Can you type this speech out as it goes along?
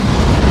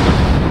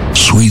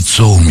Sweet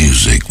soul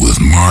music with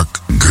Mark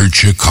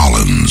Gertcha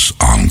Collins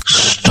on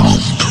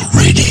Stomp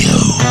Radio.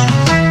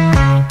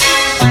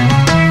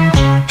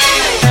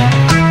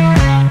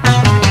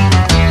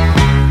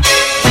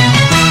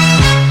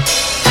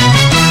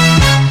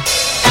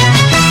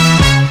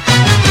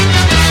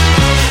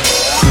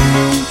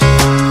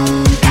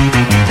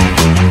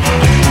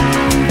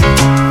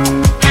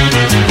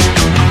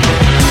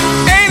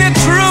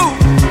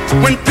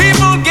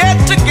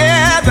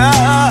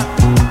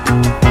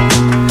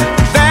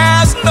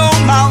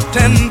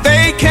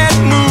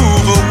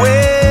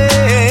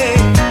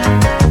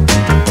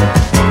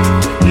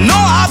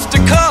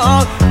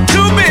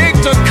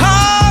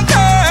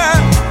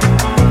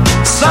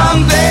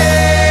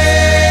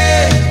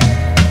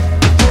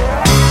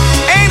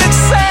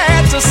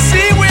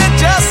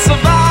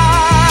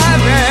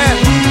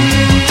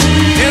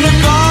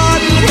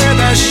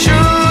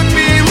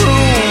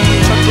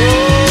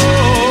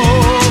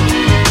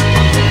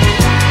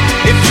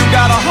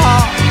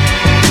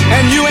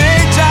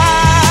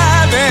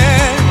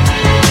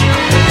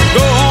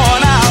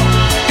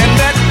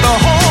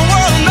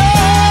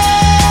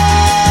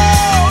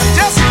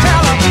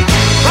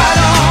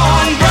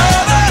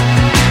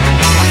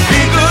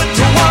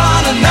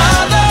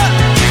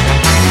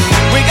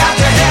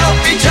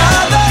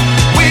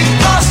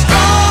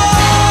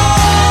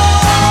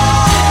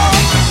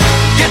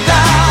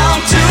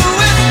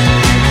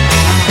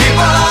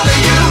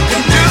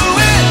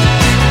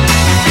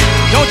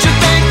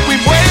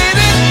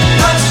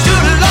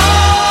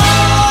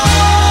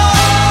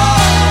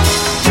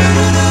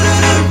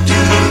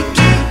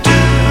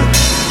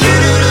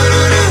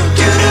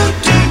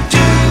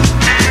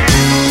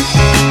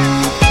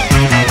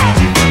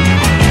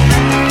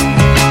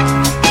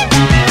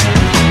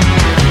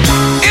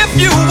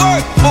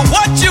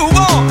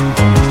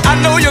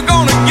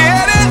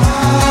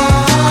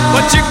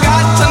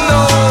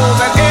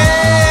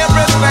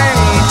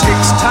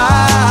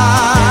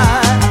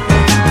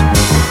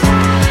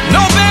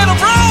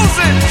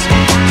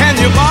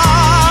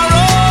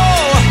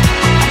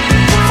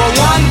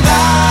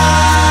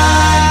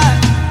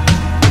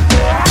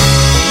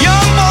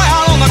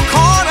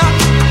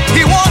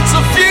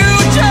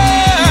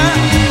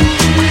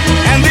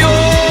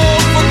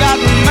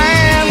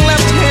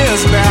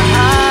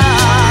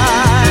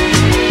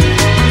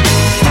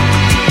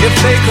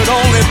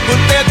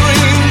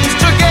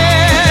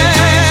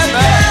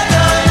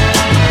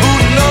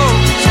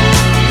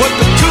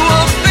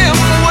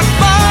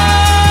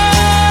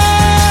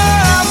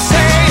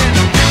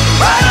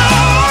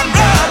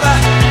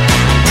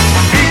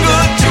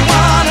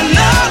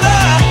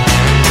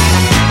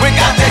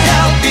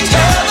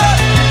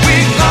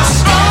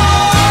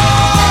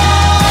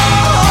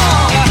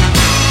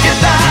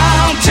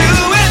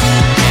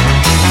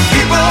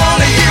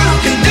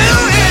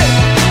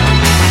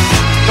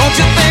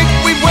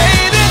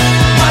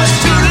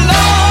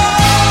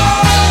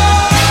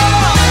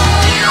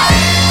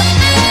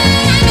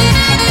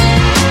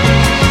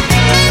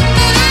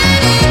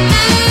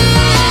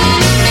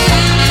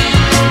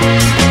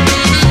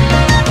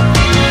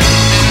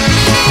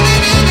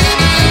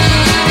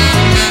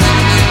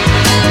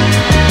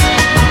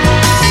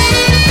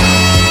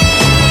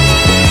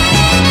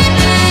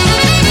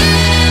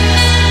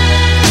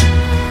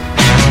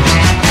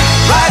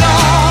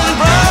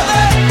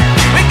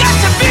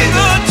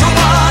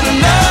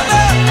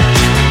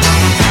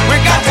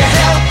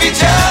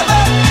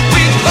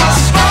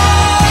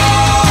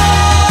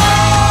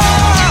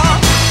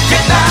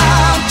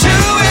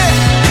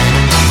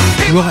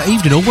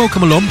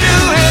 Welcome along,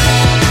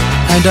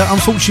 and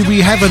unfortunately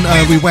we haven't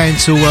we went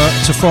to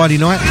Friday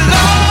night.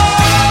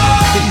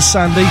 It is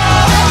Sunday,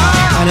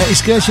 and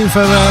it's Gershon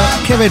for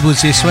Kev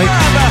Edwards this week.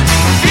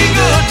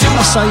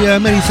 I say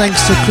many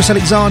thanks to Chris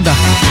Alexander.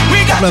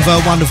 A couple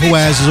of wonderful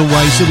hours as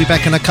always. He'll be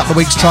back in a couple of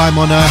weeks' time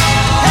on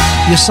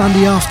your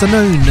Sunday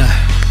afternoon.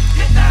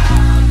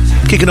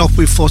 Kicking off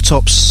with Four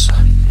Tops,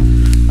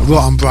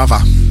 Rotten Brother.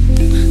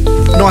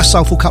 Nice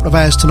soulful couple of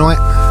hours tonight.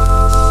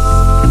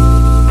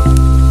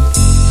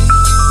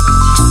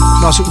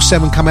 Nice little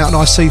 7 come out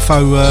on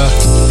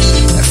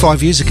ICFO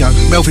 5 years ago.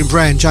 Melvin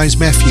Brand, James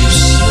Matthews.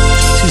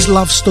 This is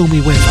Love Stormy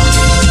Weather.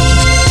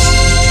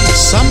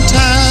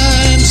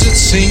 Sometimes it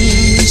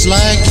seems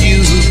like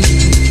you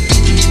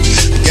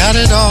got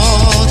it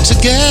all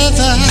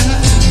together.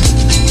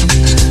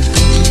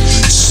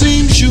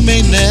 Seems you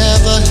may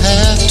never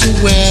have to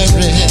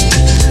worry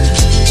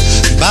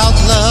about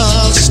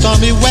love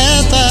stormy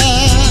weather.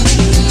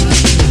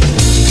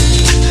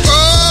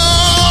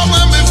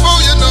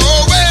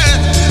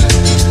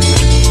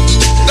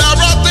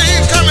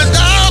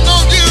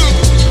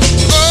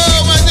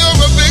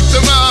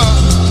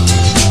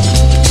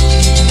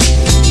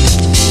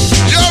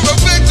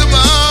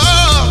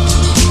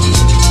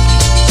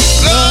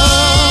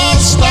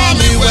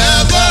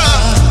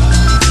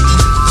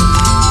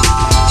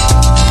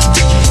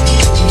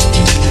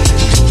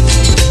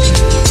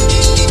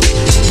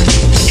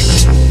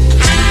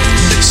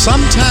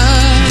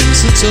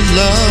 Sometimes it's a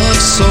love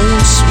so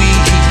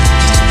sweet,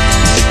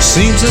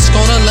 seems it's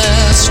gonna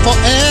last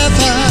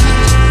forever.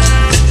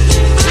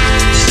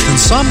 And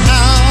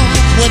somehow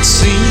what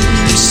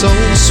seems so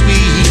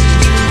sweet,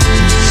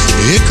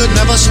 it could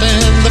never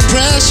stand the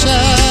pressure.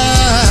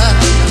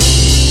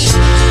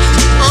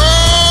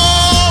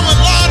 Oh, but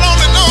Lord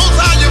only knows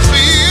how you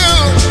feel,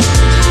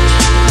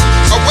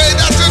 a way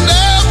that you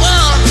never,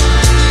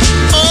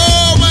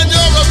 oh, when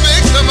you're a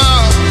victim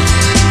of,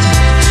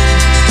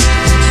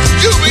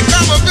 you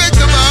become a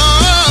victim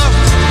of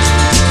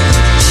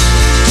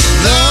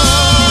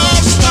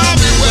love,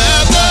 stormy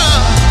weather.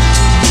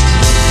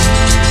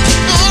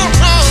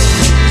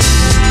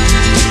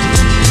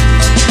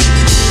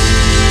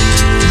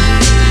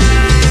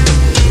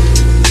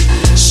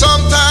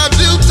 Sometimes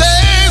you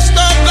taste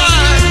the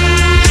blight,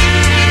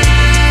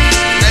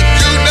 and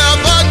you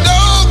never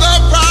know the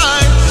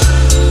price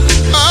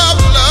of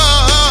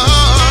love.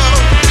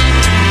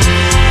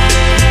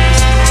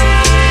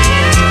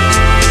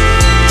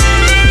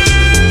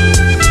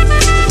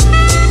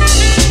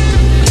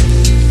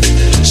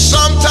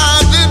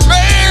 Sometimes it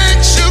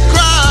makes you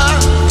cry.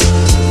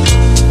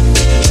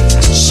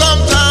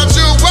 Sometimes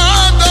you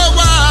wonder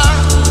why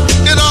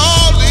it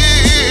all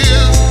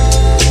is.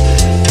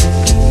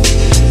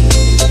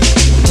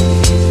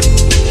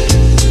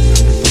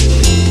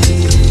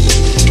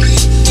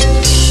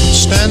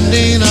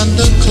 Standing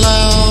under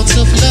clouds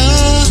of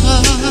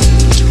love,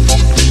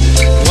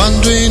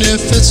 wondering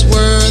if it's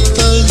worth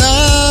the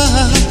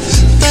love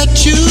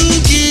that you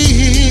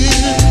give.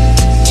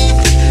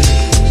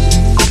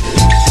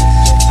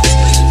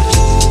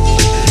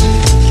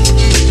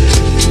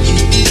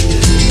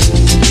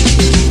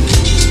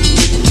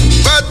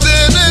 But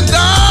then it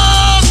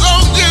dawns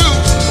on you,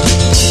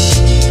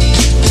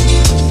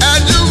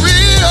 and you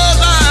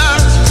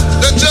realize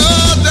that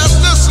you're just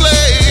a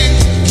slave.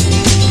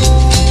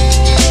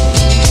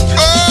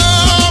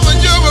 Oh, when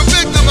you're a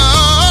victim of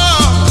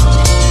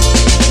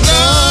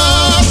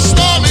love,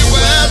 stormy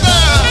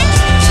weather.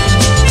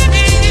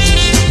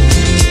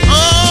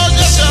 Oh,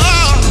 yes you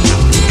are.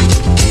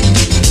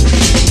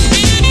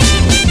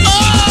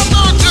 Oh,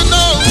 don't you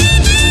know?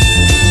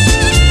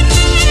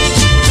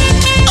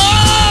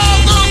 Oh,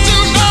 don't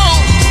you know?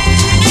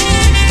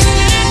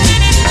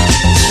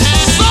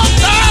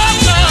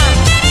 Sometimes,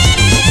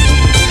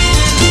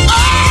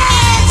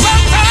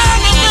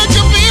 sometimes it makes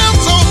you feel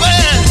so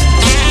bad.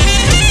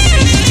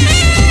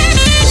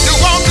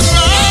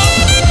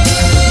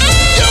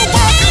 You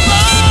walk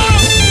around,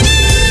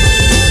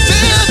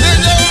 tears in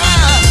your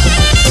eyes.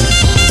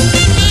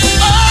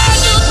 Oh,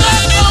 you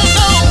just don't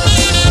know.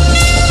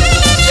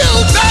 You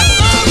just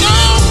don't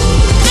know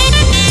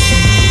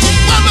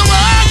what the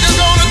world is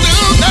gonna do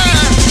now.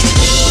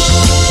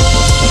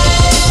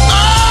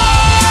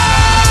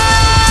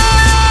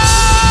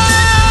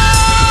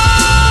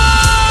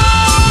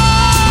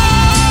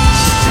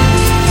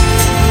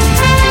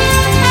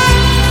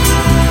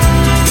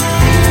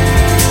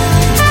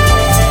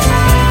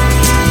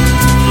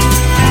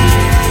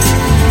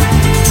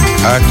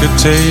 I could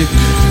take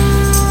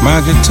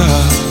my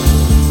guitar,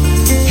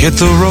 hit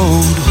the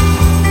road,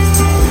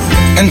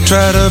 and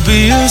try to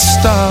be a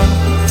star.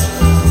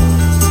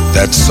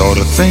 That sort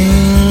of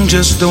thing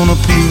just don't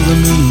appeal to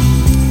me.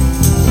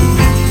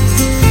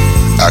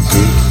 I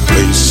could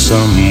play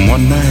some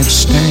one-night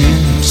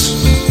stands,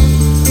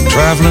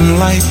 traveling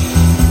like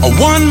a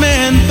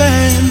one-man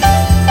band,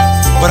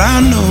 but I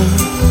know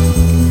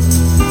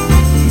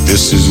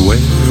this is where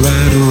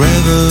I'd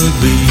rather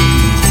be.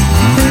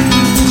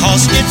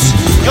 'Cause it's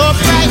your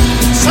bright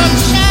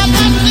sunshine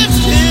that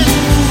lifted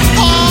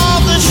all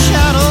the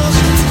shadows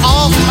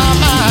off my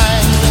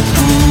mind,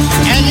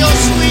 and your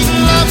sweet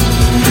love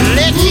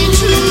led me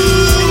to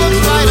a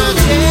brighter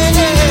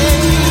day.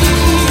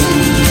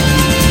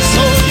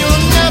 So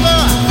you'll never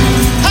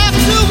have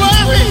to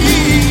worry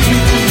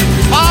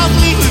about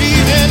me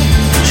leaving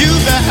you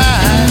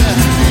behind.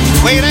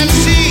 Wait and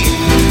see,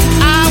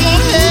 I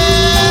won't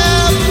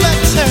ever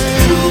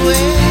turn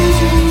away.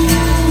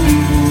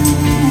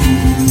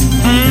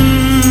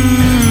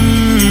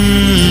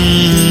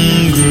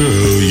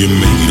 Girl, you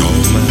made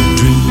all my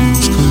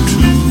dreams come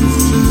true.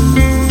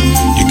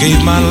 You gave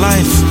my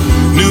life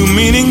new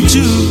meaning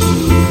too,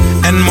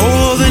 and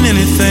more than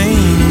anything,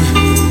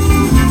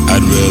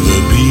 I'd rather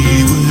be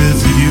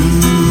with you.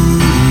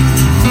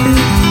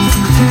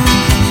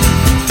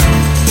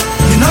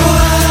 You know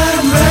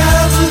I'd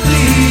rather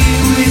be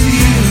with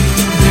you,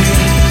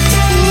 baby.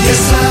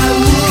 Yes, I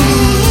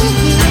would.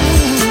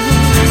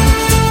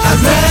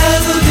 I'd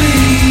rather be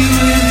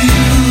with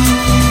you.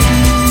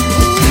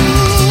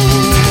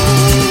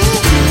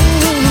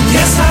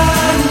 Yes,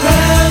 I'd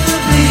rather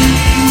be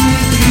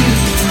with you,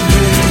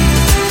 baby.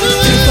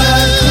 If I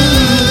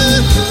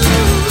could,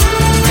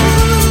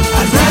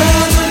 I'd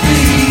rather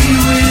be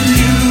with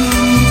you.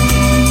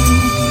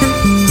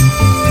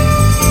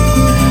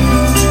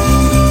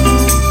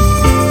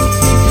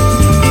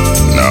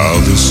 Now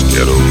this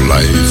ghetto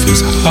life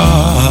is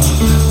hard.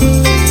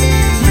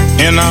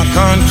 In our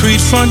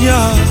concrete front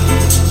yard,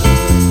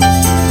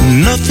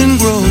 nothing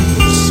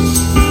grows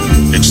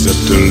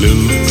except a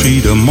little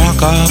tree to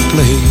mark our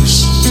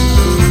place.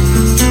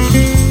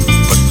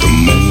 But the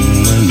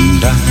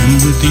moment I'm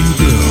with you,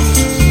 girl,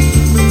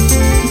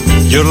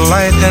 your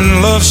light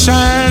and love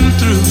shine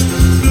through.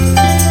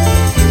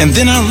 And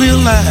then I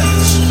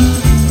realize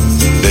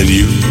that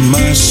you're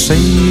my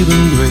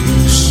saving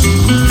grace.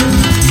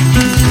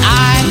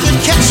 I could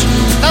catch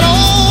that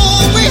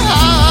old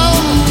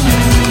greyhound,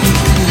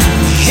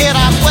 head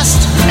out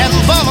west and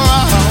bum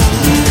around,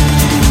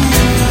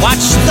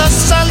 watch the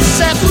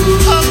sunset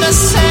on the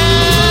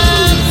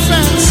San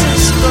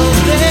Francisco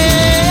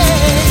Bay.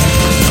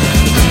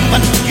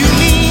 But you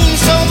mean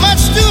so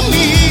much to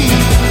me,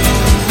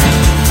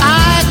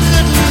 I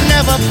could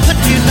never put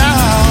you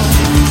down,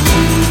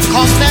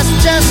 'cause that's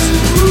just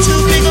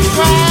too big a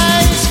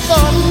price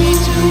for me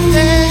to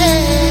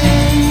pay.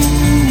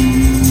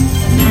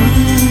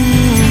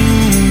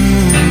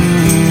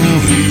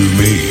 You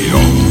made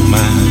all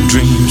my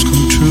dreams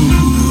come true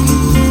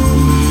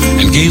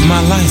and gave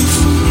my life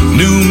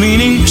new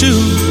meaning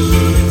too.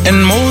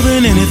 And more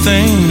than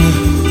anything,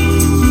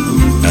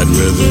 I'd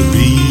rather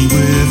be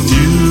with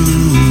you.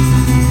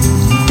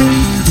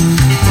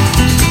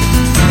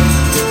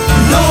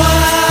 No,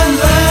 I'd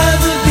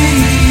rather be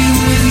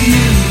with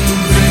you,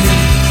 baby.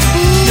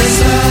 Yes,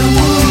 I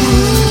would.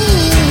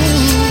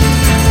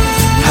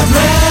 I'd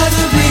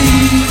rather be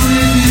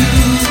with you.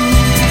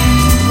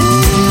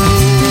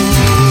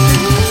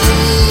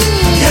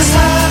 Yes,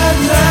 I'd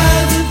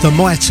rather. The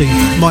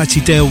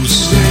mighty Dells,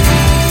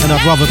 and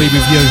I'd rather be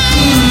with you.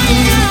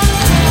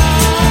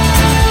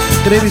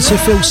 Good evening to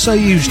Phil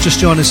Sayus, just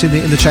joined us in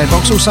the chat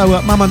box.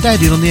 Also, Mum and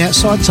Dad in on the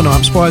outside tonight.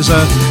 I'm surprised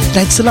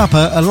Dad's still up,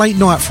 a late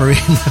night for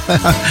him.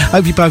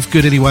 Hope you're both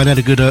good anyway and had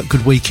a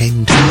good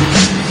weekend.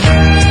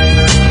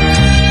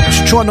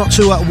 Just try not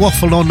to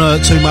waffle on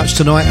too much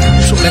tonight.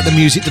 Sort of let the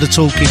music do the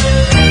talking.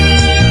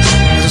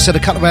 As I said, a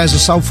couple of hours of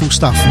soulful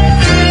stuff.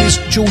 Here's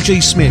Georgie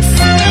Smith.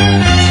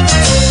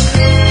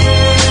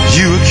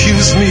 You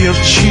accuse me of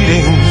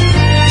cheating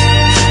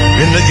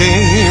in the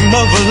game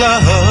of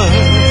love.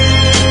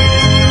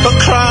 A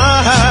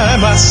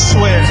crime, I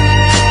swear,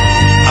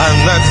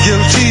 I'm not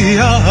guilty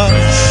of.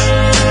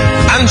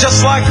 And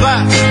just like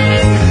that,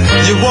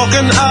 you're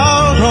walking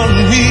out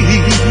on me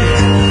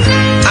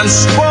and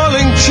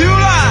spoiling 2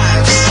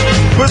 lives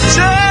with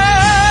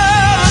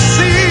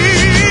jealousy.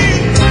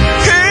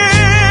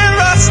 Here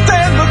I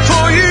stand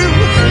before you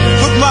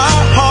with my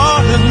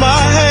heart in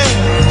my hand.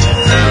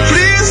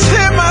 Please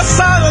hear my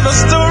side of the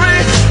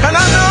story, and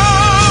I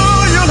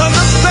know you'll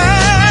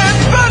understand.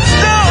 But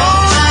don't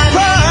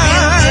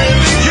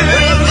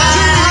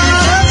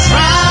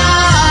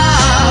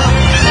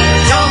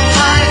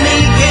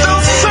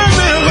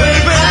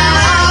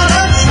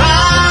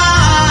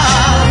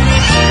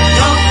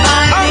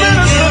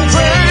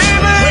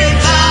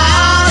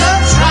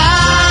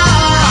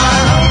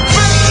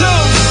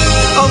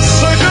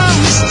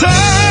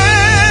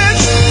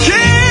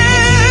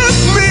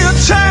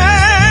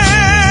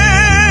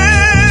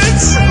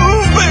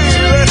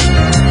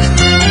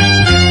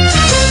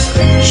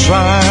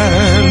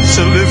trying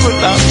to live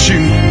without you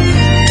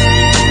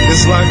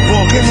is like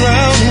walking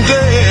round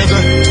dead.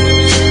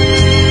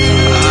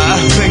 I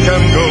think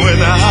I'm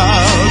going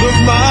out of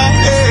my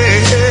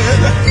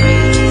head.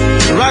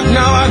 Right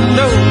now I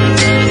know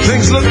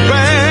things look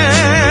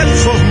bad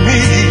for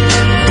me,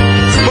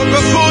 but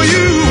before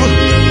you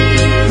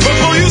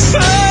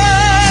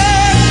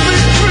set me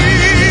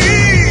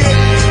free,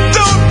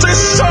 don't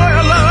destroy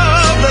a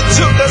love that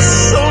took us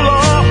so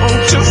long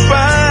to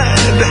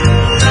find.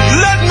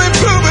 Let me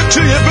prove it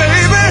to you,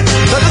 baby,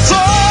 that it's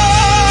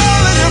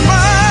all in your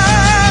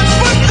mind.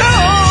 But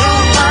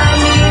don't find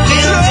me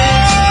guilty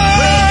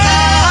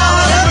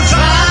without a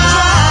trial.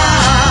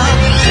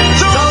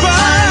 Don't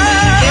find me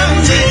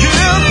guilty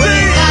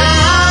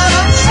without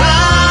a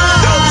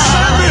trial. Don't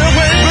send me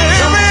away, baby.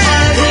 Don't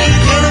find me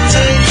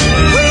guilty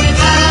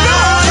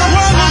without a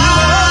trial.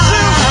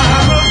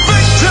 I'm a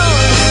victim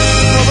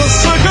of a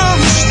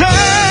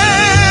circumstance.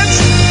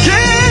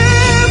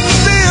 Give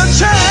me a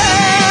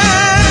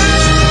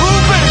chance.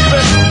 Ooh,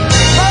 baby.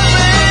 Oh,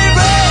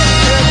 baby.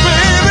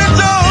 Baby,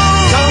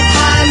 don't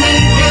find me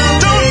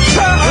guilty. Don't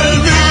find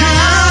me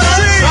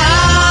guilty.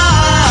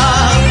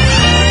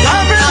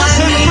 I'm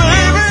innocent,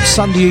 baby.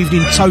 Sunday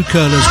evening toe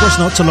curlers, what's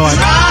not to like?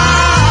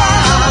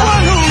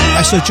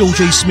 That's Sir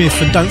Georgie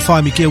Smith, and don't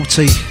find me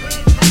guilty.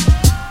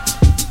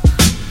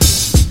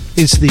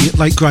 It's the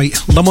late great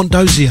Lamont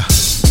Dozier.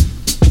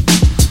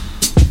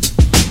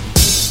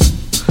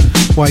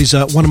 Well, he's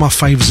one of my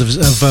favourites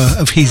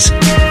of his.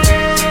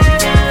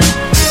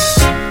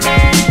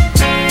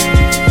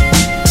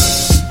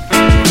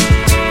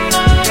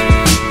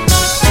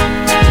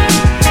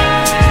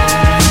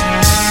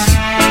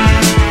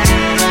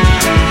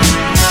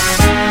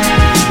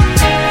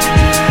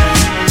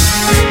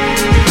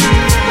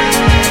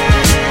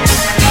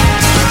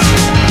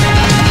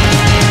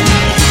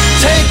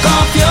 Take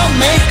off your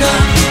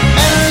makeup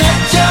and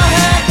let your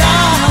hair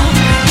down.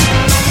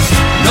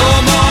 No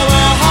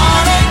more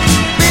heartache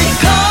be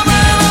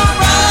coming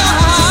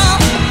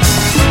around.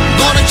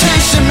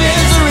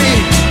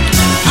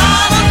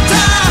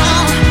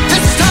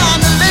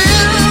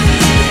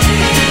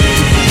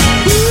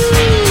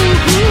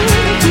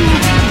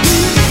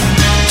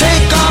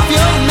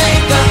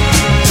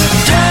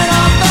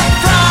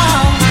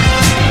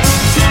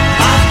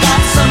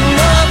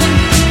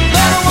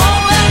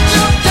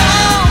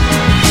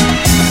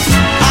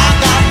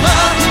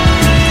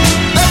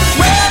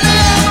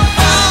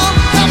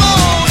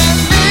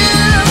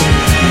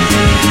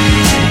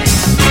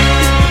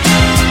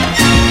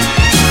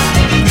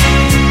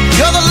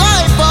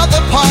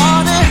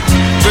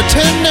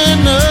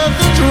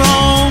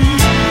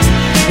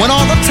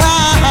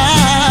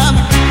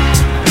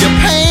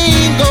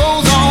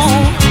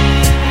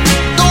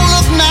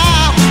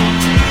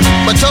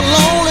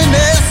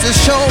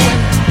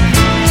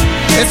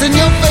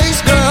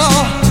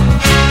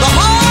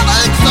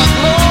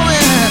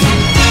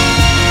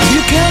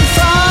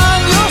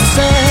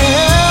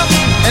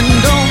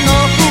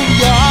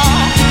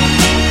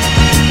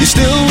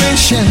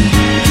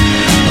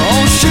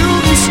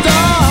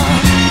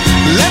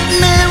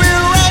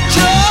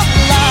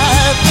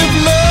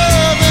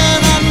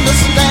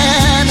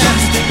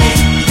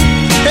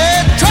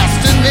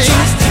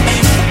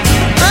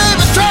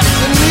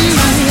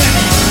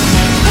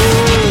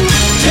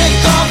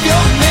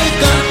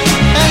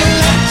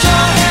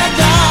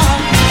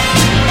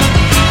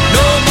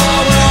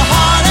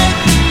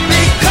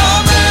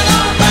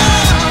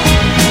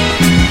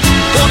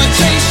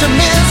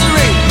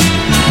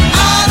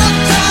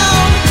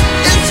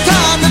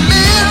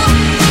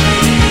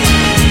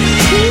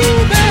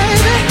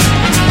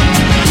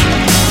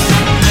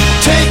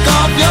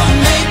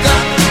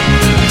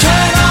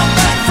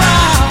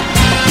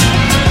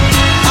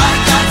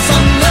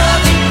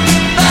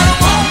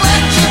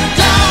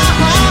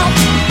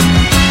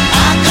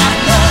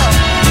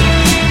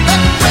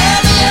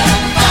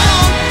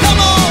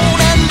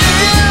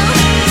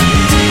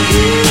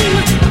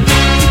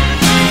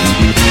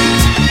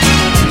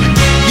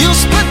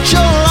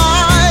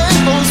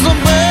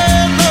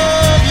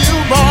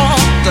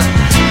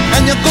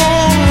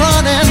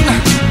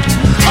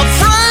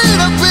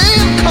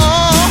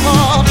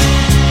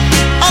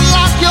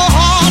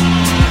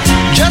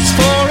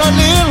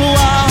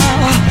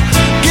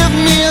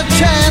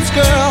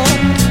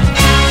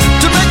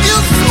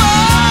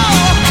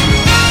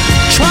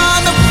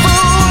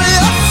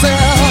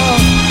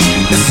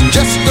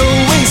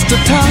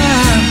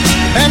 time,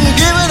 and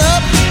giving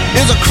up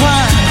is a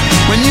crime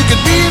when you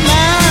could be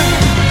mine.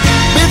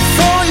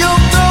 Before you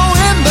throw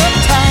in the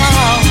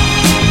towel,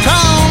 try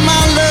on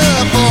my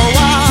love for a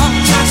while.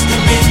 Trust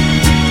in me,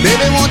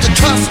 baby, won't you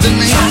trust in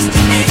me? Trust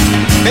in me,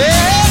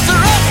 it's a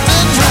rest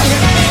in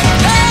me.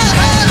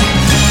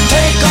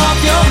 Take off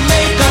your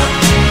makeup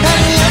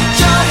and let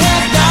your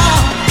hair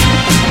down.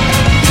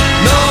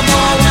 No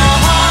more will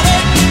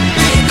heartache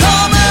be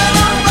coming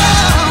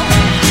around.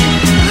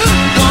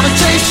 Gonna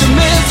chase your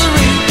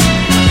misery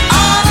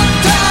out of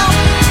town.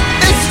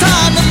 It's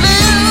time to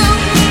live.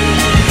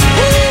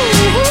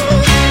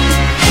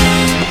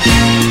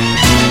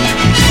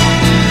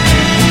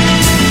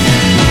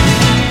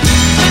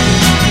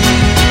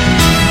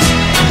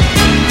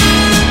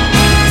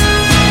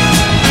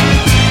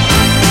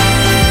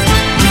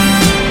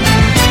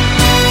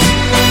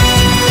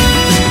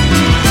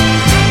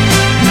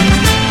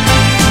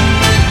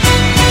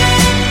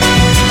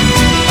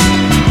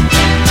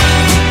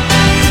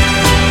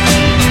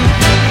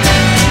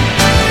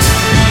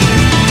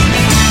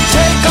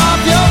 Take off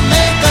your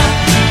makeup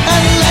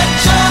and let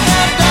your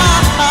hair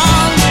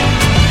down.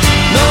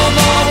 No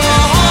more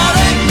will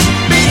heartache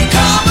be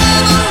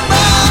coming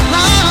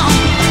around.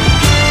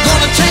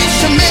 Gonna chase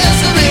your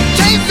misery,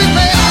 chase it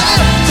out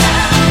of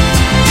town.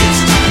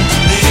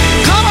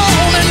 Come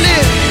on and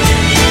live.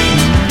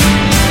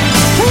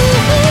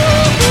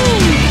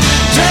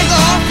 Take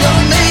off your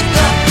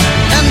makeup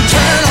and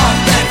turn off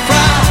that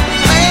frown.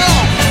 Hang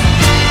on.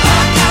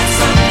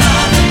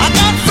 I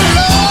got some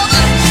love.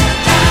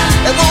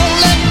 It won't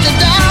let you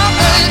down,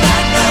 baby.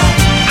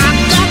 I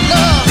got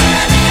love.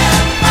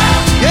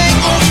 You ain't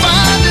gonna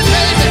find it,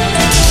 baby.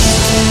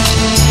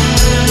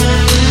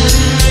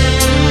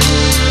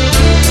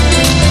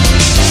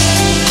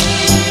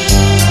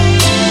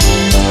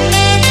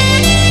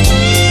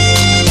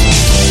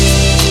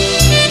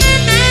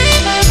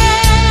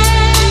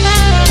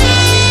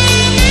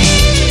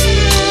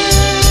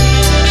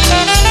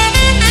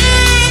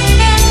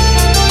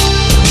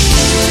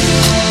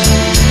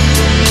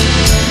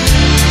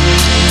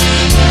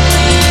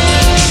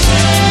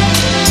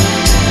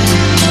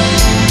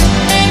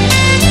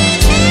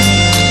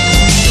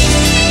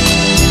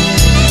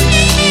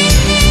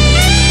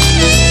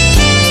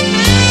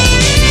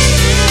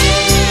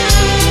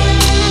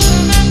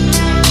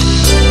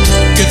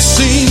 It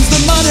seems the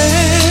money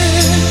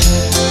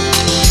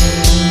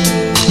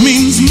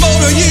means more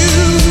to you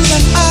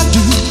than I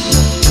do.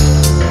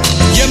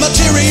 Your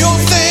material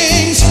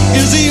things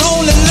is the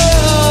only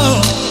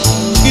love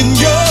in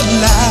your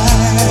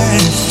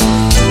life.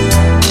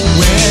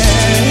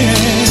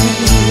 Well,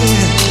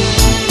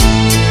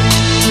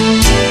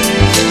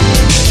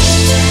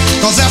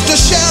 'cause after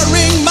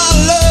sharing my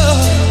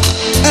love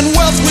and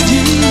wealth with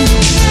you,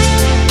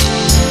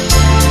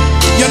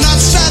 you're not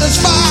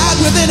satisfied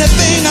with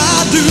anything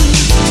I do.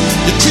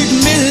 You treat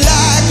me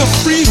like a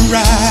free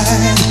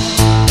ride.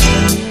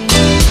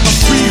 A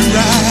free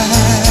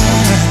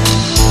ride.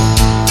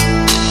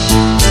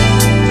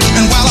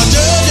 And while a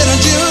judge and a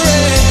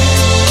jury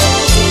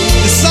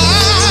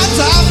decides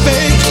our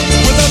fate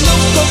with a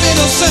look of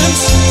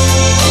innocence,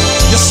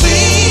 you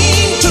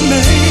seem to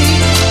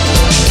make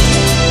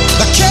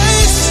the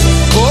case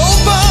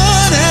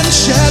open and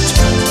shut.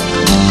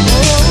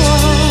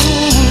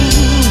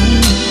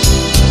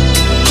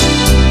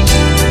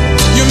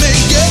 You may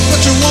get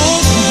what you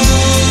want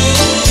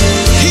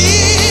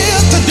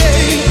here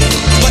today,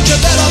 but you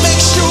better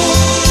make sure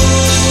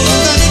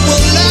that it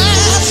will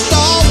last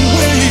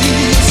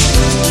always.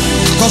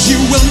 'Cause you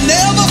will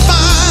never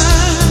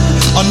find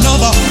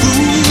another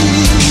fool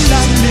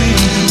like me.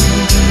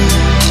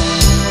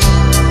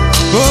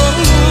 Oh,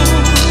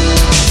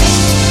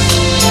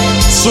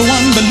 so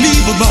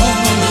unbelievable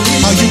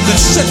how you can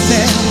sit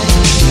there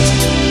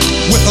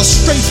with a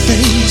straight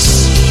face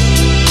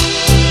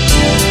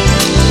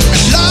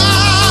and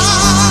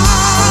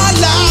lie,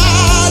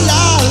 lie,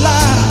 lie,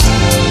 lie,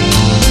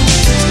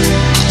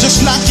 just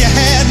like you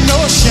had no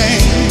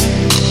shame.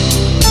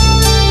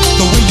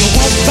 The way you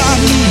walk by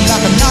me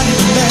like I'm not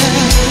even there,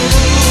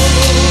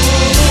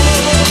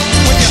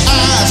 with your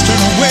eyes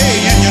turned away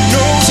and your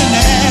nose in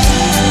the air.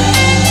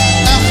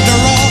 After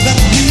all that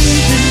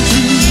we've been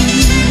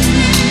through,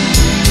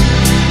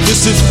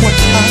 this is what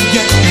I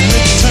get in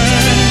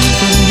return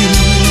from you.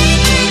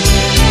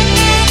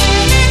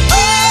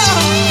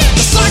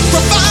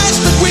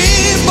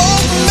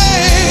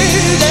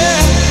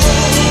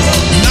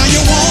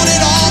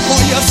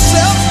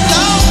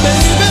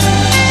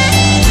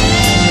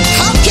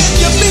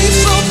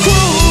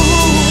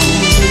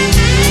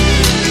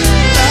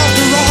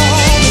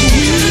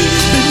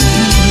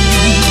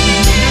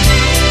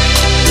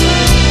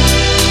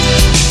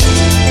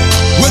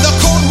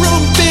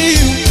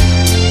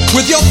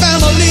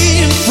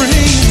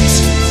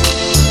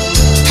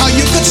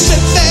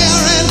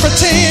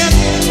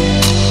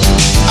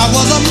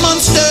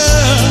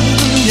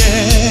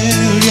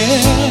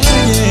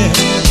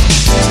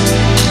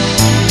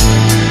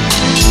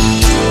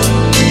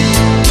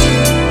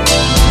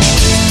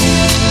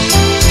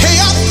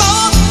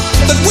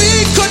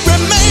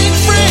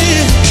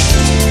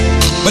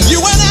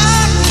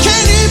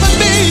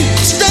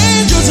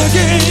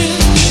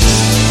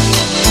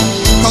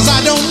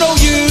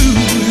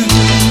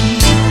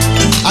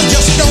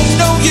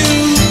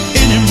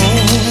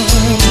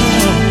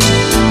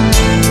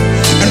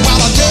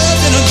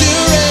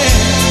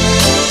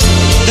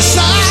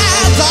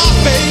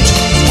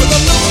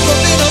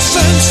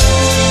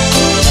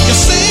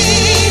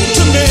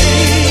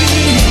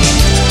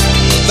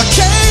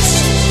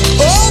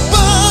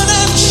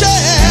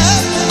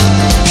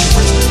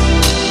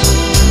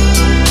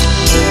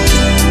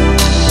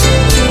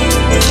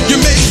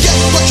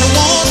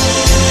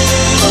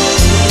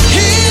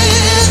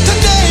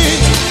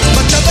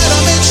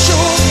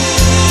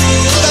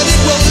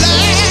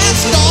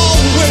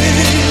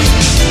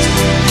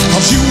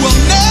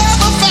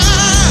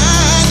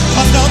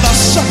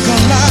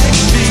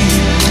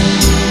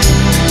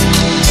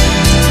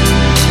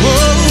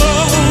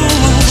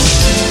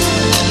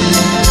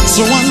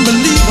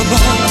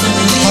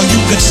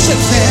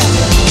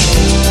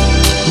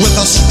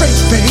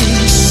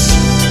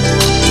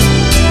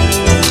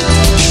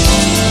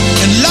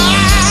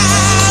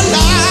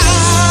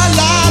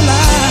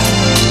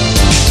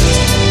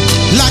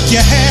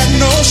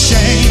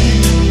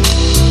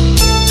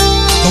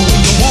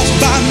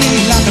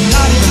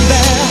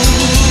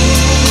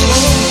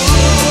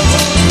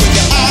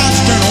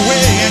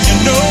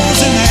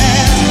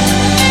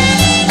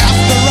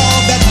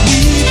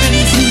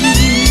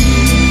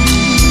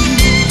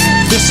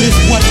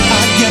 what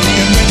I get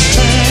in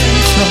return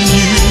from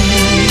you.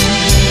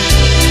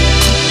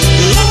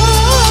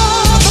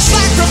 Love, the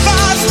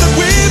sacrifice that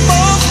we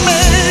both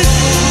made.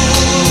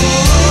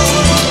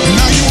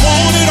 Now you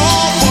want it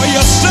all for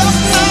yourself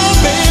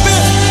now, baby.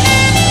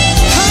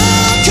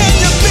 How can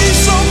you be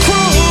so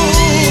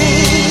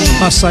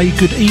cruel? I say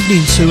good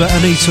evening to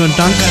Anita and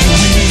Dunk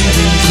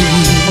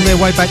on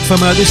their way back from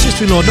their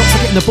sister-in-law. Not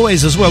forgetting the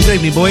boys as well. Good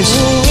evening, boys.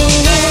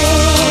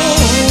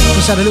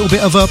 Just had a little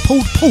bit of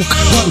pulled pork,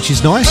 which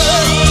is nice.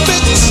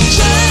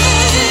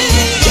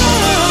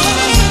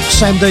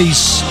 Sam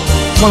Dees,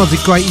 one of the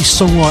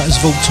greatest songwriters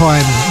of all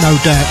time, no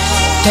doubt.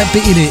 That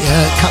bit in it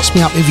cuts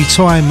me up every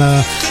time.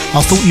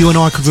 I thought you and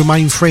I could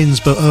remain friends,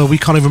 but we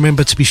can't even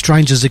remember to be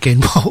strangers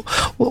again.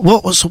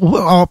 What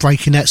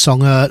heartbreaking, that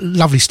song.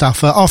 Lovely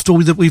stuff. After all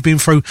that we've been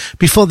through,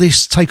 before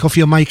this, Take Off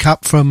Your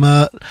Makeup from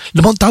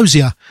Lamont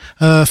Dozier.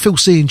 Phil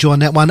C enjoying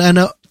that one.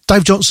 And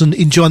Dave Johnson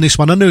enjoying this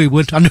one. I knew he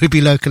would. I knew he'd be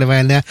lurking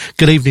around there.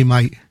 Good evening,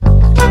 mate. And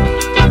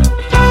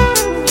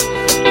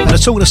I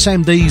talk to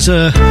Sam Dees'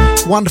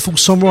 wonderful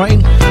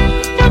songwriting.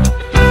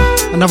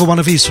 Another one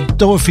of his from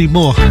Dorothy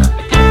Moore.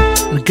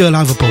 And a Girl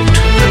Overboard.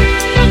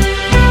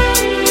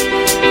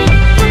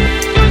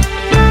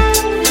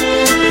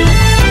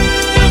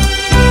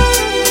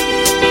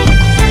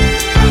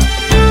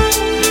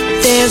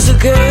 There's a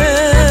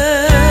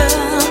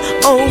girl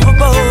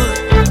overboard.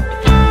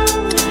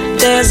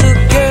 There's a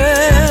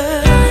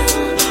girl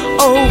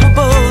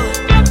overboard.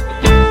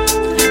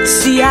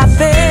 See, I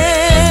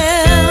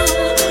fell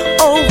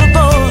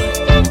overboard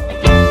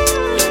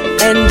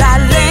and I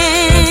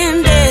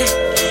landed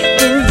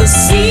in the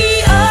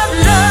sea of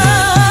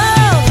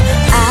love.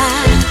 I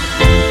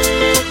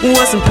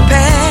wasn't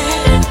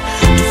prepared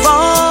to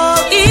fall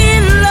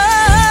in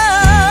love,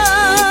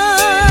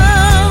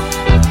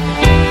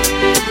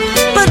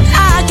 but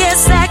I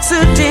guess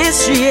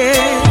accidents, yeah,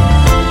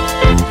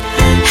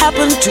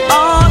 happen to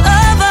all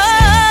of us.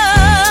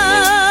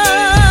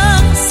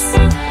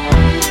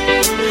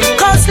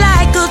 'Cause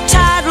like a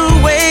tidal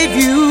wave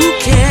you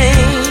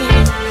came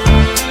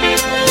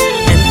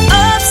and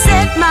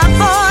upset my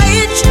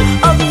voyage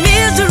of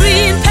misery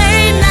and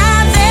pain. Now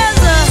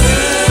there's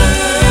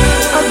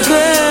a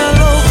girl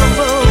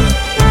overboard.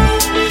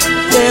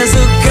 There's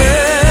a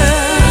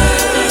girl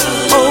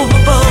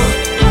overboard.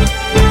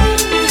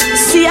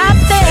 See, I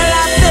fell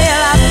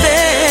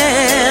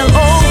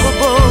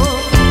overboard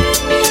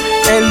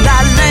and I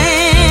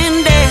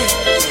landed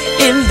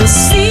in the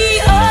sea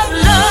of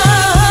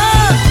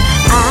love.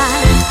 I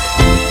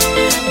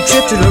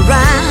drifted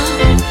around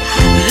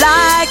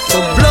like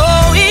the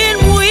blowing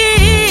wind,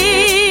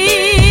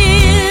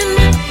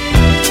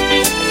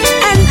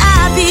 and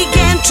I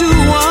began to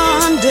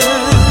wonder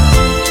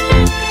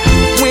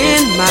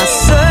when my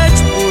search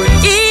would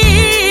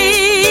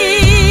end.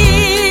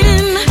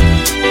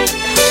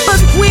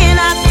 But when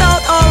I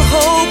thought all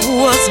hope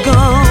was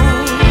gone,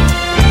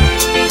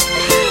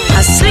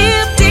 I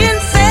slipped and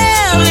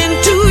fell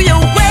into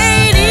your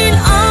waiting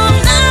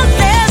arms. Now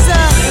there's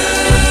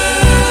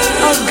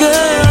a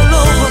girl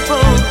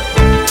overboard.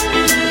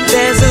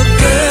 There's a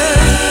girl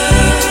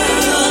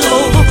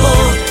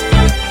overboard.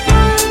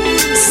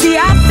 See, I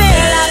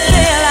fell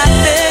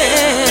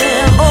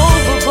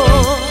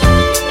overboard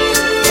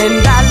and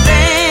I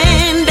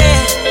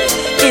landed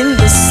in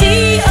the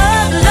sea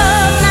of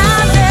love. Now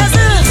there's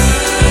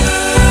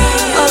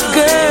a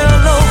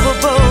girl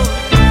overboard.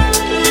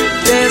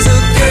 There's a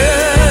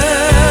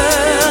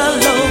girl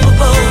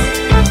overboard.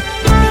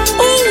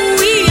 Ooh,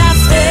 I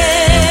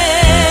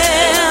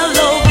fell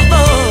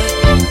overboard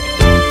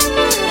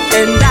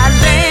and I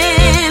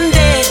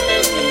landed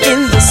in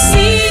the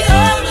sea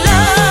of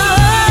love.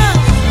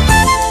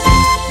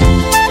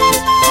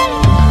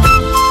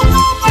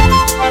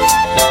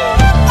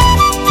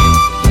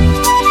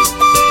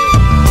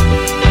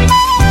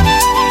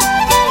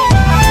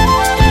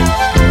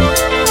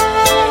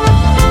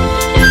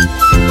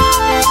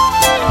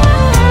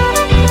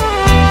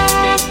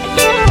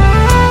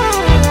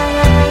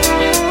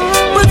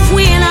 But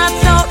when I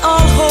thought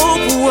all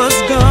hope was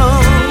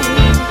gone,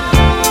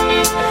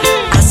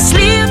 I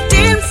slipped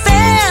and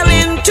fell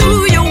into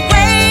your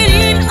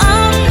waiting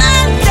arms.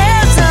 Now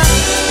there's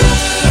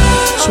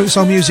Sweet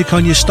soul music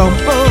on your Stomp.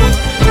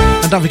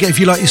 And don't forget, if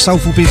you like your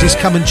soulful business,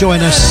 come and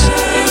join us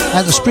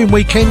at the Spring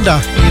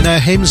Weekender in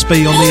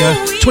Hemsby on the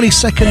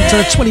 22nd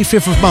to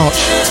 25th of March.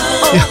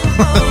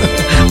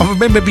 I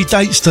remember my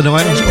dates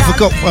tonight. I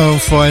forgot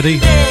Friday.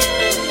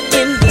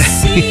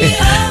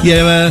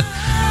 Yeah,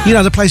 you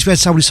know, the place we had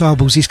Soul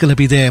Disciples, he's going to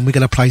be there, and we're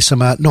going to play some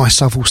nice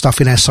soulful stuff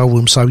in our soul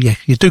room. So yeah,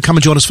 you do come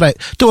and join us for that.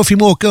 Dorothy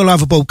Moore, Girl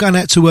Overboard, going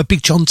out to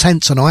Big John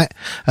Tent tonight.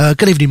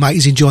 Good evening, mate.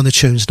 He's enjoying the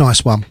tunes.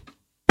 Nice one.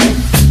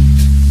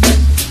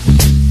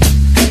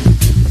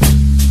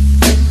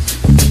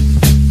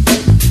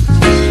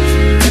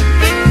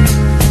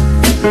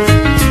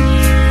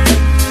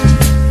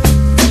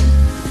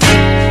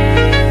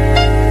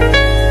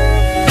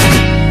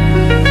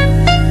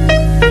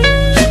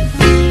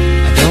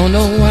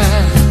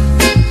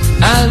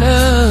 I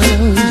love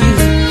you.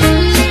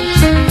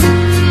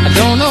 I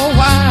don't know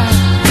why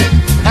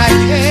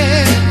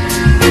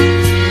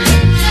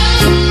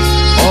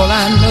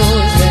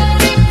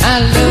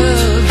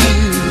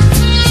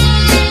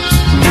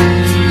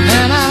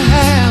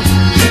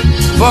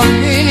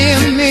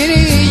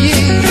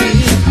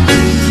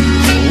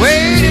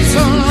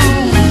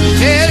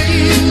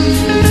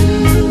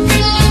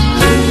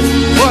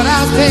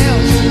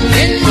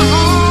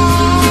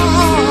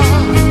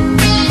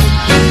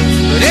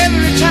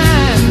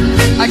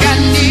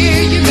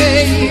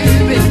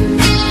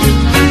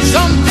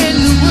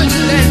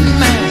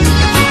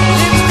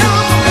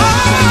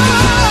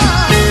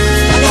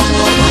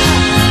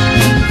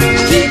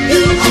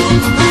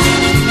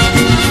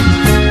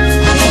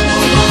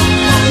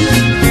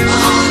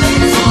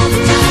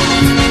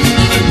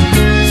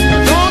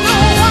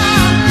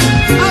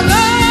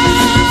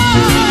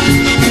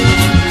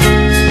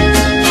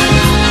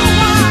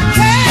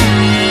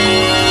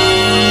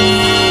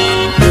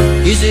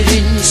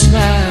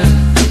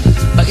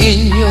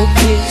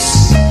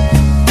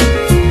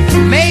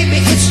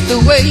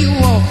way you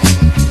walk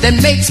that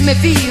makes me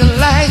feel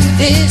like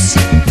this?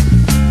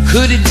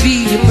 Could it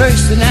be your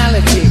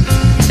personality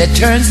that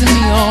turns me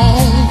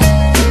on?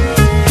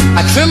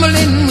 I tremble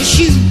in my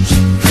shoes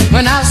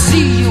when I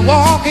see you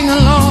walking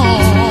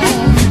along.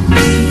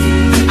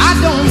 I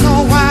don't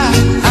know why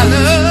I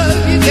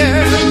love you,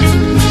 girl.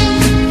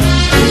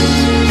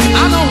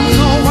 I don't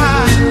know why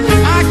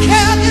I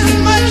care this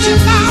much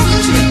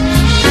about you.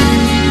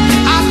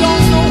 I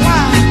don't know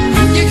why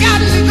you got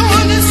me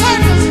going in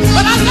circles,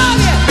 but I love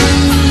you.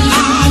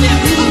 Love you.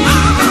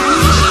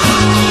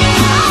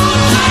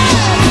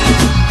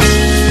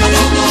 I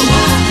don't know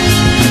why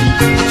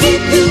I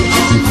keep you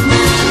on my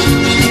mind.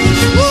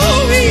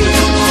 Ooh-wee. I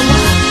don't know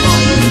why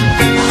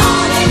my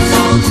heart aches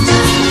all the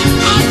time.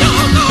 I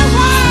don't know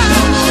why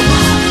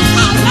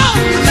I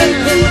love you,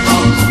 baby.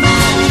 On my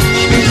mind.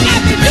 You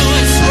got me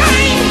doing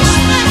strange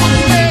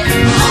things, baby.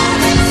 My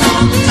heart aches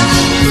all the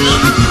time.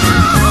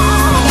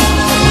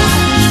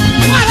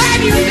 What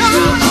have you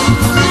done?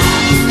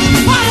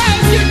 What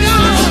have you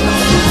done?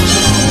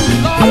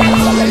 How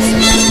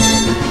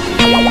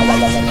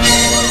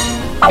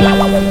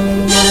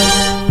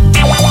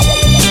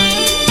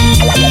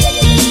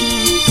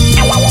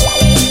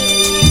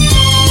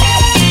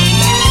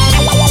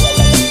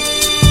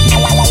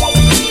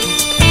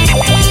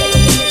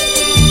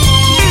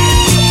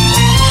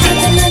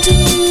can I do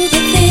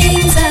the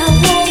things I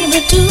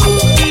wanna do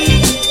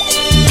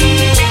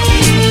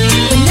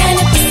when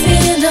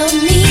 90% of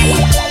me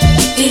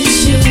is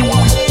you?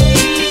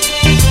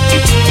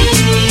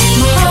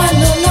 My heart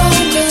no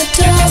longer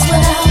does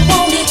what I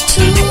want it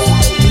to,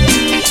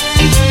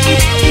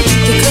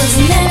 because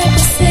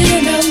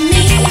 90% of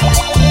me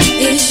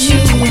is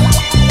you. I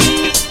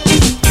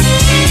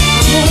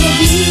wanna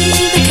be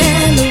the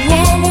kind of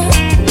woman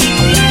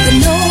that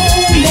no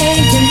man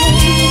can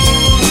rule.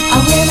 I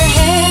wanna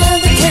have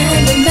the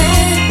kind of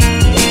man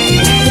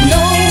that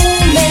no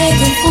man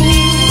can fool.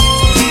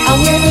 I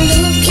wanna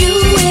look you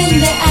in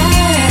the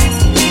eyes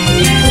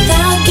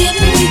without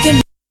getting weak and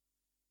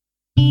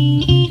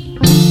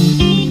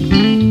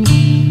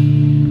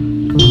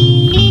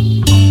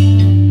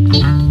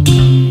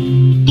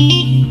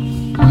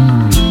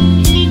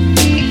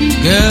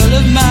Girl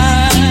of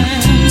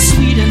mine,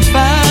 sweet and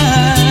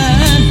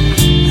fine.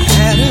 I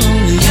had her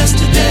only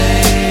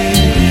yesterday.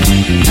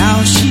 Now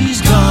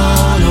she's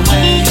gone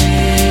away.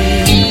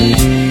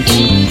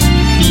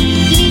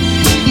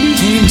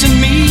 Came to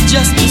me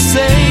just to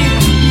say,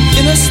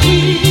 in a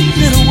sweet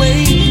little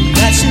way,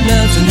 that she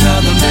loves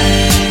another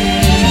man.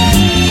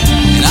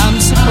 And I'm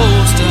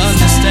supposed to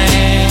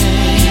understand.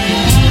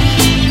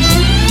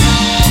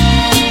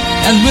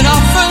 And when I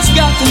first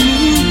got the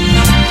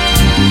news,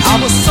 I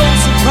was so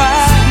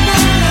surprised.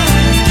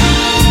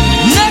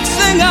 Next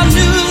thing I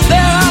knew,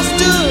 there I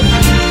stood,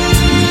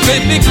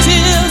 great big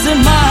tears in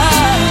my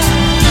eyes.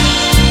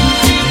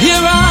 Here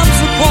I'm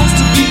supposed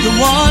to be the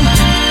one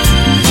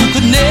who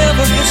could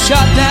never get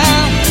shot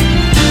down.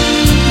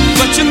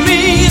 But you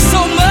mean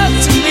so much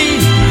to me.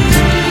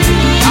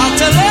 I'll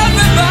tell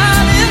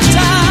everybody in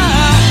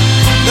time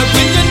that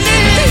when you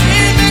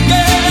need me,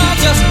 girl,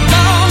 just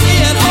call me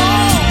at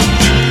home.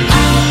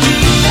 I'll be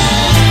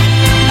there.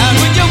 And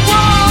when you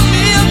want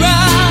me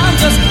around,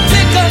 just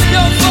pick up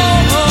your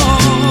phone.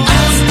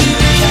 I'll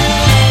still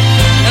care.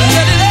 And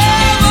let it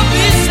ever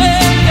be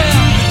said,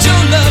 girl, that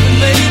your loving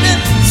baby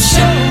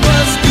sure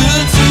was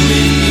good to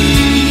me.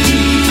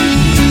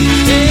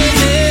 Hey,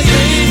 hey,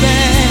 baby,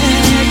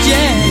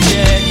 yeah,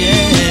 yeah,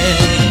 yeah.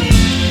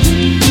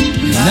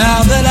 Now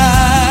that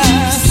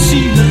I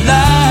see the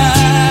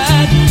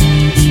light,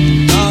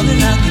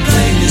 darling, I can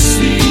plainly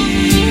see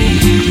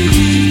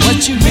what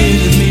you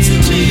really mean to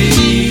me.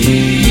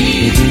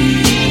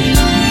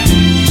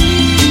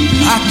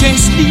 I can't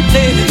sleep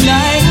late at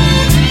night.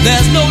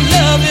 There's no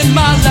love in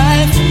my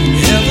life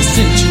ever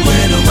since you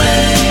went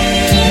away.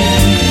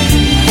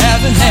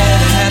 Haven't had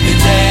a happy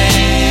day.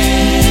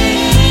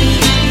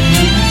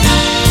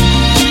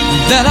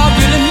 That I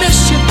really miss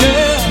you,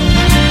 girl.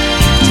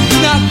 Do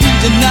not be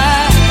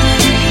denied.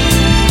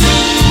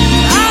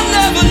 I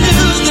never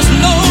knew this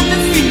lonely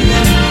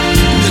feeling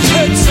that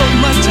hurt so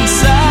much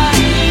inside.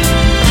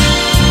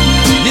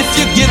 And if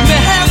you give me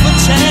half a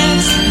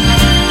chance,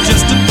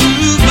 just to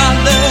prove my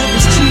love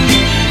is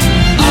true,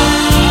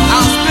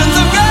 I'll spend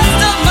the rest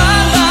of my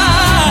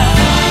life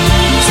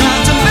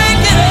trying to make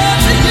it up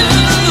to you.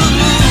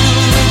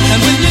 And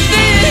when you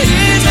need me,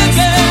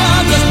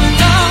 girl, just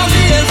call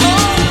me at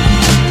home.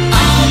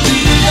 I'll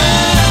be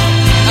there.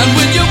 And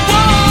when you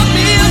want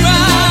me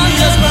around,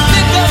 just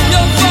pick up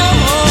your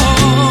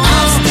phone.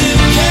 I'll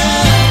still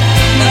care.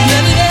 And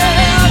let it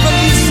ever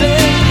be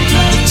said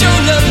that your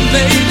loving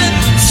baby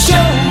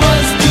sure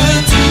was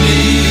good to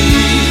me.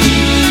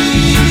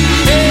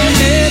 Hey,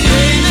 hey,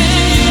 baby.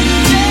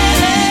 Yeah,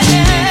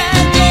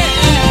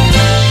 yeah.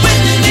 When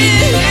you need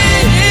me,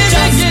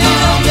 just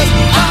call me.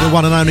 The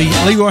one and only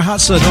Leroy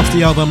Hutson off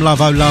the album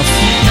Love Oh Love.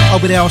 I'll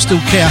be there, I still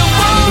care.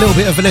 A little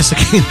bit of Vanessa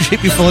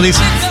Kendrick before this.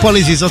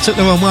 Apologies, I took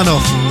the wrong one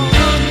off.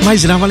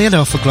 Amazing, I've only had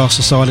half a glass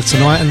of cider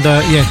tonight, and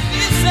yeah,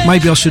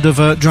 Maybe I should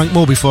have drunk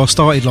more before I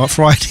started, like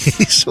Friday.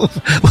 It sort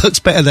of works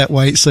better that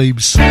way, it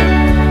seems.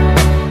 Time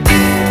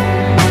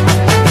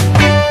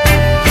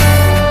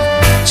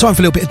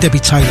for a little bit of Debbie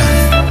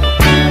Taylor.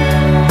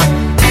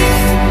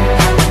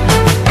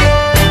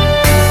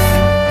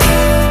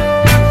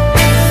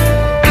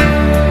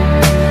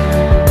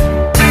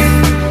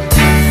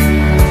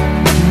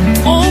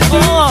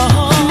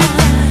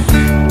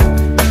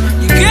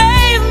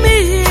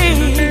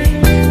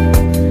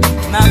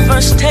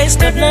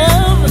 Taste of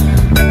love,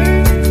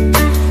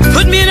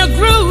 put me in a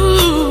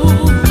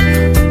groove,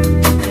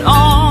 and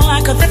all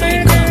I could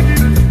think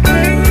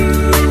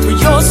of were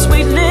your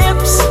sweet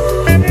lips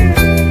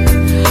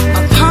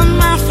upon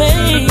my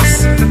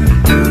face,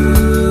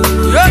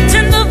 your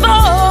tender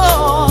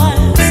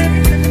voice,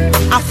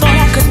 I thought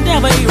I could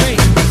never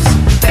erase.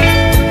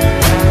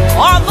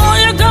 Although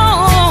you're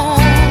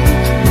gone,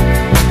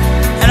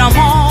 and I'm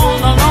all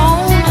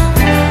alone,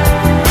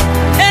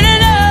 and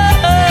an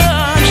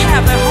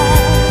unhappy home.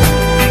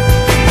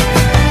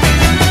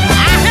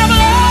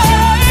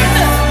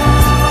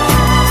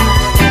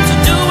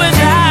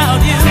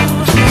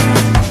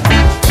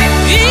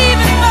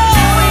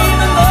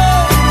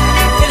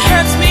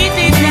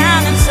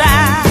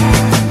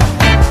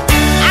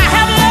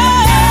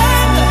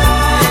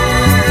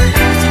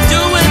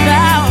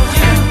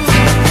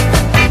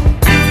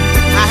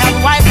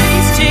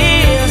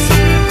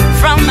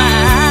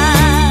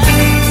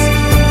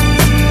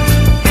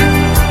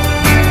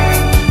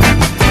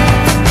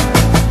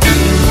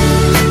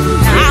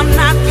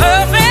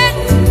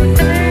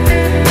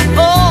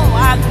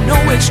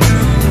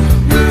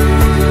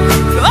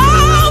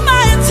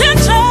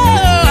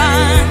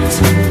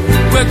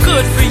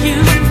 Good for you.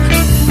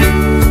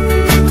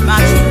 My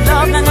true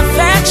love and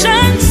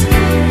affections,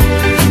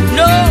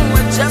 no,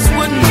 it just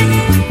wouldn't be.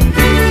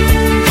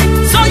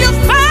 So you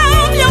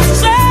found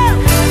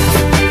yourself,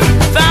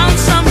 found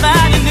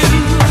somebody new.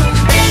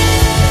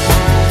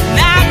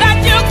 Now that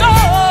you're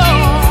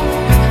gone,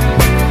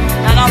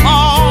 and I'm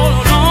all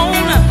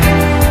alone,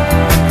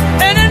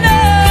 in an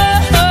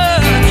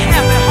unhappy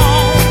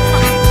home.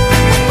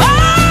 Oh,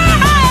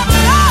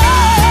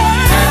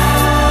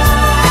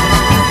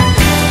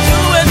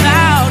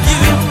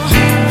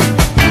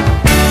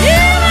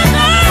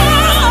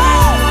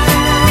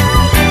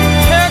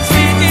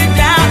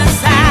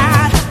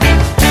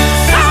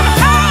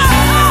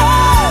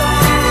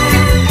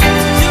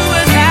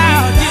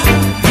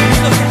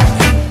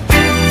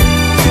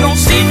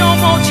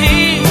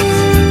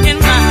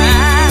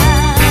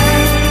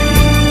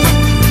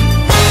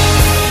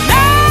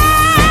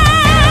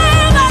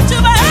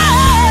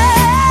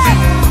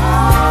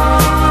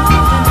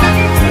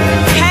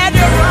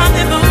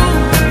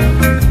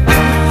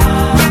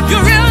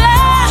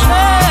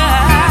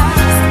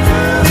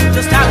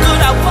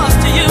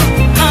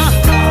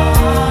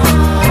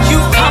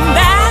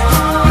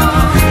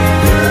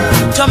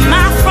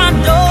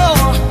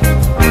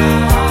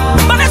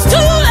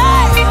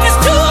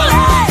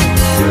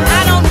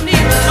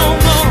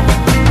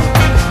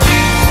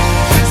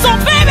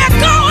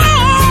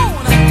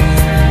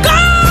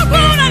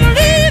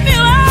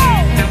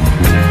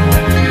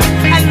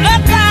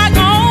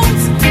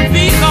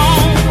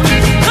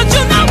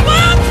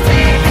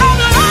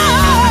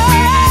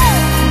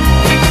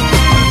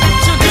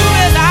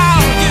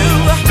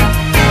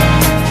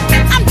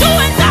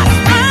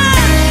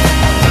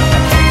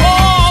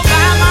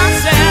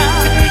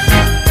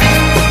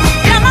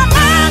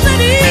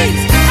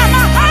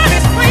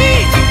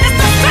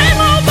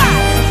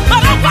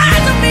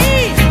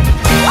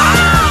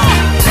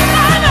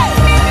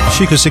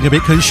 She could sing a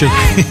bit, couldn't she?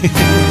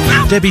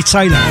 Debbie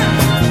Taylor,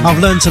 I've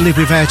learned to live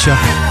without you.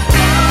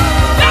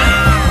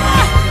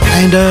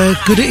 And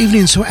good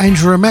evening to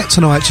Andrew and Matt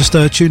tonight, just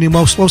tuning in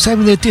whilst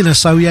having their dinner.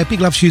 So yeah,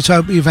 big love to you.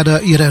 Hope you had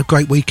a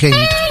great weekend.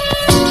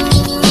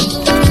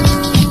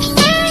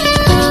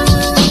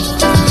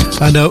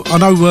 And I know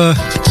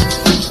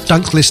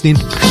Dunk's listening.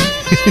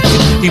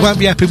 He won't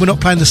be happy we're not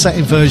playing the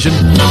satin version.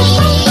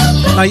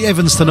 Nate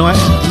Evans tonight,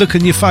 look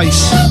in your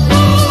face.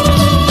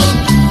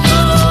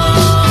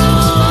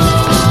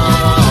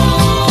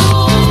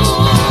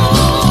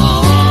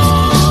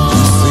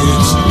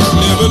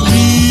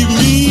 Leave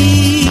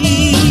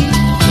me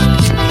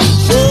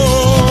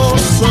for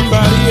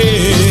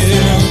somebody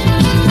else.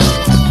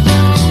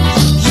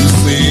 You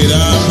said I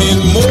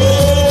meant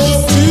more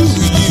to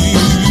you,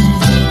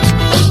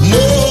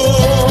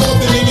 more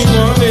than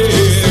anyone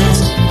else.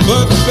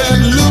 But that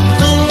look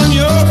on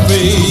your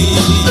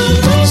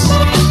face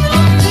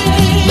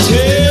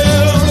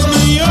tells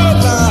me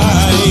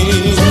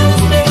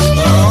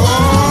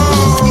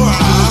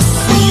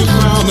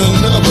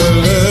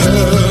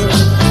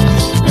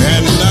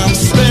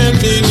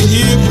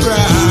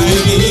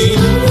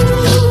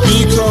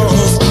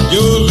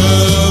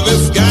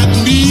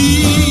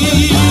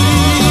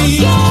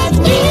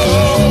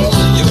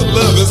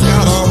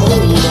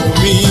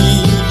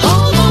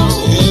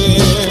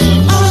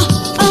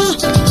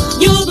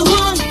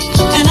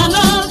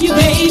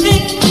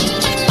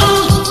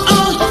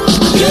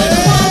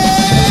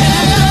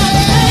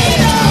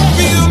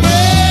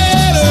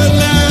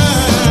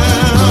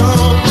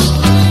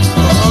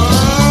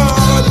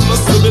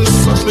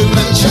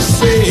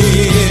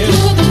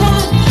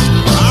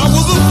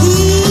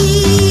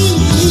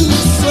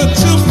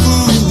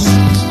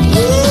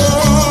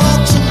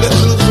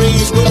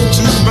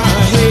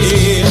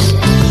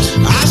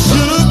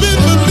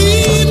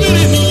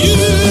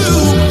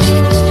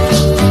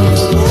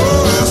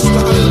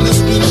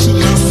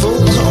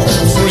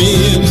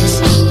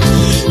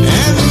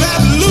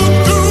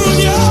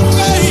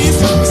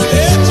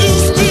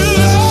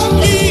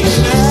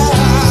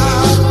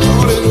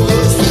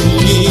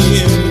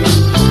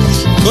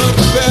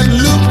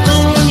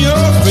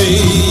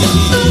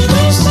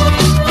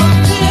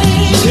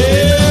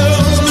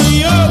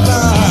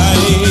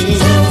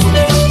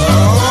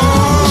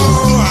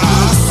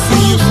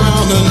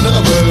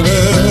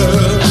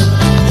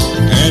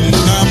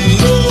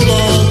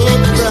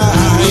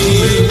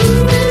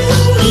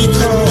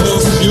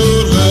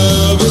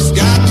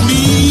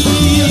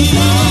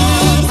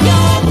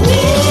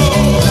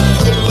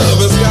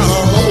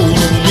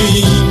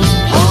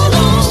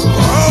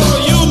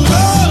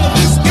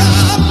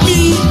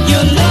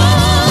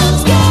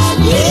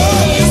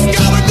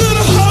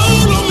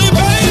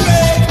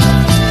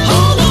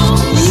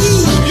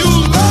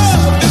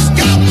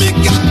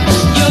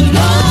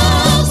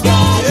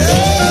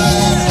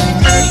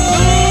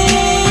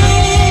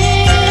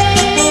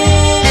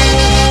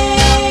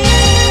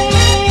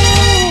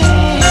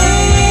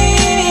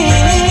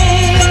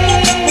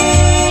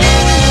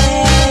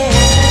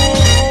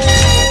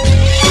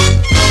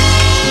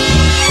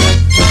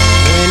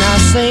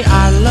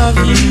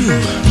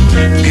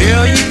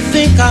Girl, you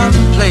think I'm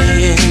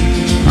playing.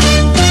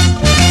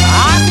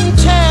 I can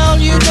tell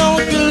you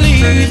don't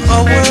believe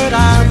a word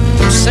I'm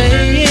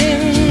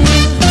saying.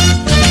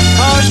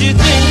 Cause you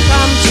think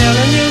I'm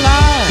telling you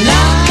lies.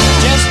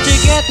 Just to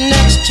get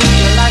next to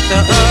you like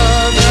the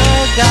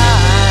other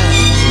guys.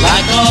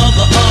 Like all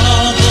the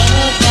other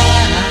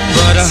guys.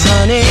 But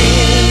honey,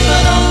 I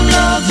don't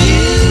love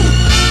you.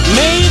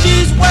 May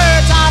these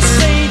words I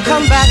say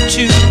come back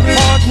to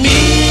haunt me.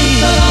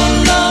 I don't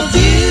love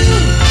you.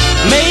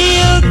 May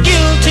a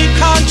guilty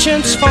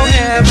conscience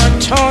forever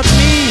taunt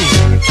me.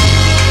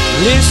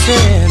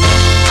 Listen,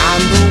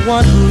 I'm the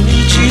one who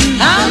needs you.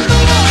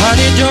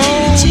 Honey,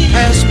 don't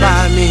pass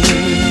by me.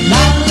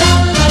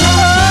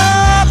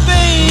 Oh,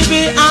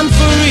 baby, I'm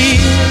for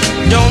real.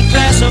 Don't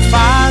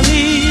pacify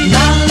me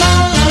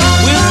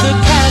with the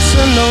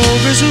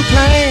Casanovas who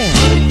plan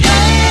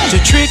to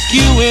trick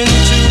you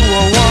into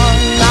a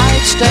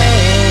one-night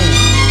stand.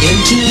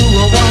 Into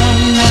a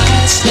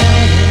one-night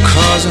stand.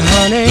 Cause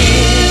honey,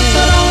 if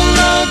I don't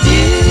love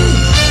you,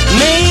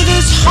 may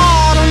this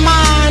heart of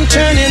mine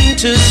turn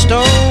into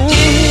stone.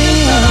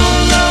 If I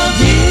don't love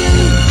you,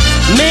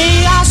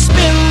 may I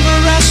spend the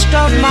rest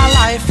of my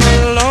life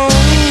alone.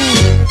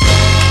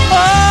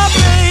 Oh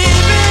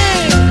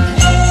baby,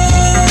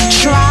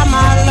 try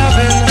my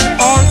loving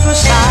on the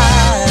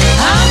side.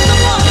 I'm the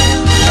one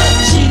who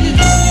loves you.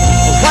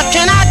 What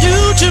can I do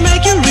to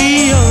make you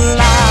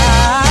realize?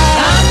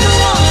 I'm the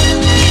one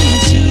who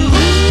needs you.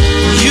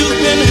 You've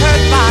been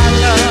hurt by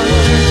love,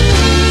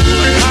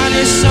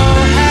 honey, so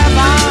have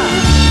I.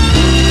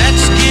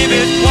 Let's give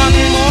it one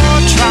more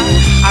try.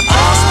 I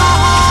cross my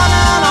heart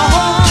and I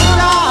hope to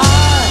die.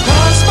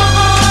 Cross my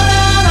heart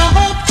and I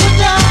hope to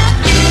die.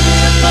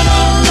 If I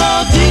don't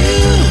love you,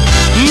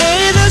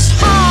 may this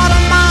heart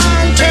of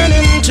mine turn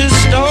into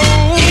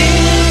stone.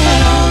 If I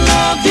don't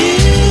love you,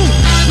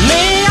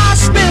 may I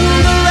spend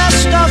the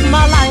rest of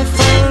my life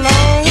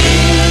alone.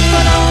 If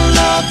I don't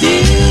love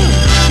you,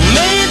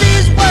 may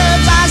these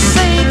words I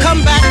say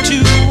come back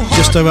to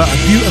Just a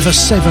beaut of a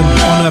 7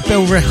 on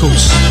Bell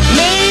Records.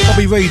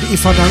 Bobby Reed,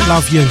 If I Don't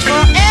Love You.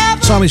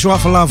 Time is right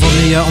for love on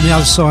the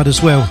other side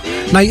as well.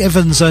 Nate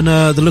Evans and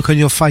The Look on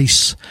Your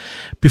Face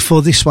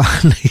before this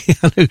one.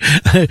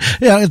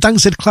 Yeah, Duncan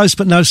said close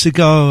but no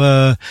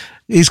cigar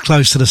is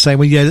close to the same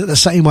one. Yeah, the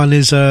same one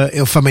is,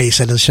 for me, it's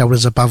head and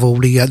shoulders above all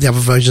the other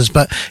versions,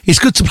 but it's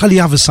good to play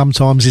the others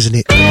sometimes, isn't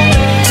it?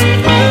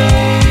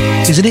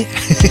 Isn't it?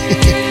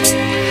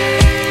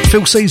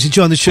 Phil Seves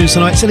enjoying the tunes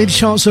tonight. It's any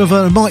chance of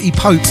a Mighty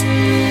Pope.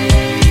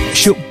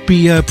 Should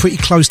be pretty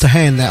close to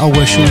hand, that. Oh,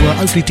 well, she'll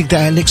hopefully dig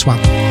that out next one.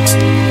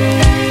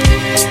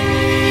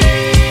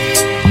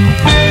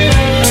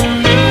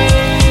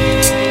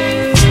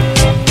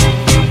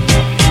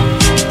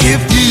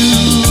 If you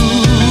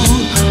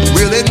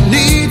really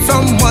need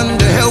someone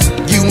to help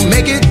you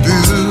make it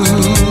through,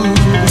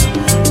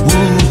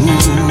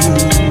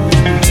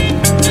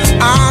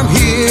 I'm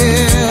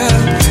here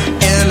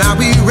and I'll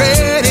be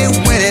ready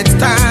when it's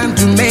time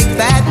to make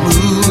that move.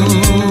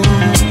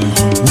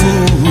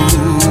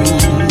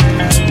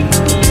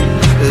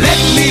 Let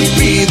me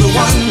be the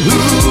one who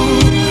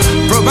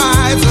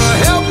provides a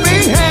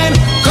helping hand,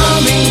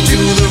 coming to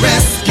the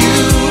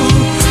rescue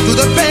through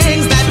the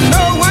things that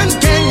no one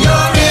can.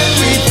 You're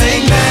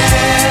everything,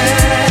 man.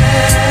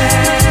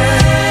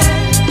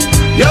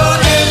 You're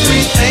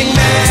everything,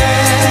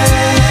 man.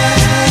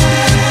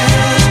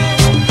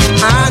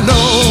 I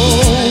know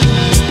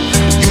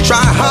you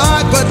try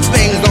hard, but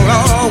things don't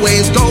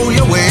always go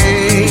your way.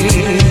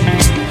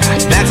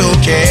 That's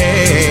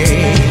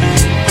okay.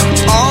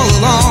 All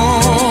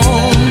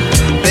along,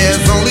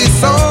 there's only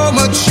so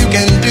much you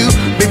can do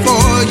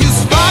before you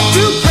start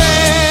to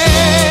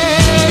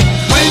pray.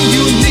 When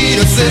you need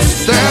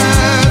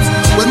assistance,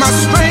 with my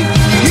strength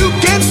you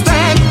can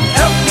stand,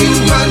 help you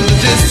run the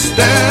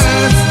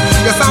distance.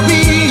 Yes, I'll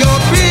be your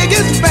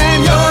biggest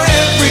fan. You're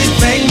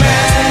everything,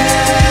 man.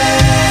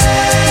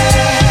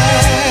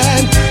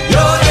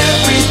 You're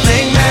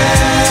everything, man.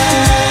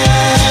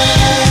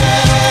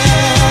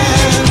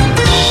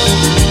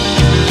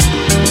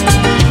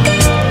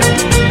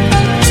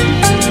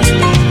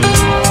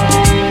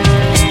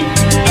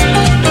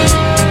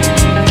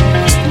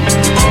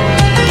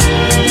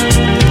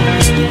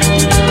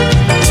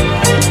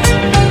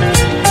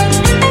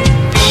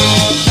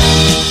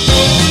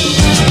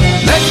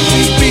 Let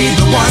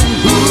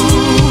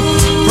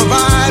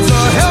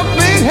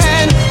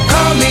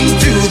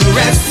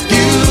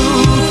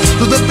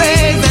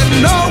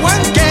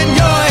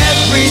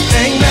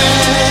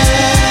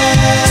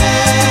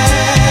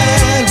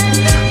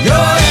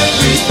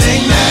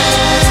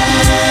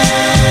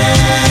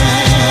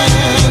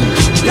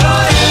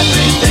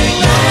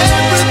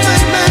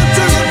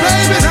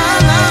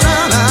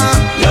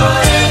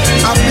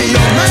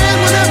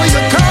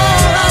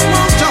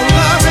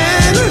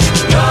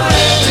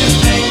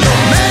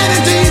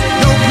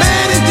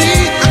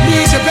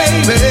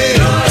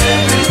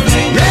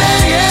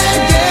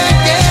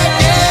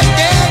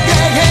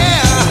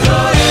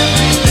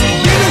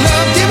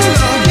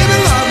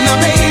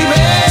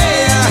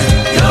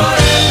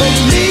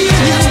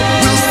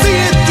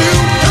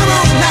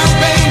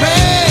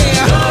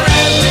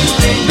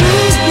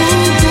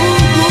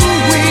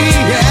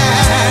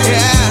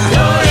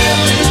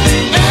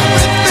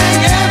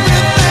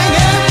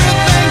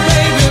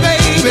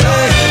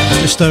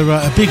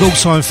just a big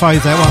all-time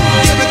fave, that one.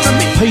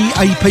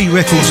 PAP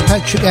Records,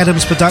 Patrick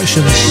Adams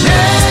Productions.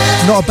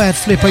 Not a bad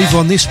flip either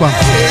on this one.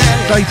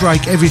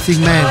 Daybreakk,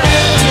 Everything Man.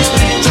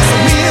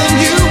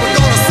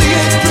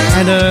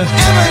 And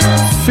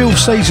Phil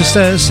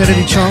Caesar said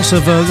any chance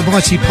of the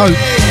Mighty Pope.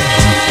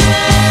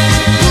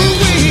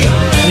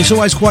 And it's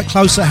always quite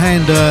close at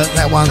hand,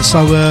 that one.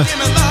 So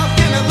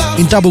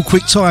in double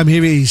quick time,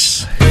 here it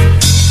is.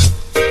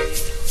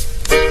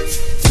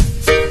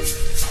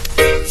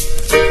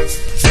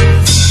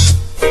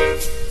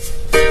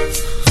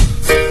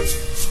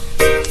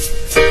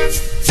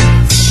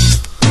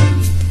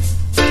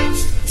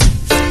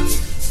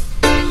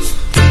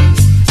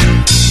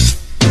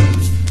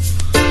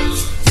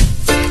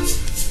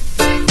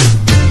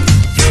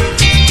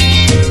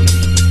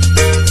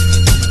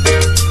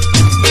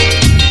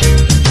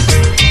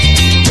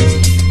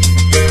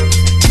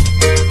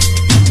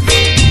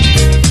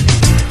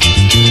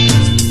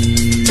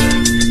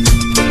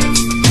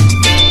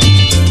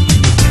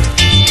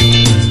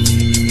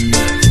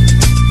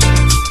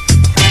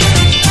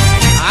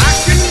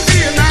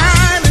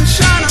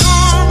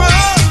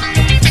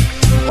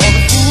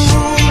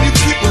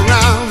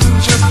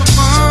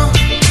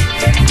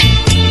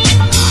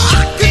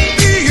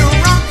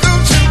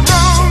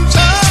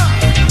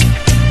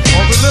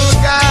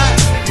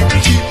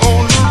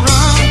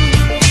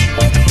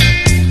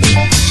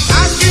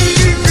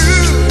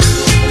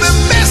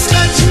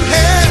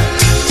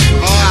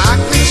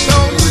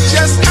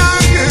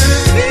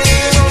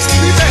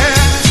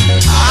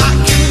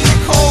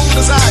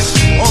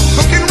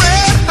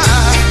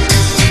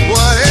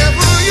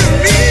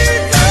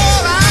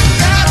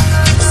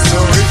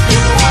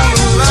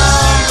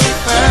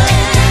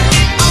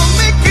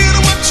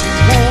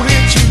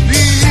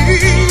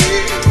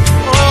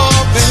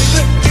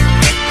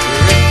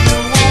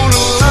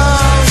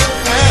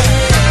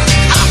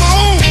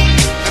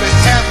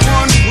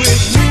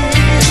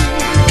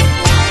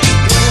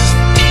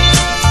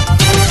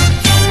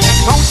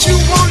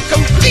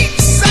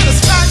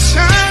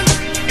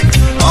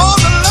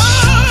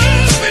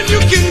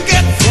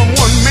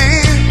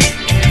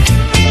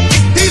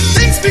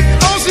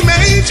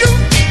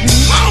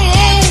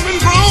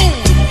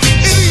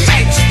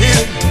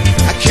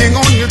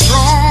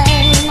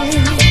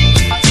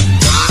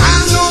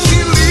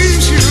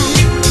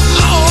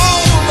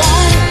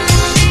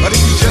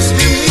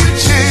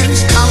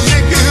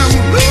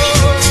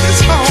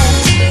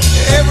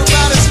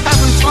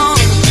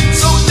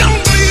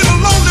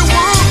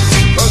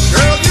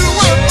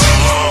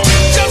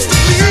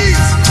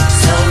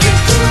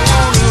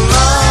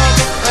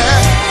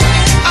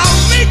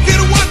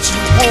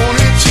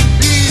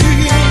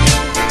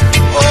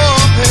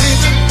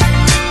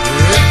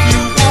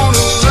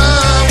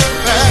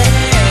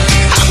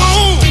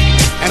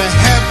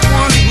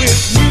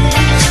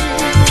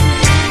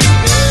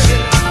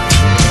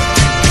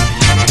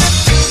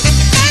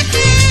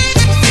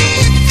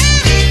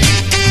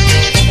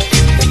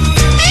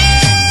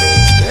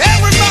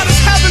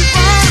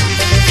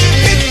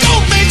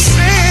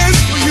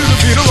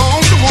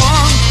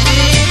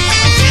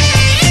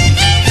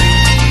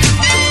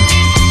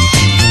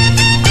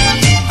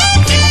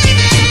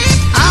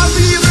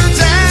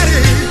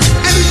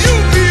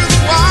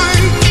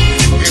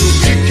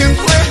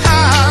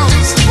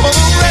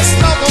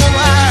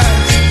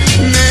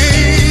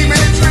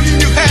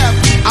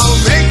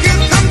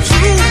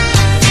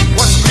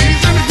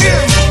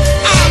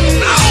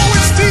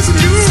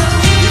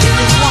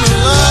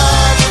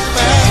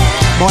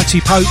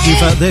 Pope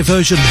with their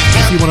version,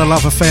 If You Want a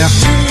Love Affair.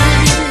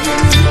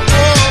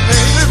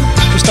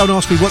 Just don't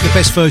ask me what the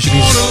best version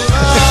is.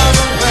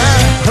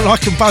 I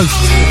like them both.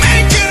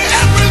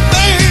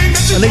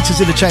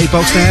 Anita's in the chatty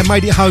box now,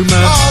 made it home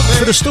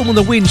for the storm and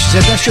the wind, she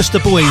said. That's just the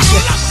boys.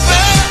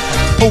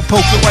 Paul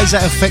always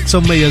that effect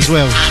on me as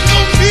well.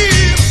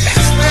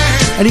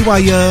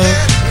 Anyway,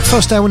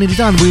 first hour nearly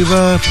done. We've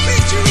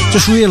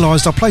just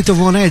realised I played the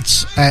wrong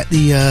heads at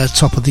the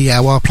top of the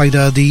hour. I played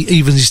the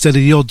evens instead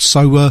of the odds.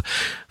 So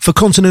for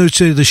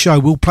continuity of the show,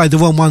 we'll play the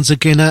wrong ones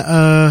again at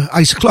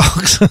 8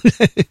 o'clock.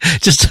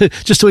 just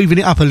to even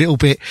it up a little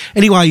bit.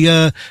 Anyway,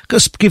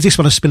 let's give this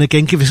one a spin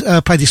again.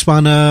 Play this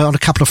one on a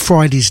couple of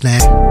Fridays now.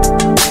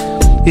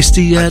 It's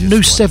the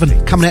new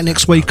 7 coming out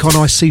next week on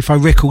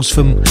ICFO Records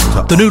from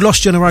the new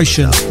Lost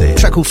Generation.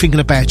 Track called Thinking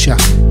About Ya.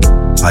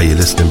 Are you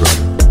listening,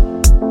 brother?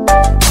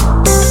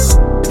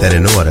 That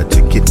in order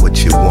to get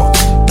what you want,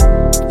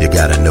 you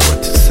gotta know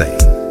what to say.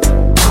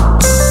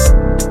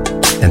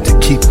 And to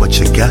keep what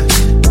you got,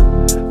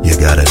 you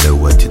gotta know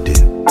what to do.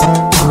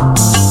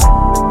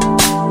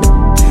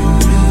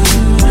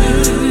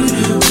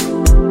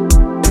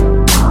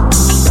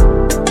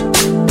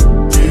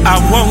 I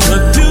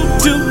wanna do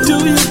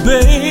you,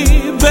 baby.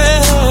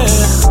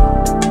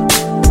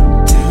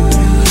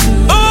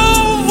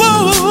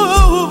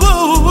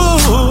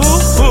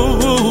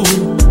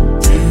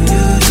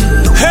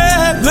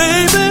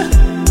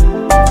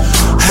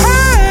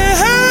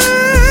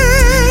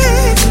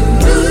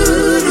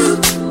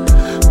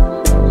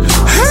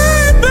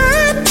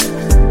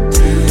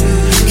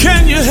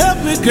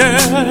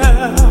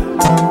 girl.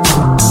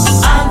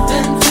 I've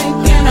been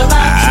thinking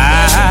about you.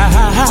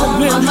 I've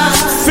been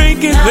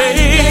thinking,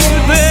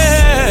 baby.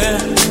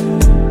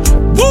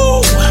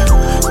 Woo!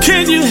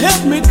 Can you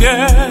help me,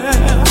 girl?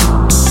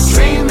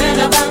 Dreaming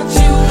about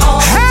you all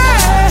the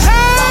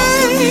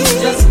time. You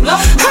just blow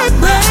my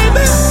mind.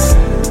 Baby.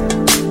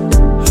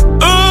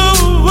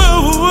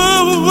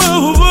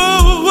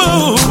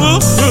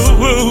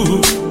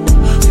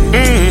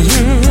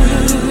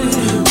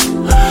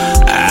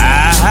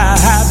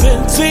 I've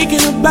been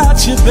thinking about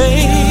you,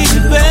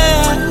 baby.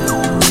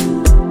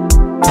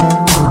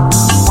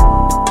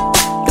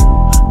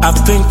 I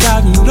think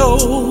I know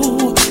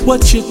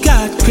what you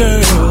got,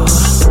 girl,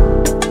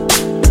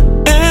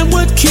 and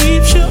what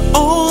keeps you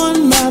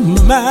on my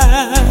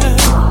mind.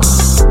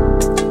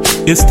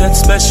 It's that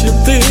special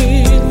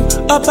thing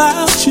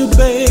about you,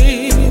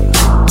 babe,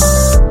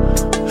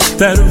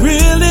 that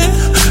really,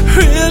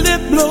 really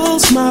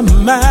blows my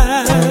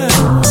mind.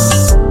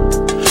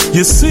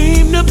 You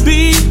seem to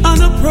be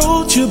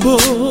unapproachable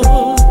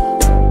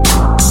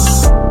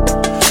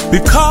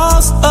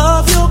because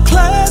of your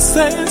class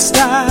and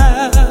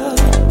style.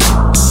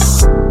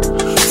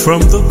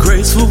 From the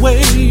graceful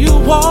way you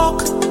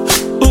walk,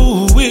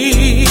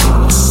 ooh-wee,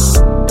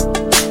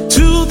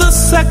 to the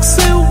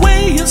sexy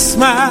way you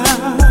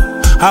smile.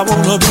 I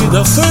wanna be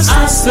the first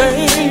to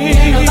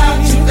say, about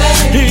you,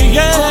 baby.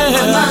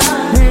 Yeah.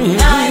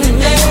 Night and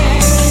day.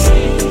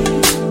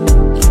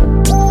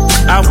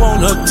 I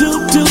wanna do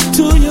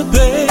to you,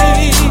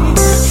 babe.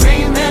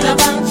 Dreaming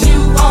about you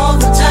all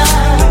the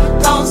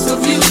time. Thoughts of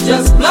you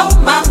just blow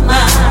my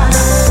mind.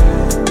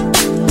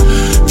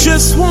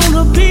 Just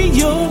wanna be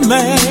your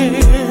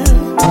man,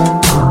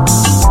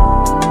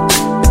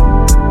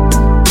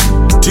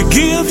 to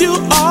give you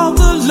all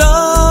the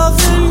love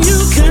and you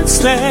can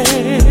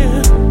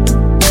stand.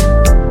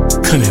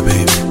 Come here,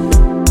 baby.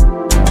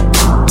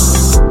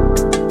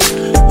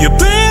 You've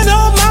been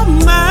on my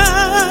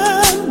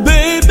mind,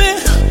 baby,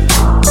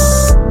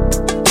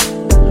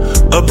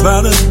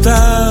 about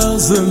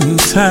 1,000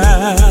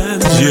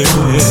 times, yeah.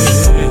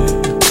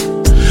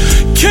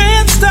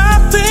 Can't stop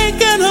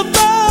thinking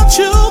about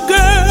you,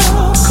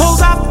 girl,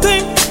 'cause I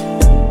think,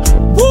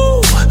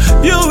 woo,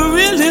 you're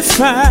really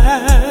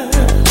fine.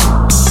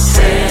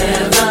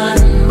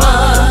 Heaven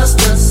must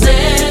have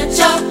sent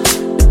you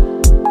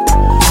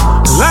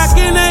Like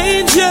an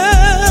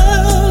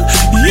angel,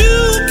 you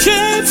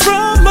came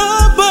from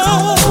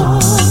above.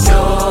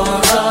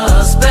 You're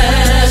a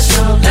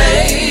special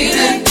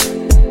lady.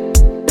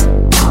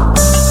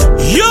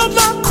 You're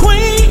my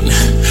queen,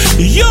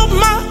 you're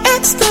my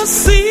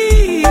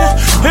ecstasy,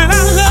 and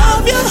I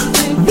love you.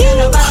 Thinking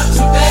about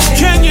you, baby.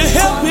 Can you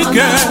help me,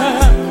 girl?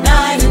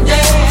 Night and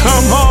day.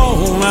 Come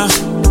on,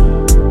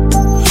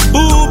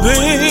 ooh,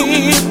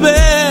 baby.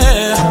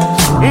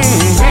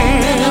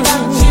 Thinking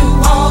about you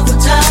all the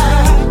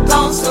time.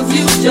 Thoughts of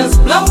you just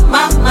blow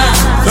my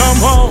mind.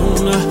 Come on.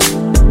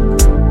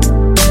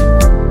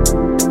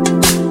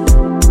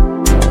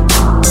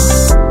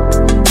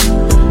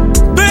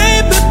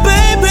 Baby,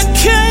 baby,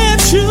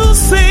 can't you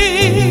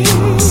see?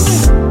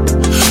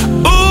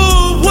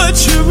 Oh, what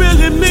you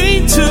really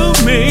mean to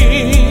me.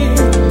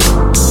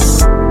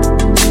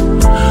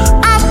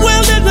 I'm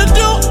willing to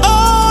do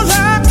all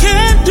I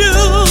can do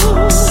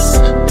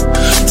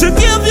to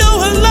give you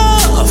a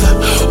love,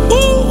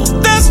 ooh,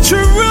 that's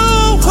true.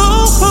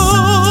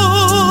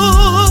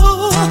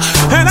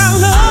 And I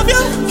love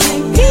you.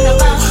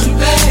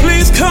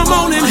 Please come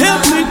on and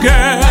help me,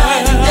 girl.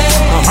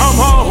 Come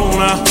on.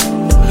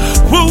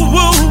 Woo,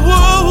 woo,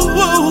 woo,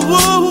 woo,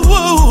 woo,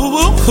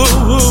 woo,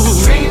 woo.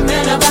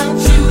 Dreaming about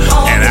you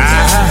all And the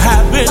time. I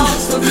have been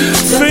Thoughts of you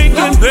just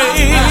thinking, blow my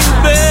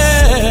mind.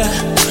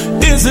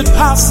 baby, is it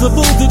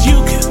possible that you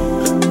can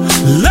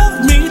love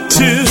me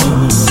too?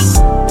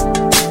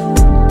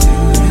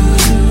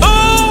 Oh,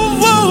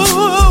 whoa,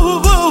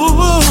 whoa,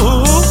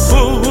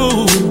 whoa,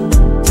 whoa.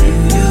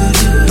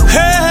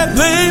 Hey,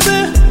 baby.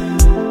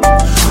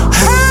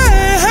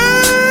 Hey,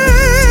 hey.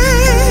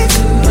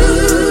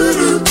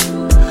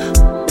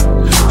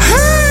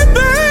 Hey,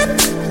 baby.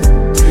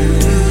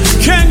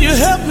 Can you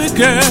help me,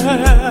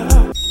 girl?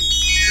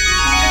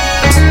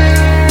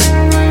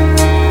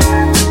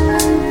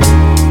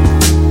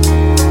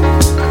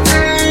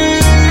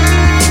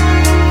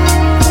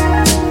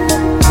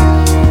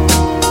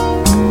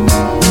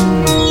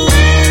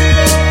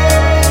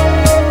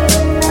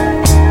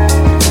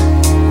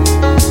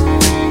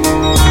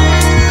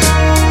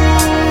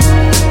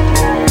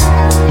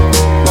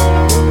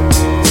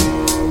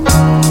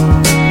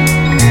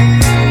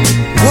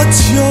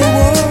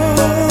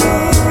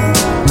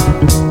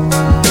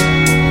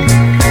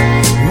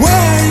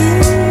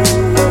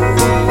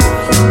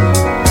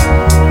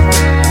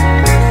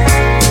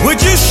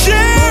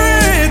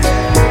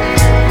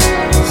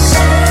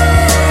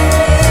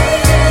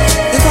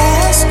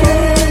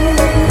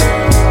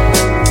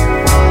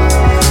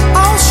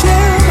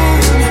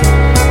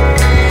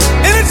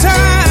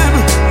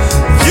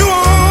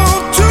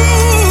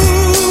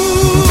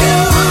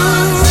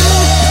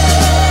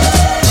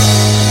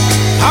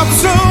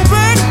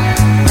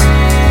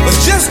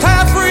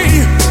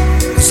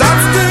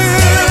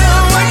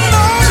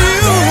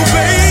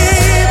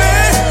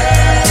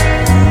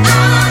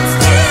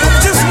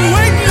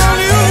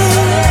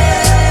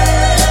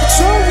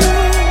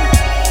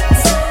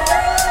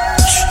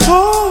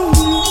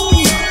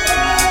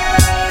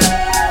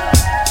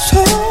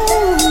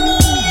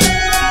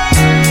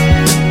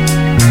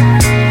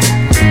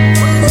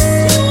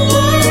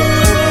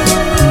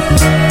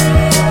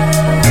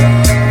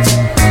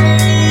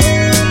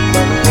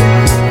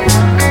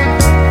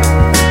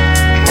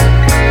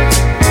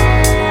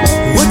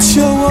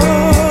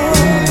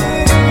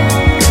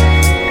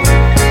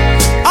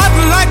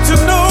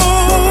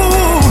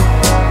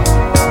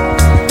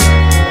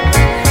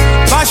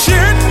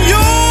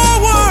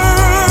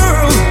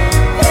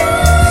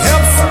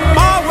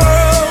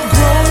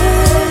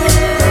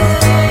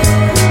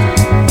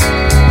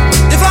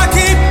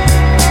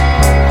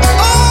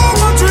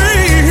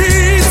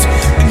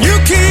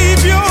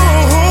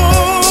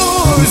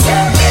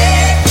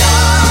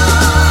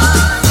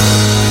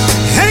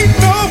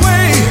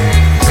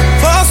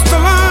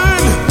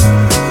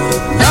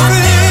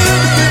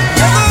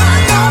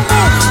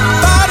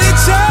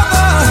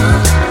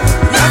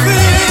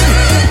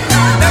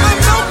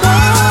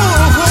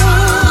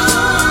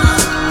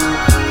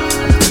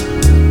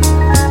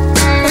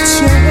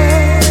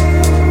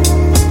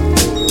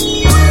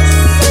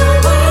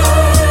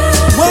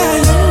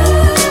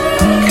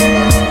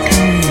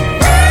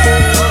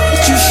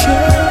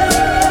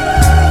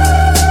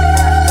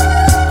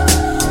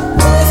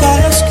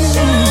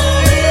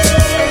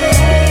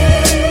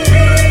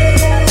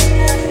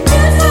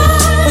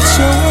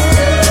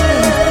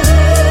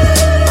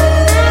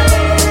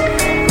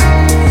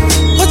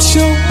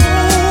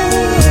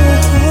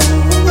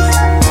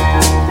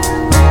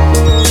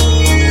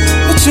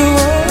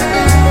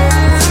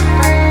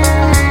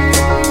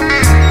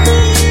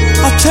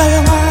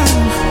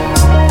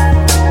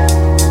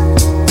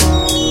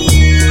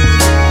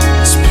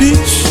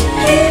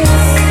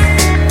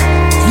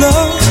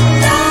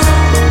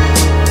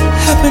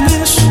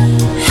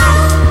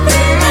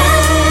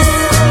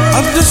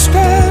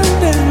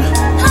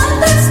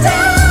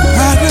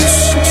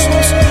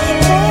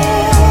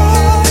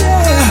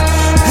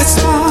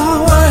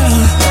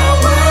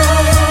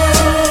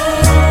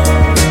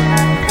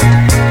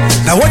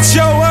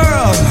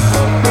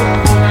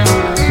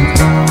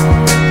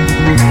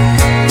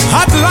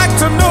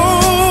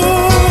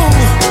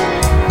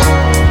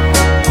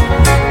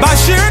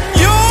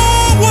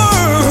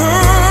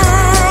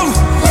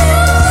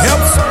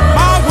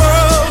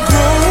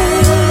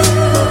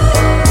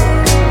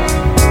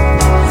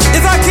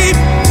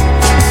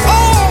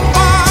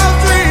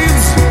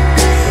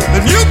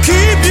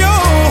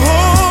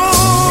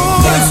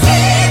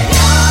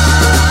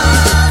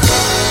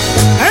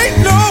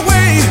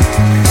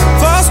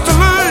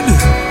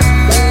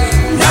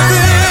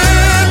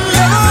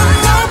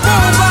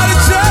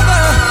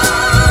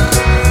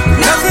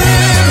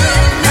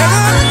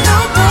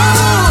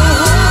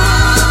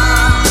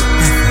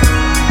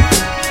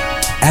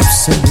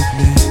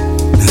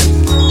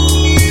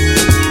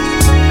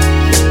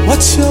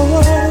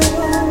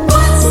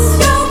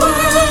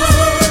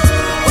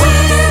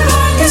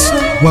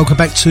 welcome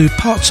back to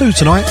part 2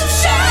 tonight.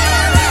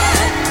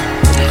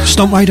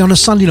 Stomp Radio on a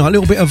Sunday night, a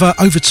little bit of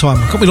overtime.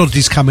 Got me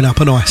holidays coming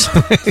up, and nice.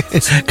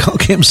 Can't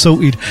get them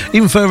sorted.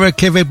 Even for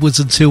Kev Edwards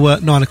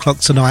until 9 o'clock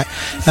tonight.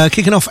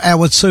 Kicking off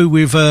hour 2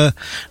 with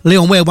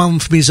Leon Ware, one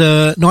from his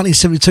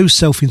 1972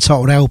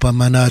 self-entitled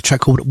album, and a track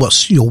called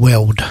What's Your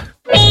World.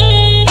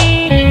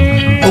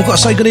 Got to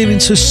say good evening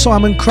to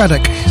Simon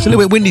Craddock. It's a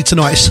little bit windy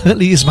tonight, it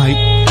certainly is, mate.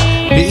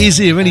 It is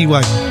here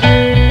anyway.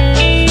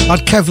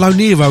 I'd Cavlo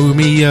Nero with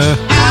me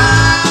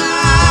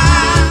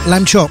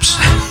lamb chops.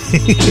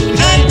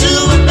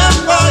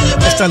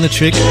 That's done the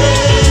trick.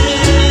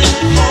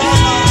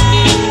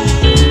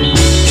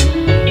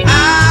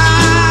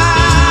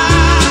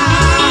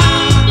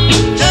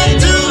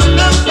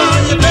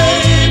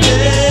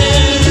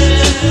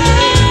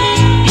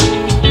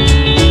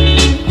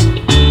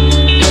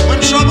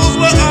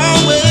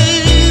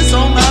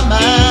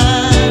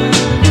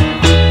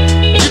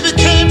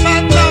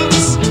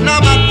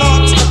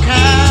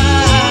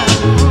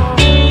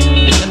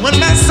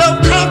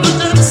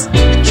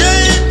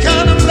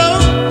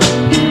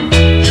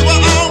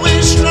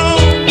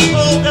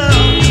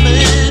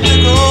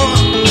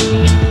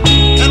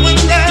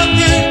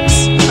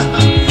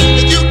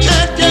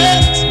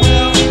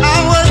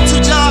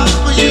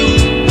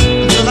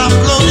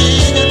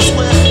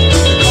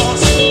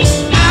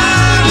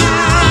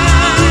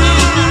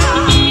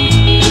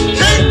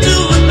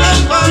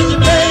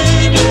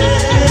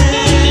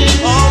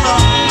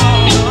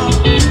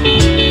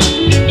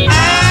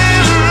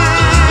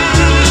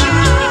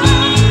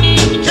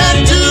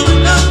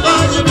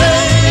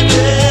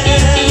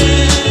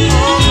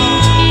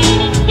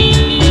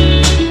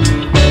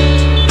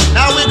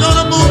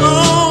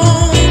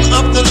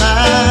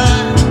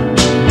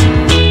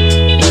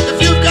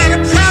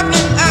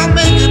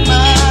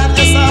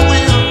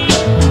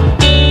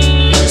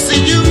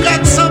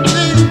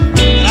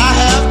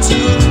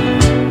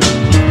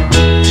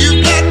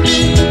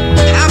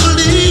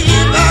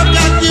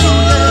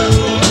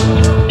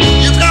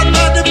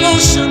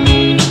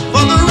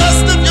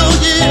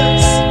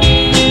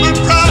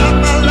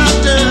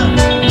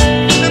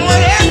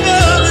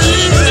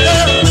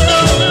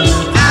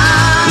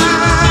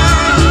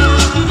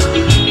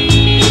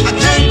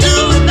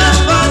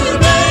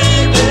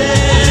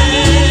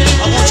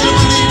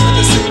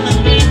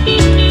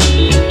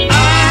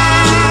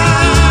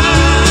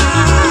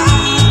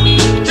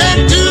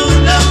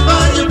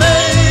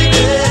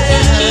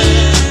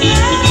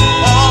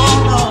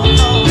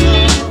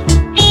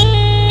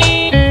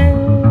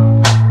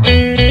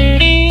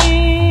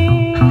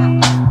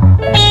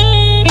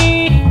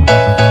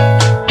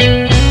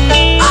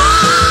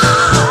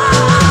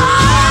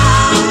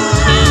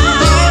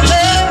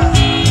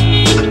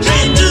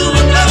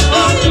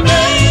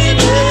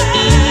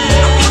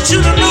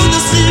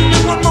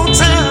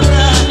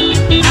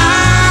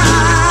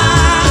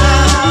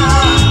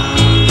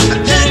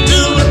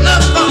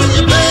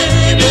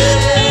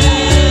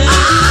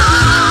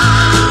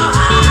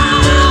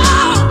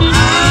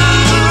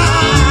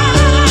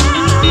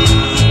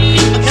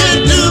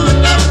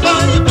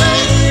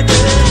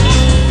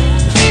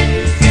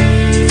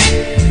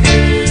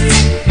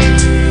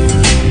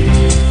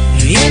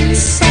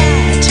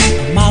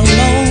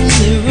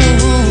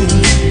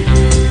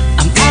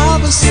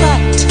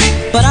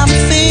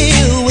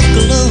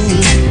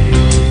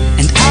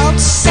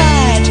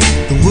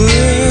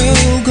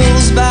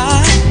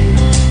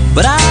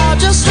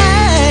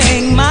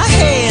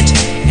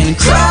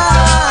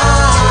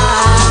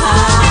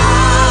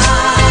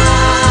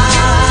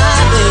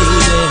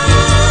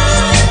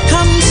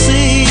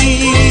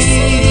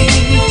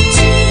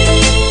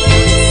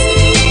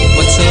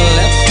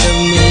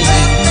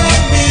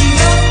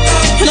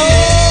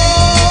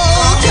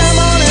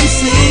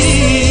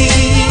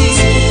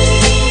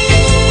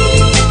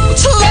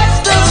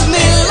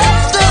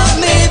 Left of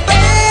me,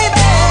 baby.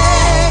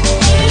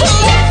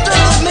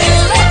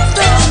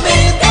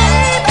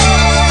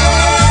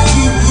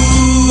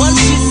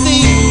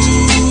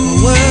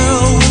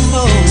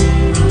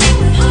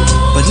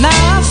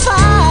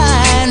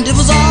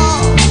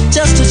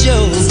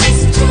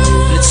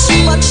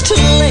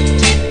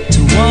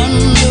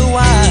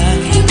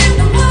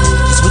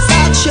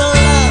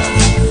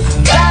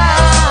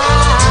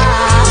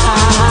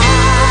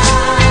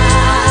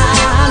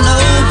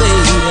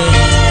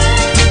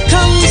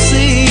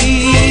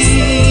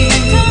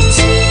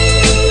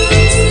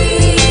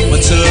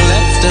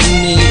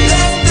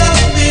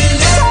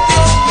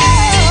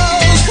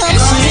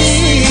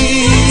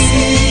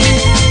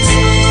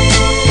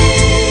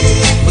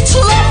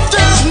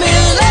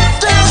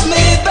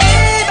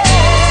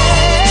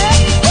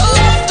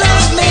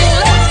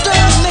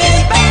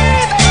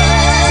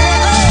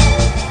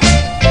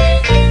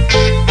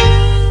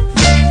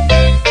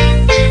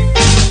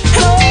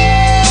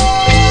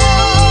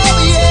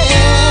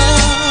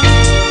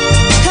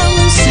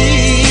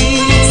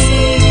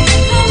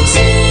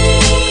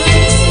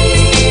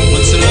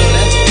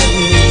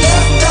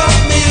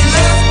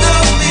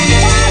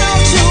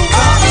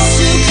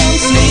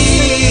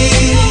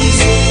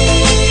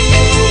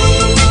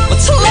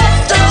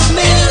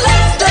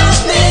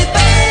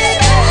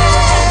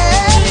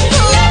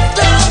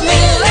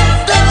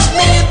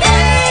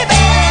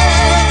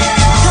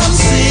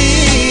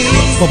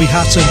 Bobby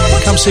Hutton,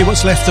 Come See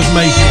What's Left of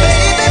Me.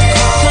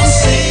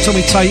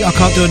 Tommy Tate, I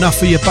Can't Do Enough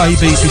For You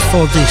Baby.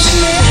 Before this,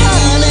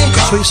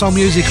 Sweet Soul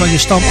Music on your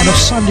Stomp on a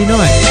Sunday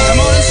night.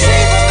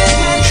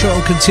 I'm sure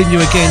it'll continue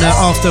again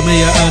after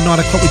me at 9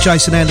 o'clock with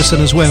Jason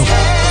Anderson as well.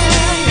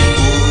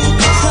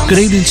 Good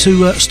evening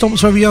to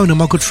Stomp's very own and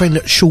my good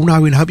friend Sean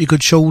Owen. Hope you're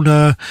good, Sean.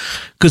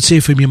 Good to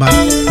hear from you, mate.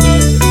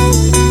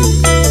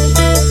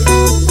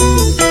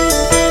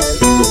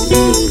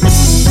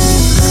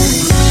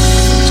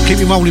 Let's keep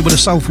you rolling with the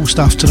soulful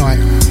stuff tonight.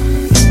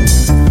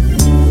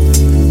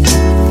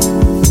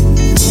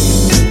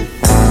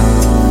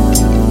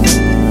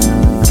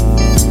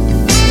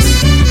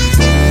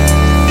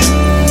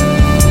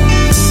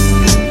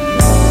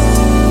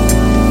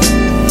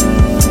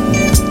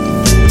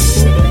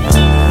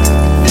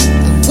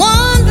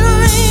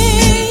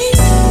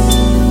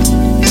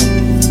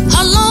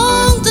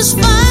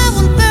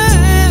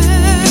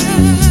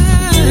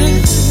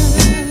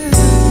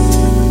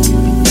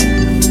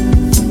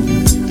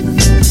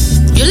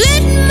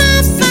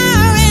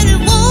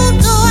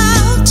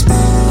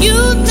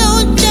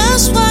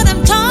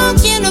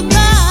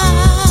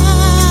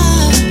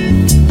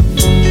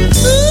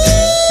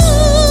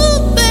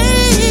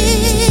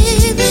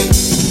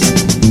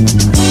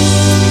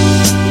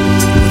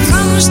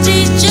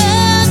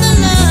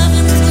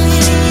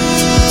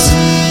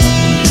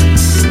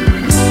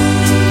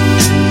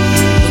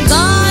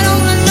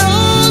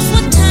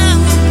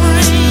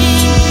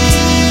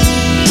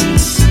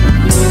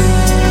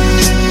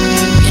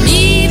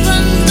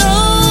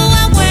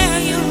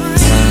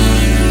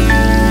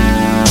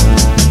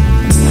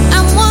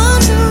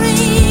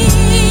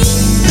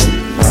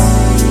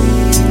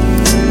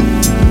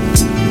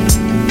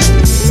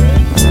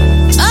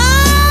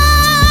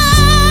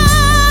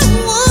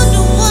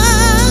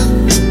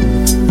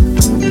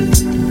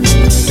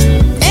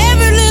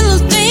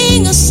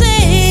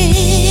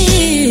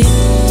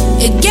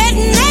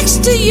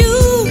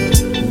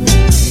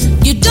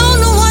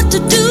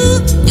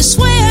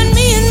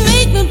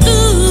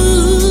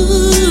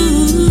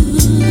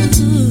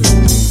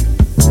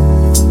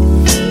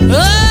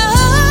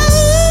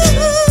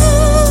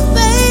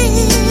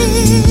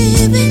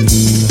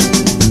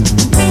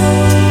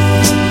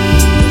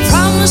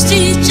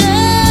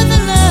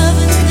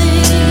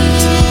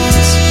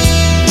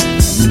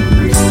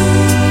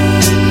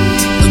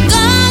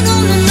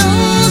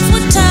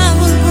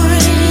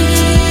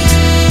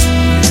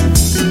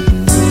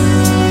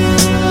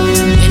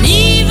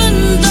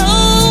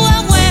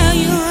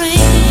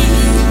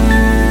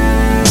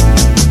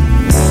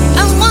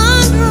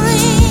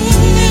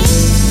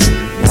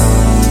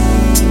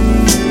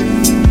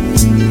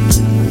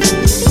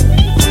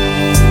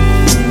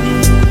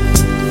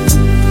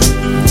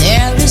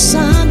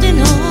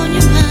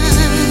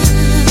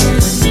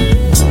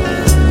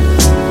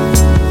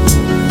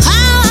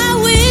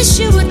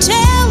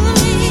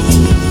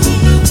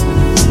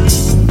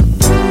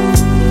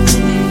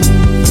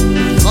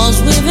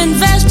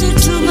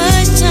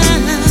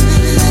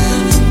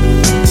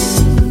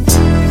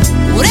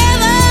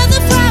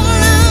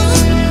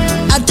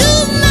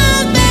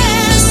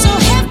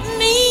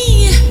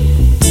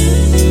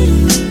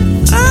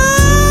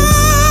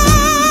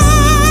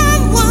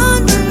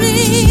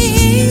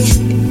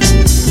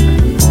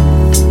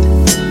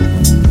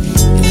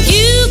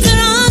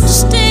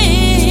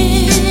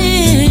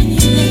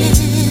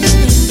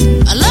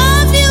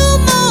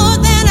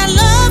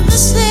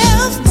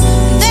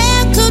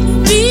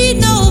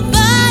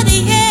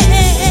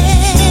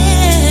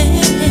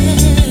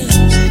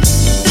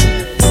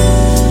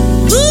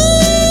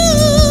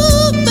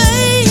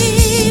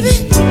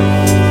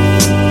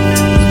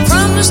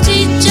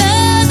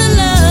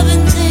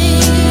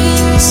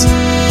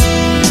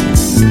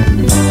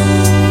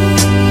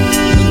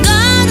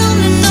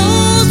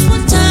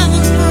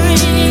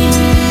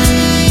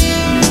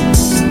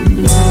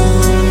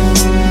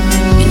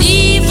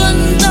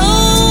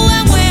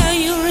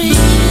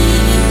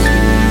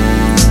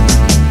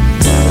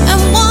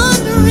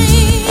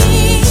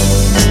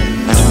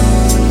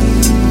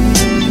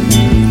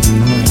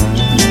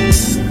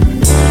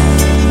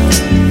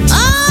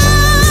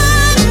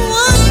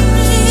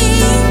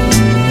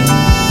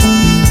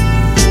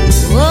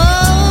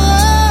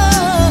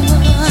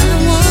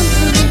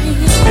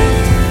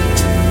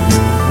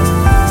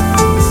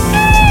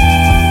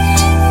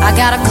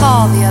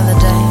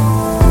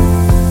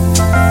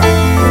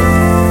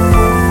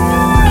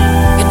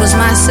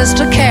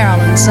 Sister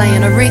Carolyn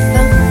saying,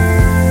 Aretha,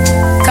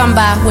 come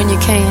by when you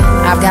can.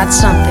 I've got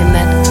something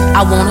that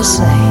I want to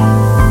say.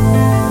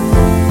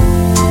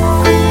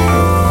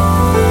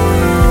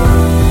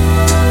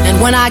 And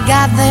when I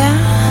got there,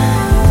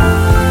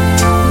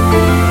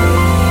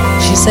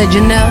 she said,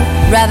 you know,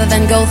 rather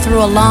than go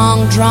through a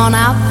long,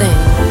 drawn-out thing,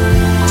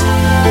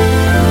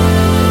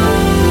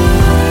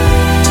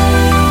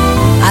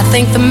 I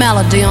think the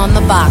melody on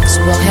the box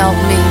will help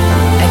me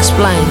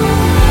explain.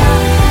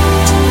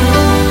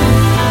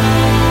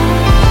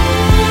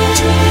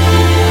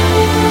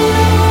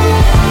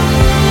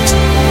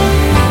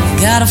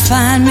 Gotta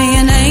find me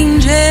an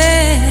angel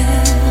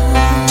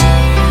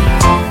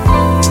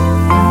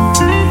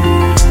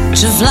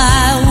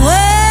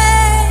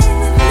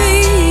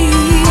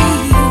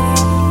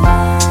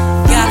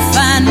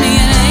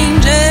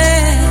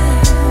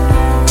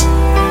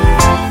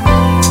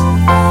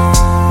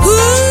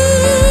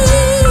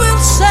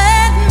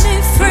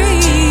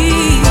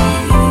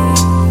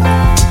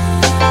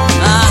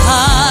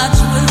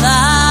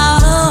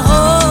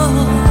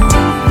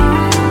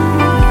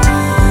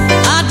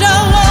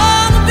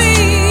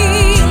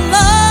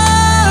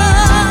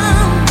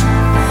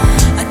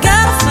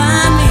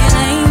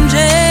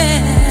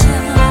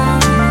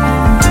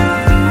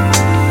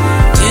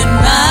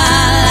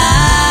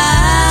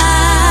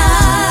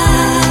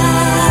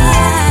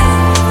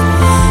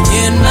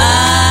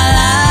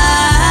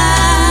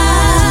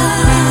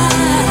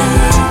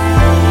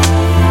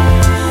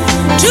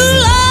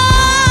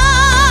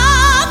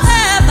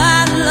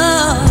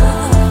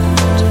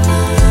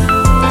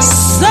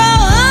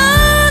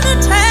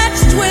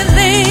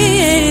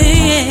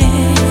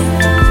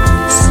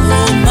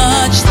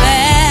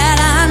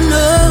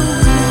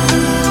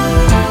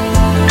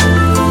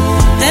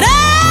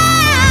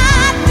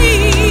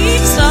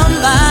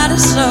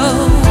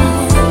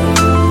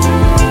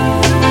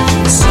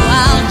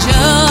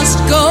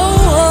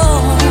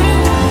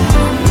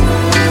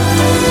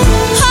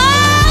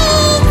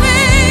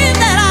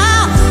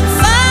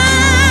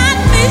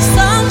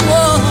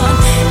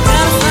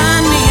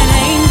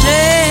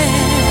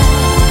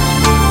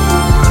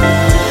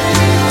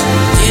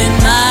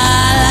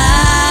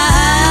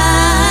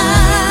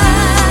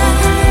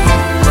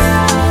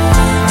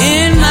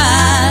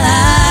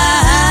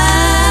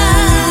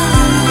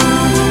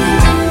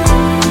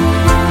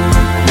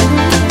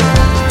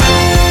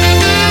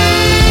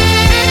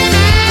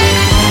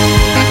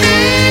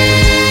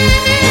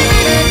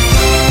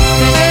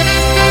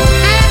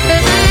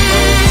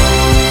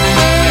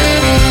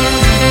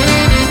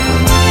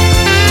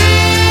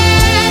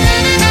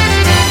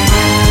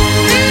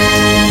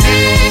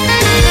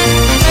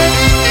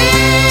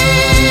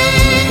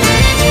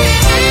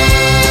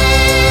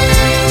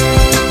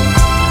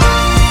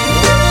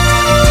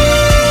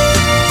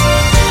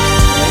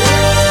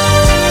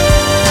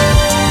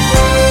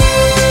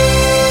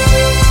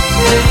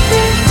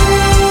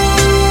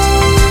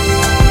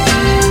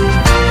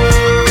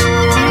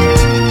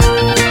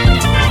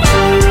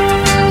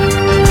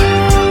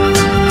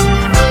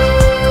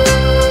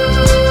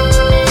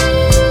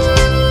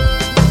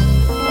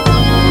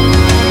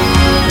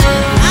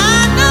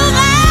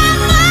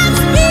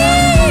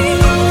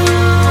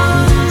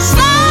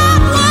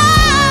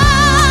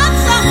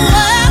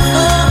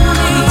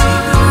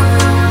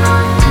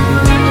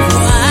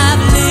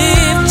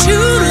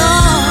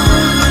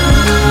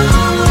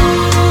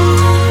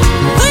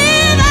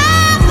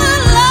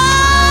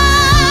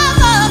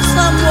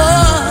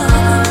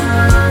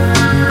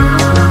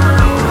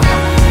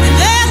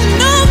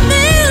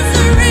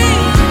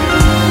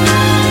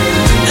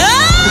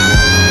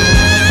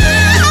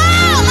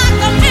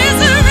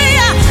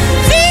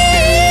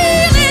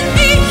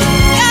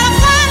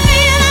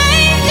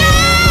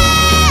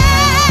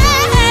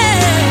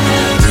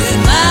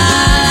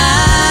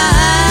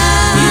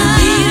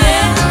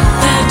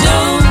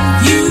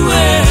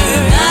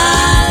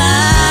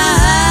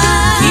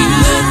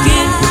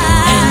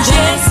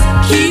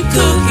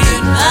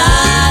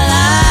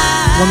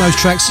those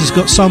tracks has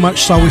got so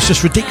much soul, it's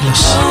just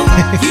ridiculous.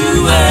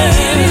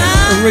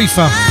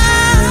 Aretha,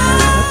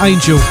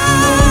 Angel,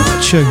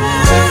 tune.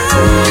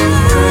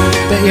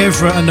 Betty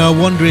Everett and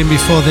Wandering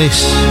before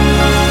this.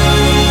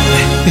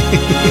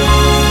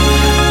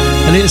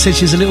 Anita said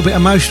she's a little bit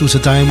emotional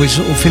today, and we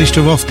sort of finished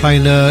her off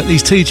playing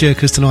these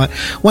tearjerkers tonight.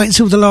 Wait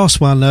until the last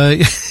one.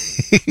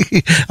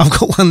 I've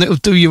got one that'll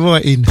do you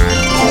right in.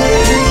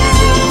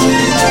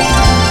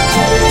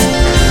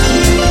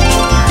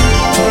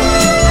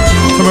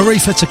 From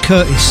Aretha to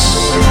Curtis.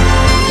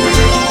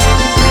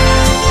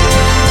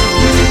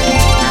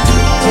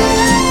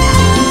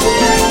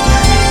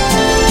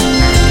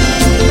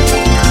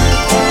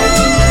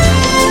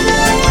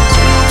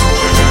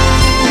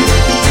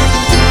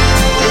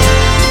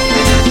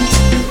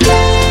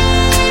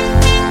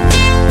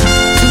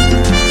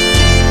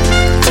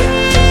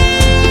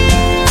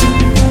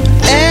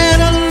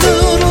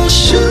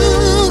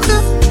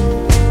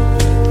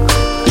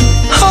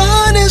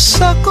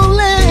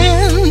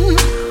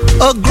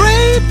 A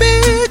great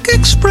big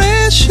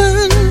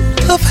expression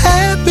of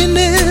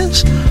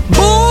happiness,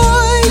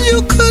 boy,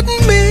 you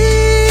couldn't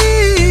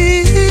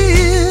miss.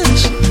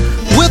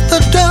 With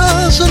a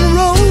dozen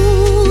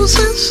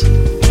roses,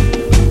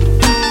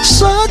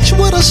 such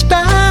would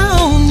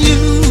astound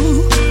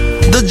you.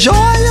 The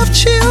joy of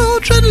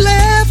children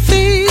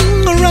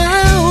laughing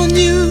around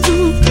you.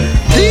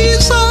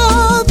 These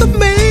are the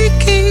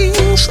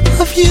makings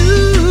of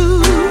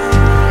you.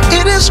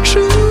 It is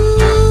true.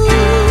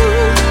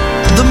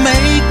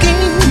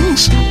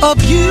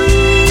 Of you.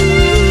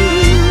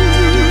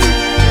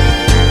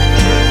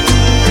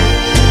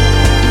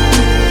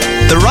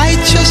 The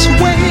righteous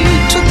way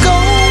to go,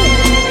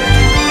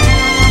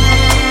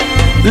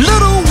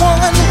 little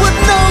one would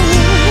know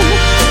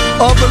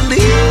or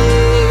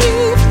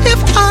believe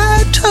if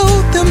I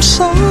told them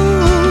so.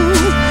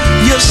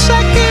 You're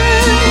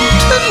second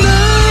to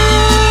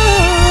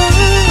none,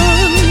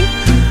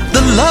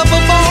 the love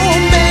of all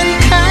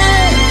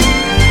mankind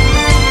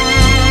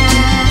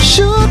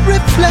should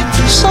reflect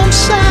some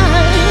sign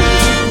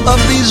of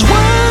these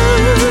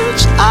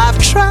words I've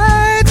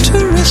tried to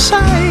recite.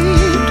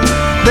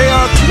 They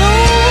are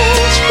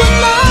close but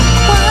not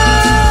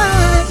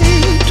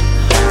quite,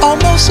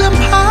 almost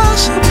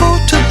impossible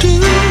to do,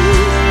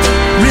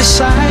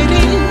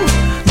 reciting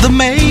the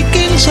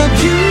makings of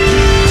you.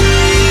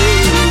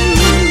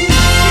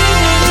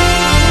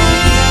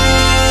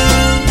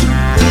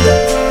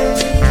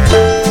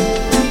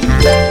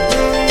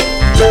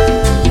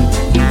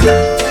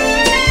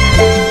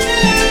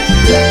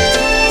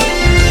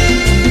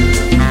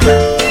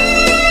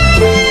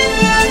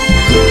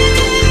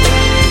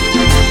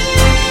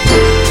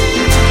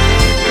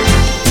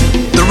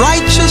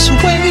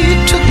 Way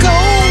to go,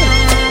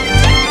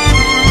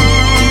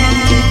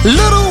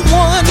 little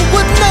one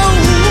would know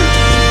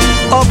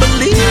or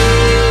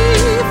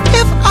believe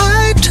if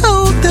I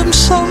told them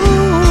so.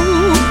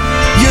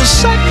 You're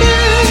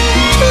second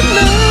to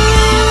none,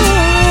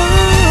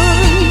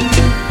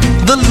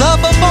 the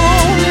love of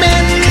all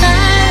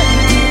mankind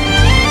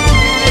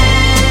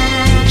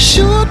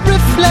should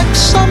reflect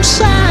some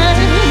sign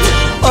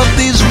of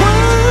these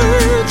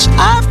words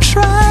I've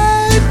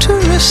tried to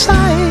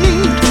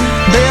recite.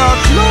 They are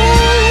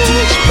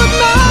close but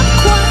not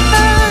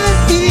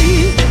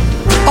quite,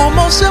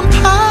 almost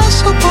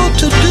impossible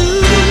to do,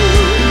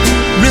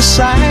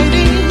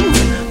 reciting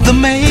the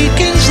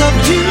makings of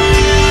you.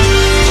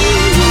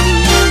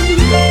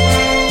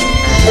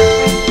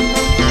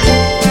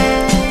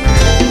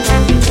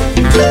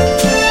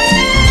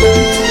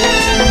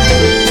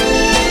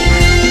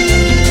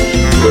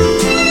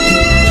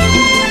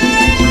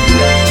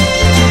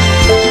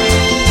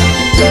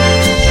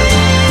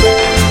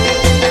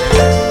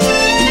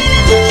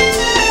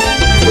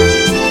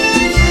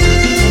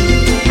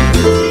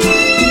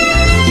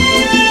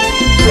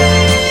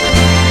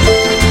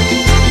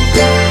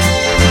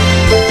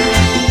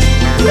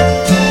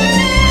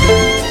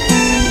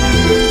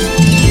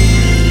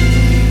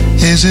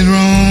 Is it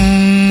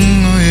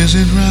wrong or is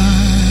it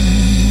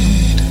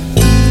right?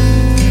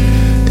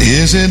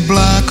 Is it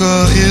black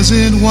or is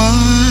it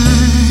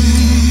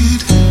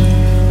white?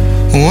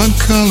 What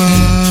color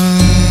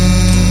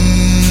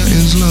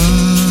is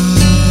love?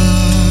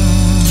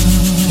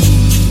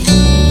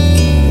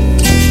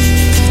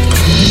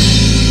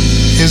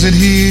 Is it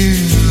here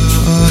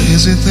or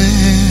is it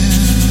there?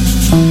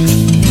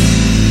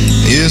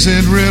 Is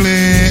it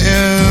really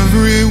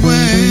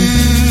everywhere?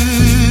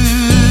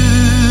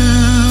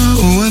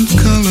 What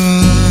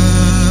color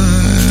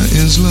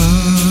is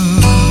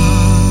love?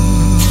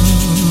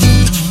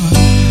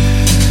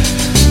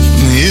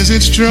 Is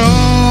it strong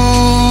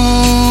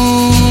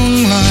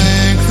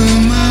like the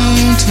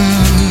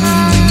mountains,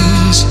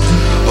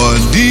 or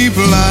deep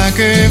like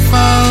a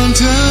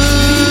fountain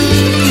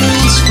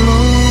that's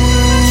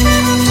flowing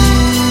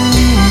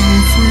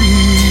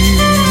free?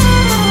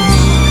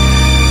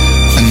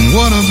 And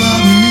what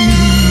about me?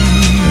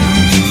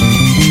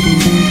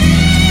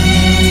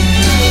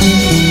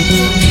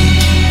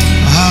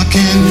 How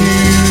can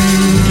you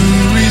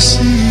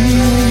receive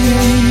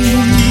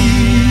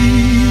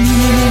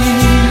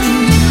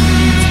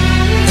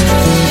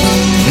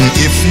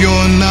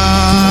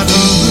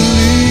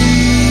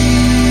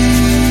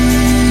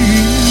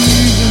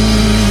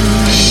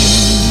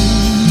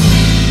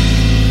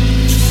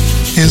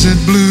Is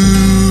it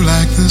blue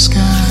like the sky?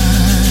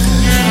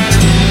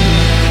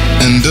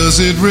 And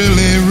does it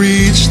really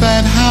reach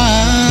that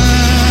high?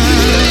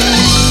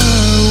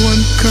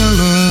 What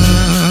color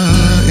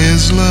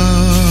is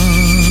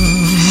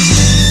love?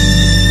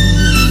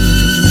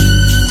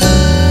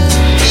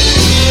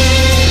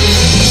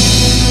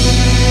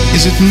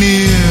 Is it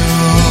near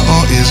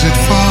or is it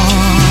far?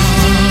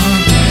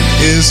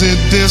 Is it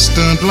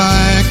distant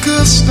like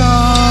a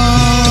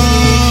star?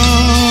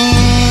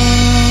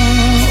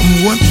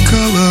 What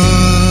color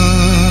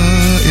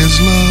is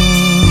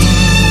love?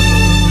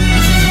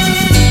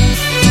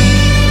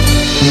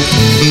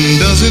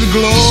 Does it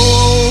glow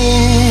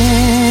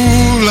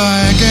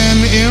like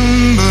an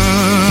ember?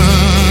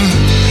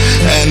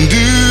 And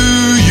do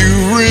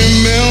you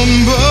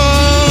remember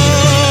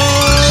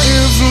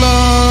if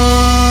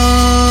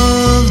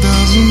love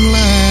doesn't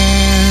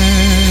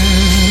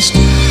last?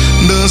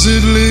 Does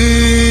it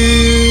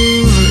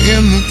live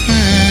in the past?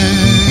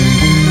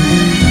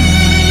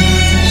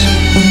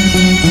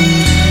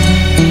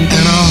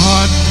 And a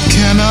heart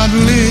cannot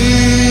live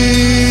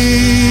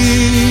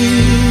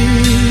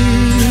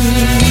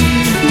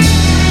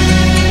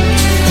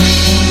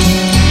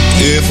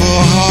if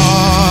a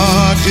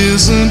heart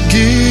isn't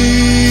giving.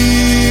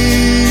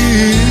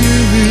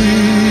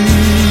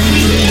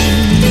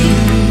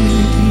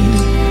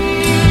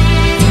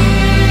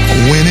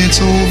 When it's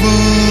over,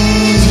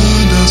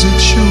 does it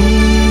show?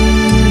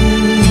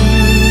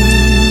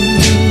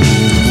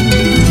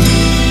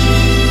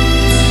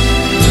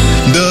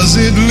 Does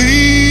it leave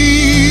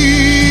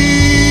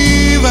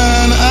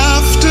an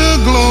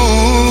afterglow?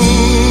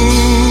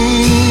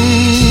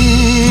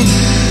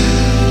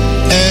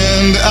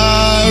 And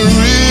I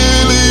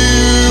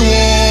really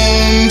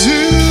want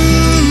to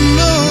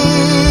know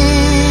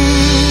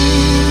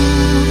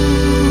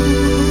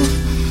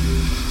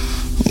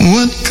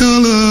what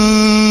color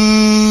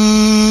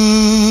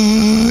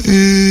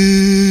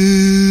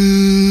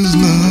is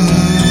love.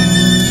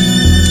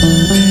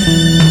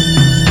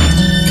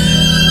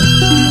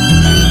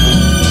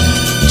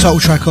 Total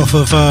track off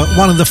of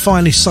one of the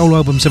finest soul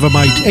albums ever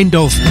made. End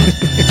of.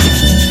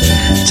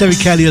 Terry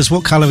Callier's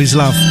What Colour Is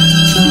Love.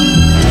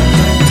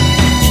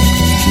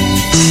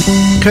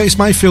 Curtis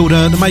Mayfield,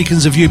 the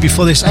makings of you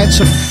before this. And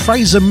to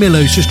Fraser Miller,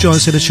 who's just joined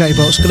us in the chat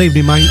box. Good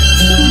evening, mate.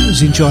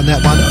 Was enjoying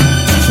that one.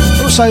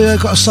 Also,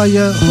 got to say,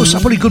 also,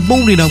 probably good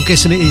morning, I'm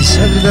guessing it is.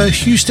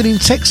 Houston in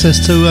Texas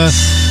to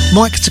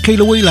Mike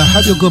Tequila Wheeler.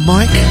 Hope you're good,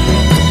 Mike.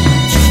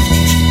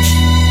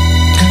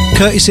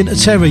 Curtis into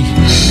Terry,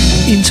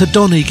 into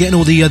Donny, getting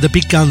all the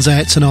big guns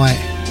out tonight.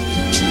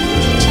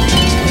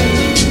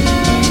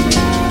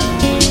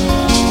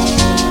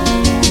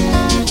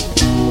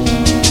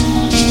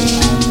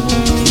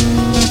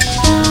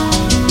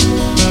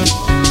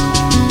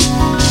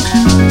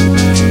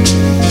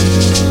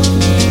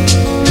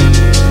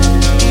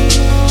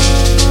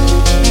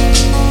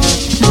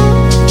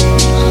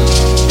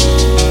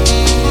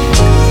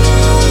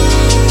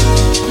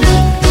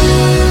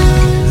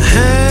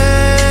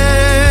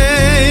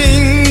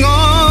 Hang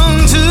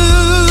on to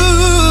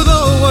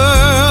the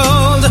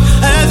world.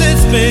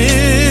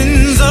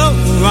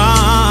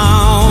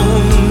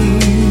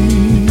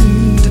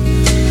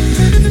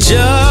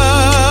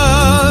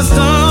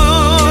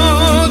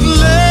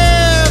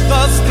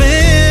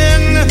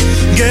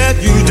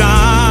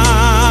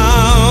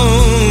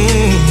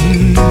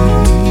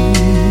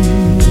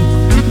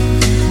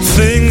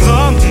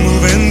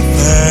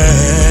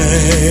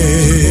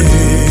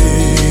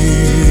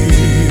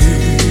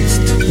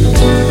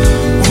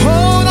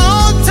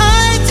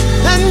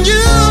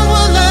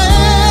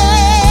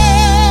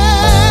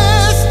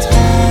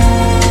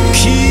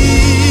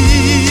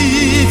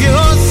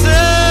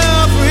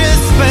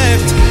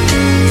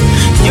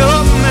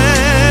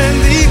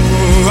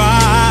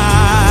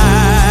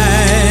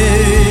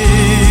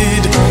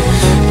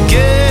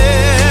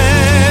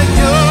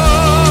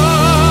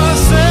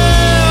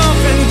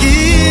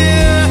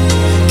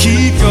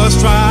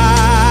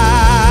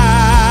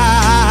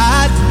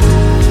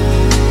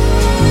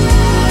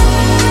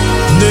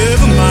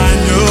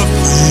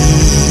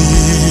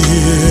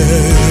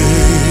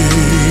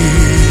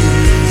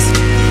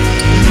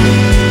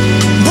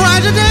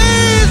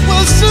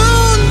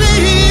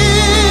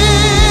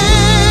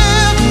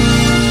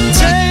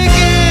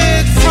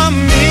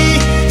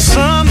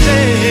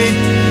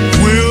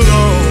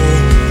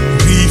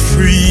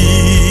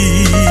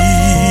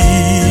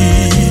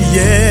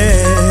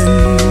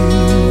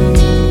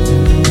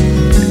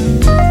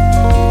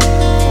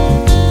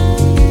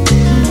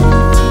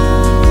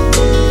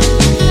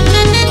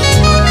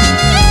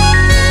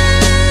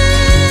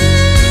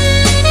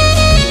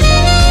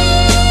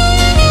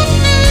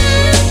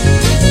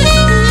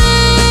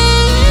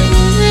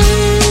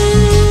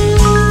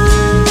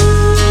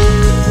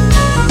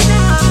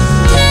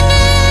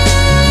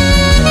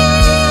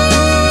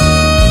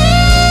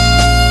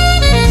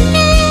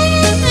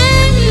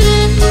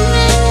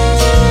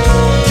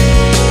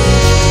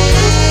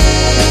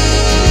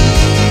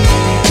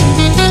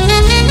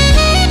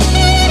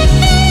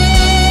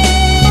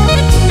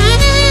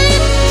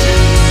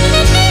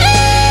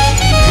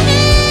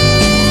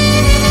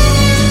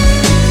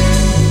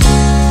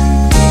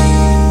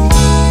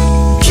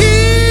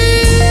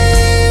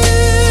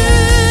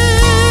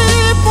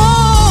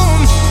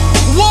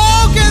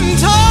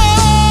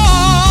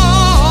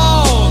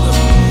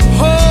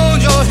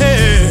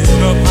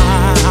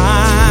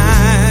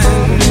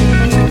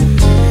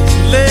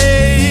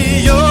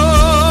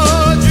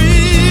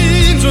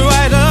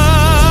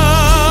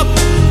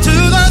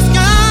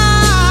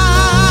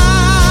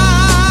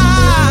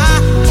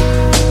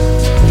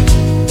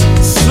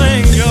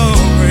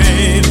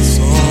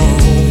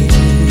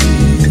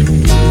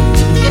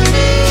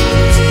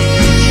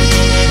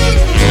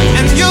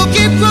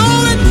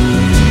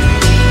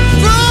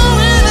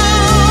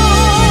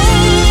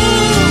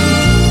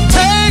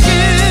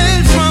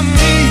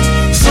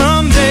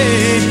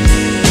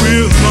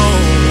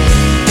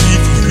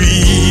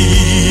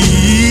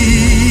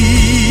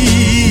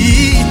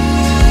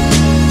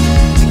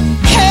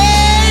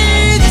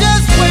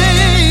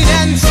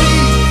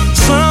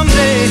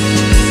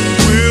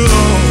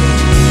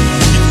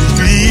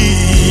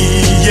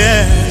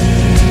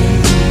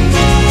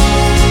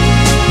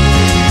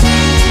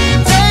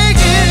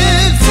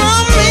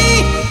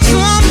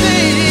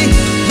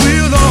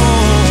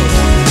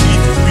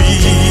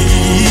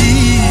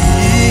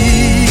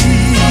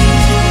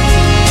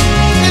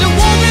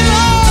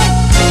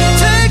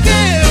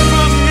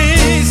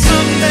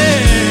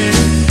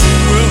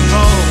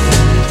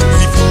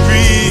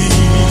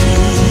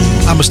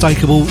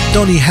 unmistakable.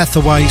 Donny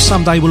Hathaway,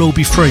 Someday We'll All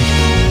Be Free.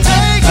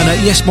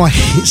 And yes,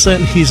 it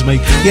certainly is me.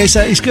 Yes,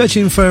 it's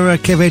searching for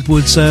Kev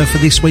Edwards for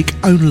this week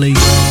only.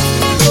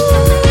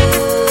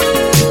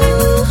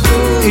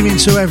 Even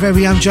to our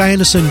very own Jay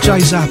Anderson.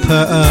 Jay's up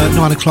at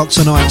 9 o'clock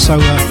tonight, so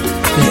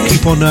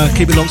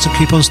keep it locked and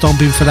keep on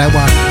stomping for that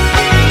one.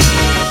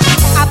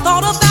 I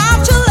thought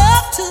about your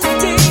love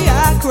today,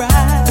 I cried.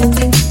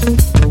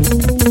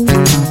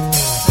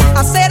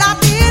 I said I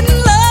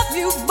didn't love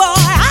you, boy,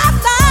 I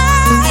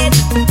lied.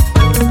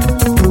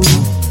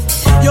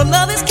 Your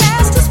love is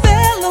cast a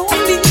spell on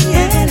me,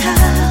 and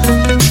how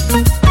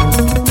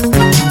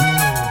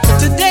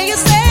today you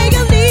say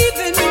you're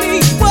leaving me,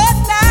 what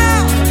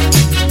now?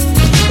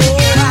 Oh,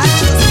 I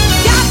just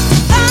got to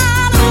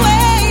find a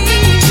way.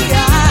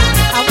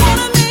 I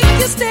wanna make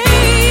you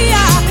stay.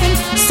 I've been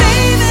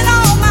saving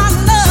all my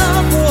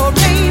love for a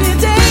rainy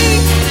day,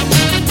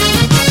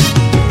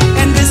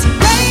 and this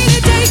rainy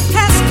day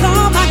has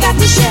come. I got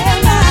to share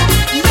my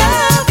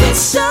love with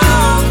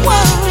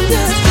someone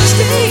to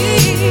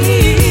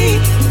stay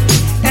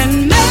and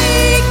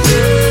make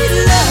me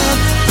love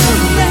the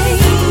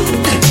rain.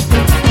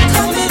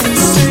 Come and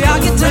say I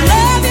get to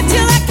love you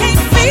till I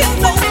can't feel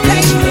no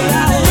pain.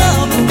 I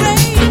love the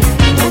rain,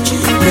 won't you,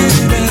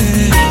 baby?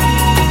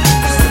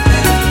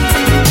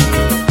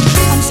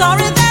 I'm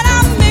sorry that I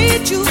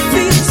made you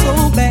feel so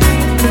bad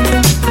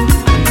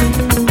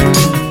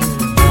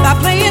by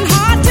playing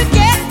hard to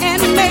get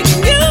and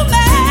making you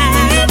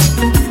mad.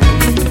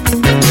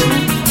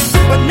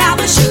 But now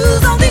the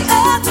shoe's on the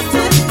other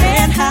foot,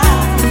 and how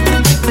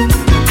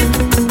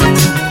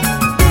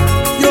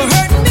you're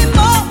hurting me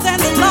more than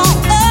the law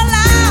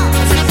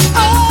allows.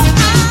 Oh,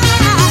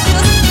 I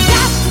just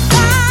got to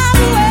find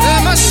a way.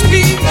 There must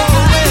be no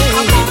way.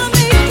 I wanna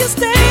make you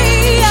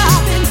stay.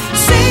 I've been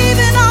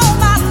saving all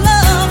my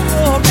love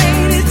for a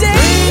rainy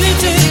day.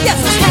 Yes,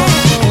 I have.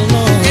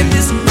 And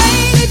this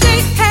rainy day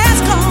has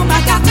come.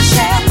 I got to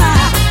share my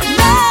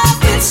love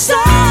with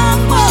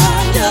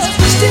someone to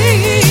stay,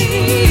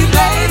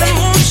 baby.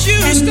 Won't you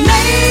And stay?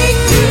 make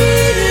me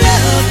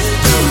love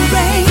the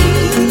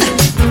rain.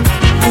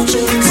 Won't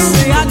you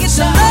say I get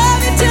to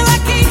love you till I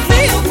can't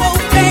feel no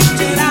pain?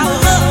 Till I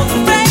love the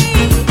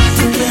rain,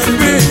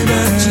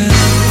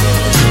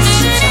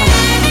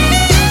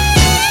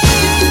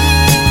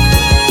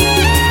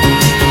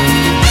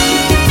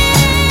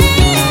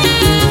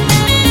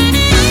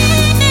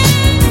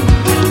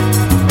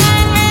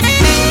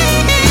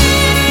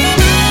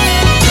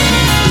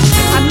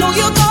 I know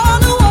you're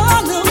gonna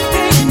wanna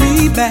pay me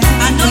back.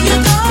 I know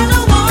you're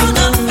gonna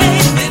wanna pay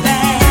me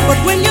back. But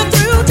when you're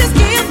through, just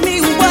give me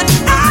what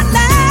I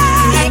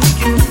like.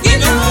 You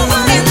know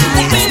what I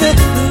like. That's the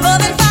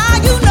love and fire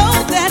you know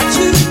that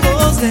you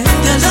possess.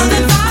 The love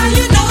and fire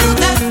you know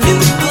that you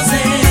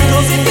possess.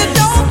 'Cause if you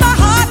don't, my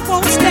heart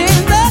won't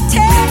stand the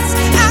test.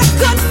 I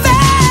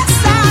confess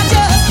I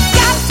just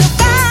got to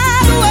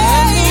find a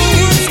way.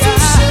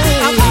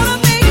 I wanna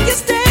make you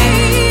stay.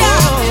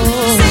 I've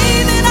been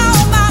saving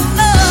all my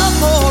love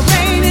for a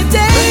rainy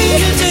day.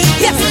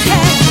 Yes, it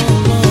has.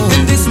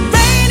 And this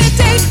rainy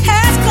day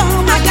has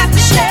come. I got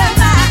to share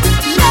my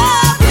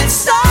love with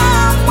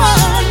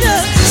someone to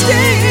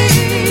stay.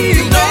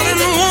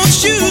 Darling, won't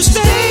you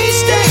stay?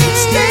 Stay,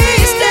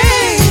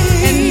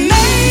 and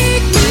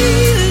make me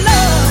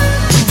love.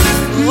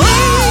 Why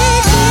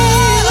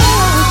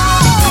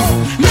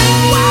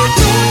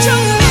don't you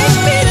make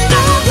me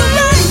love the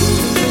rain?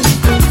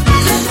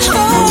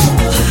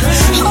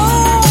 Oh,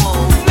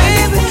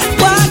 baby,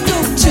 why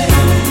don't you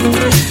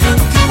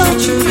come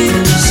to me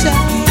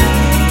inside?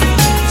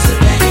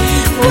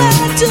 Why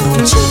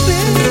don't you,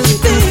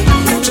 baby?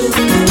 Won't you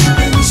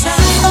come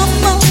inside?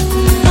 Come on,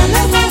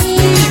 let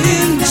me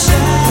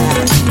inside.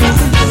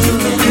 Oh,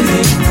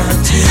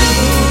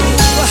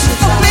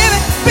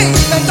 baby,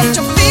 don't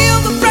you feel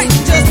the rain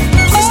just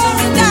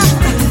pouring down?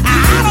 I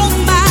don't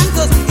mind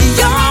 'cause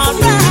you're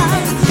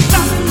around.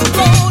 From the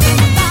golden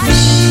light.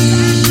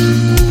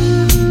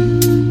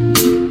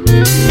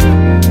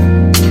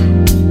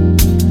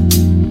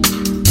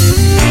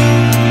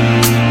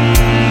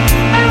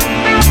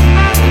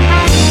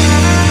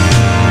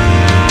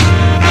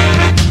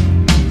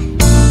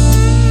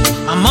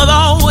 My mother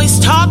always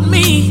taught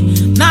me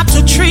not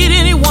to treat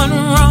anyone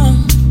wrong.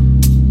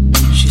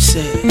 She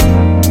said,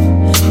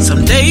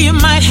 someday you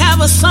might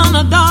have a son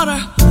or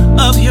daughter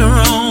of your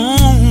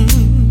own.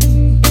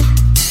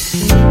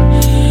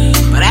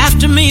 But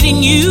after meeting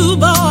you,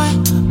 boy,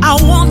 I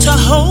want to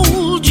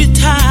hold you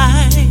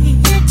tight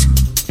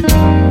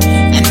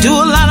and do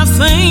a lot of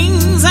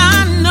things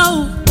I know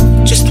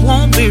just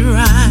won't be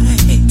right.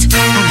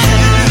 I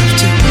have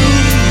to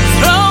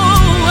throw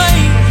away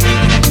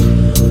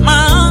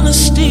my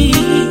honesty,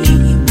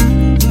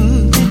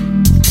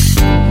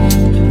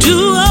 do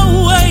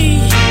away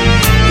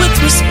with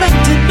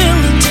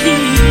respectability,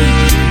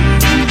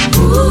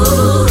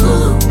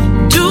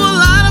 do a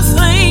lot of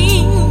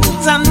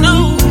things I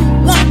know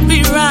won't be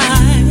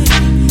right.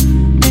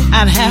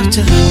 I'd have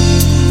to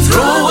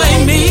throw away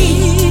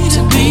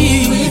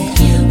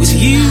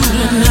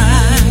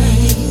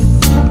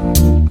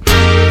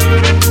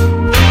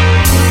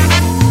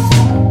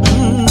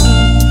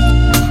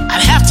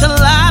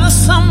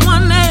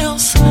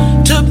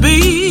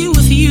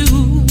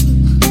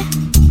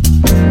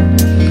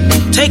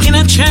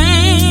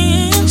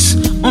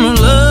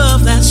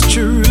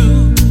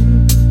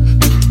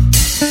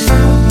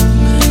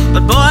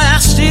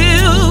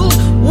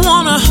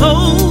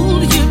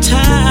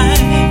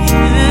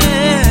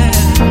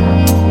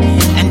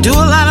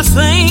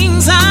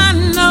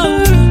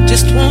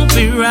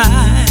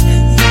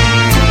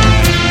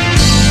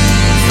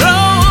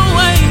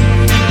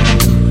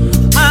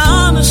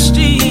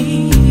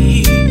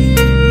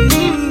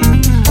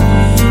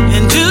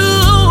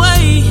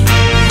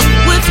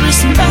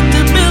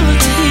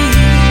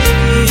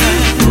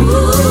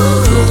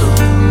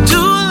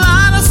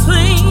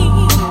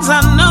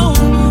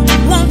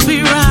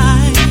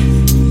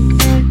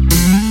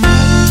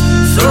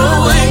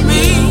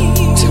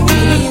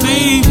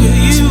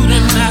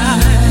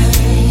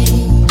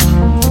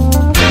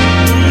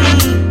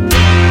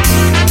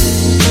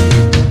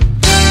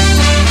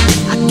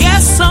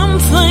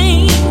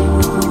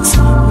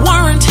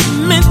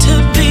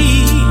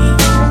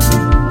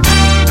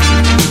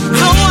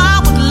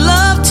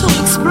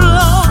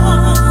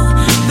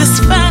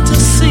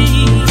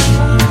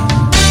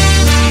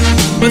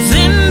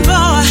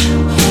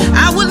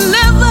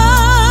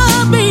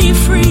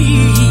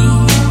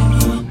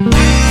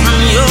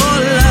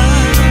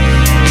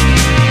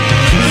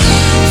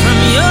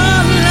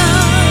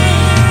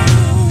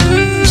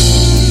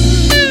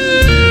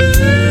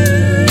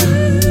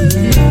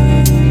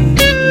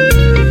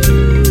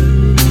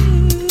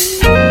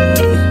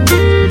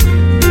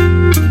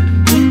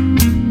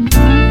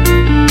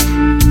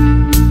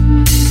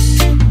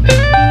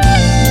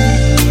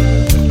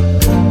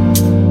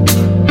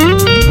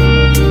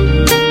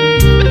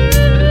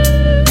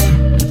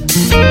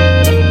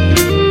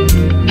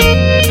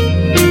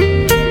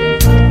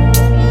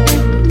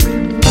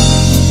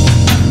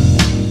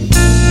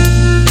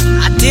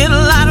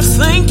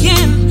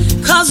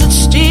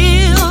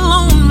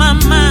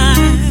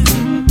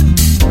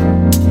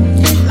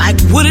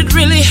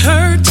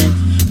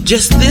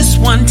just this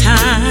one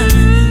time.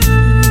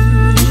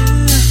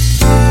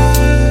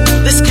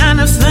 This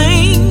kind of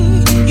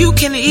thing, you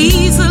can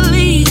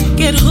easily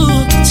get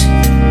hooked.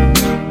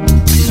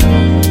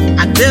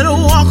 I better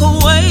walk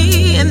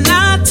away and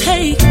not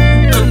take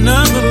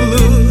another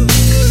look.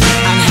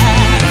 I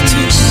have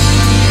to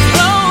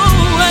throw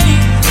away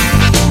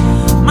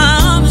my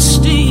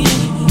honesty,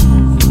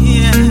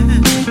 yeah.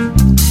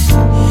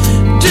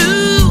 Do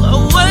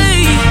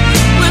away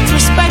with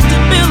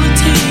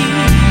respectability.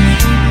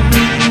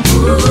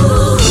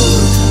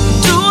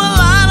 Do a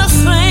lot of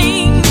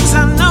things I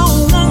know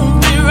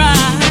won't be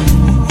right.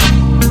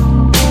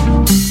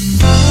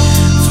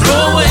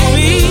 Throw away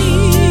me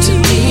to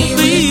be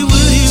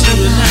with you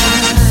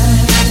tonight.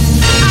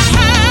 I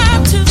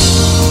have to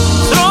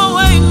throw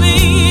away me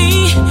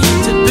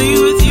to be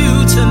with you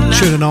tonight.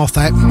 Tune and half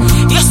that.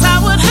 Yes, I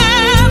would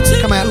have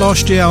to Come out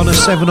last year on a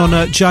 7 on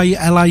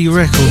JLA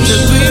Records.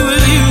 be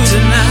with you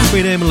tonight.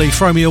 Queen Emily,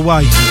 Throw Me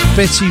Away.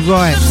 Betty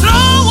Wright, Throw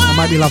away I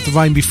Make Me Love the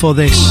Rain before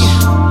this.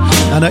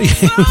 And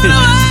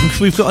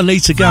we've got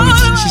Anita going.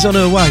 She's on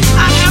her way.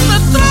 I have to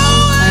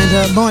throw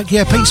And Mike,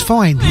 yeah, Pete's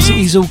fine.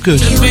 He's all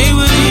good. away be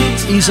with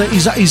you.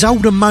 He's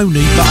old and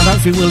moany, but I don't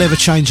think we'll ever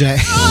change that.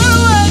 Throw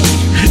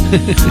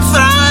it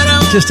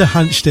away. Just a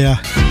hunch there.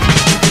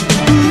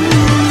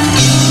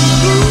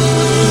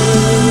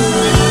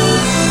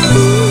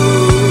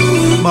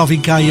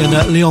 Marvin Gaye and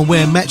Leon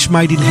Ware, Match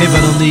Made in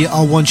Heaven on the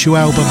I Want You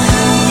album.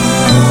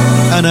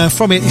 And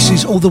from it, this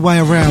is All the Way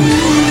Around.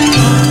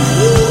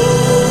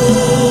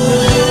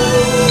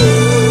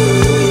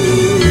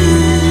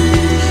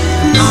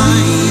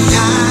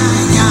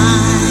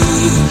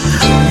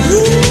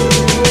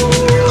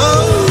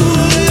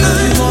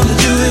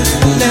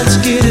 Let's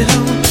get it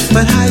on,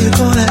 but how you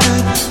gonna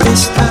act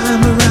this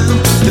time around?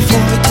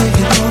 Before we take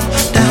it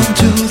off, down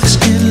to the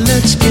skin,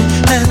 let's get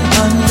an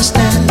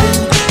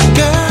understanding.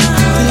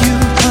 Girl, you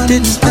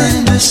didn't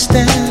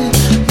understand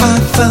my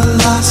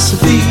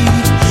philosophy.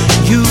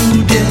 You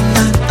did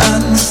not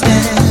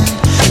understand.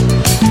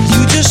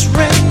 You just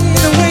ran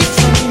away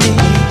from me.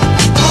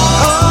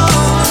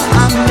 Oh,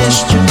 I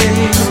missed you,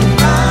 babe.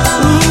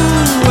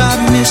 Ooh, I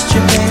missed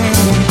you, babe.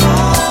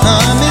 I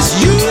miss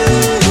you.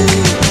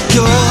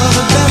 You're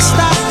the best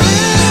I've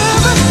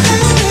ever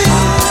had.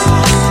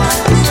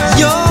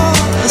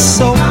 You're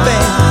so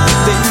bad,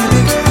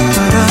 baby,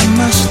 but I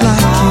must like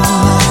you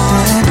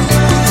like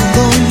that.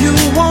 Though you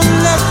won't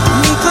let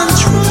me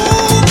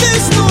control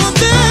this nor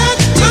that,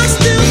 I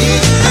still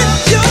at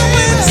your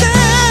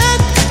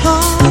inside.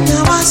 Oh,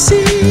 now I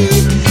see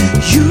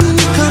you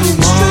coming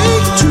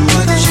straight to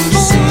the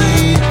point.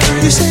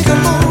 You say the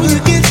more you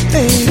get,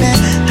 baby,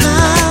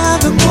 how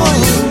the more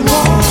you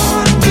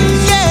want.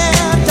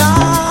 Yeah,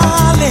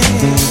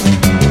 darling,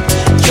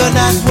 you're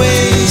not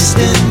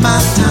wasting my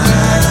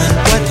time.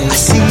 What I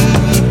see,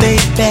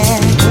 baby,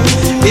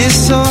 is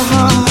so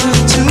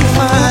hard to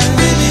find.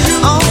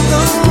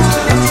 Although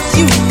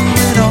you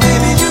and all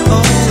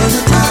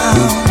the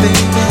time,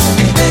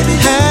 baby,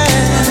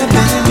 have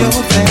been your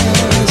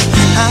best,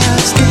 I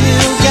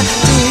still got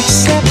to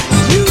accept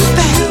you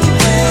back.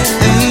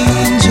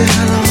 Angel,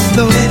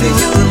 though you're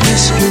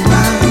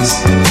promiscuous,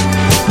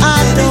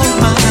 I don't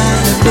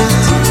mind a bit,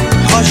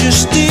 'cause you're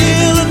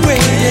still the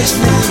greatest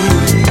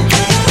lady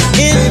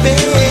in bed.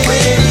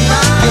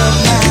 Your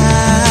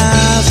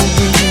lies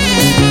again.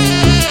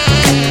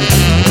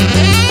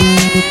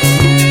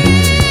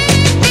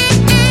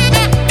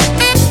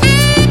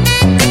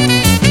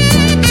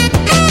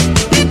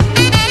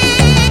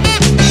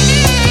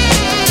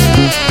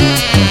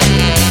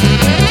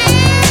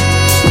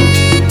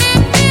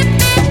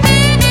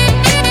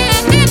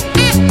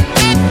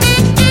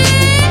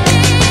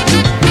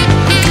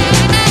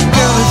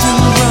 Girl, if you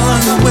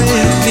run away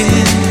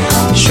again,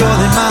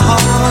 surely my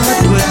heart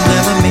would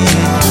never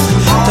mend.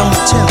 Don't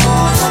tell me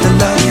the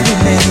love we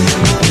made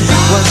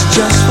was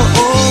just for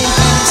old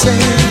time's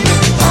sake.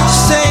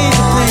 Say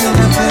the thing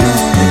I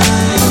felt,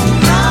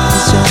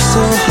 it's just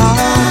so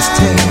hard to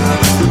tell.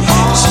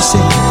 She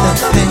said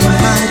the pain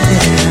might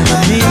never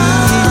mean.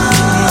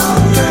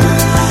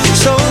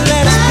 So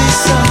let's be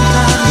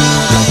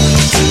sometime.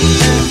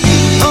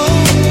 Oh,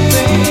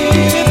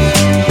 baby,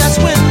 that's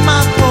when my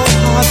poor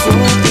heart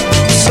broke.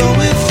 So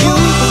if you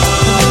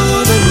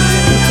go the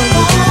way from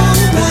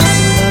the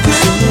back,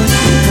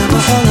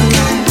 never all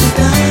alone.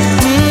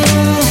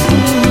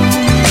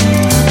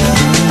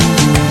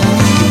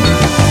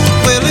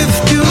 Well, if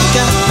you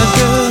got a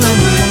girl and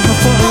you're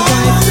for a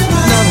wife,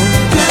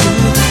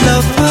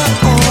 love her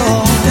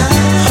all night.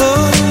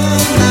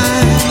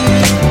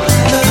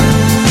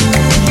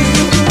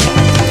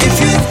 If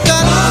you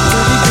got a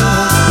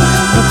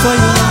girl for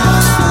your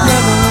wife,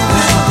 love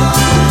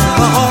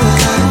her all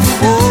night.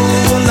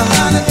 Oh,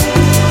 Lord.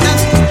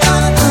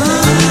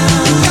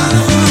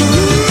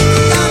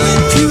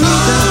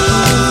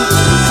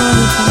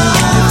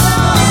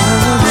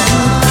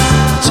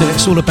 So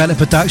it's all about the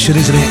production,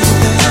 isn't it?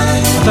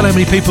 I don't know how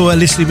many people are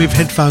listening with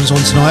headphones on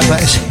tonight,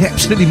 but it's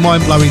absolutely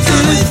mind-blowing.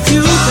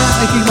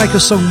 They can make a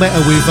song better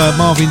with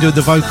Marvin doing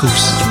the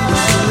vocals.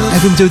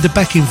 Have him do the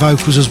backing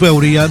vocals as well,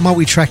 the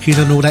multi-tracking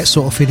and all that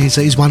sort of thing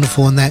is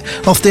wonderful on that.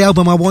 Off the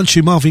album I Want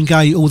You, Marvin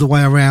Gaye, All the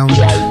Way Around.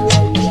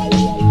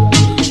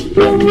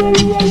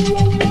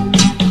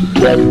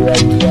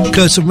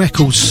 Curtain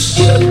Records.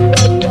 One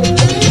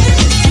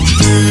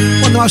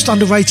of the most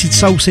underrated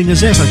soul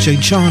singers ever,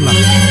 Chandler.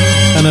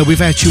 And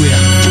Without You Here.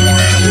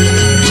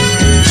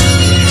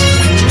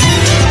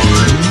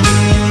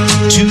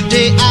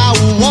 Today I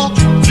walk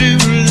through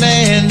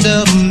land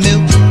of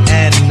milk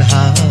and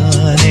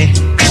honey,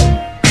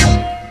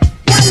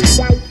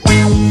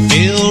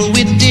 filled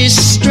with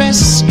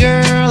distress,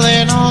 girl,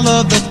 and all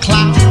of the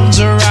clouds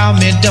around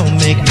me don't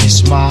make me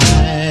smile.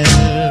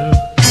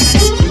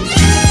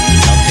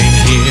 Nothing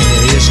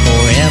here is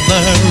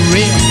forever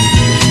real,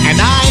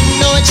 and I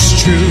know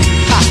it's true.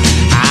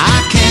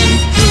 I can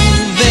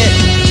prove it.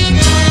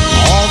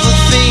 All the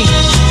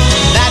things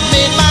that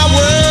made my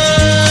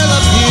world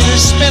appear to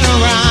spin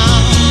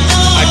around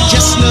are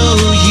just no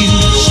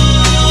use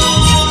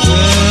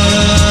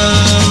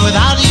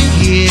without you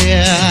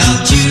here.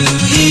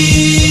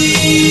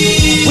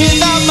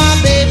 Without my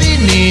baby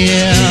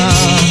near.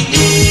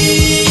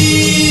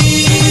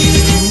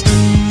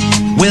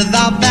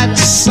 Without that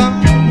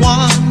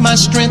someone, my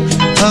strength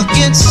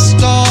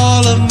against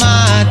all of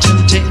my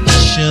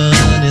temptation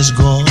is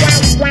gone.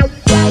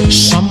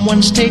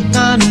 Someone's taken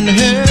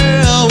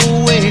her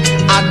away.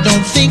 I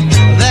don't think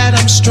that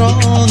I'm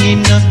strong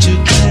enough to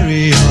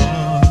carry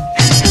on.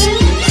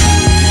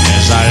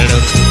 As I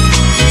look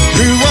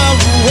through a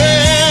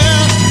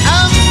world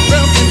of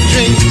broken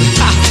dreams,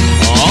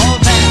 all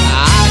that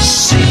I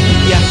see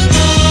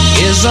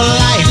is a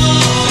life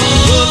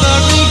full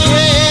of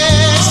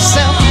regret,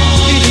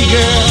 self-pity,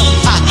 girl,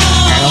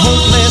 and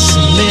hopeless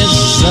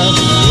misery.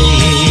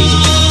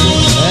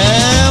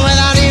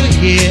 Without you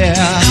here,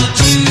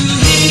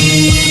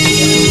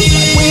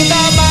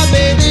 without my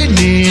baby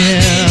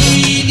near,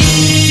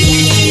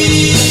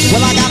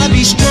 well, I gotta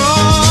be strong.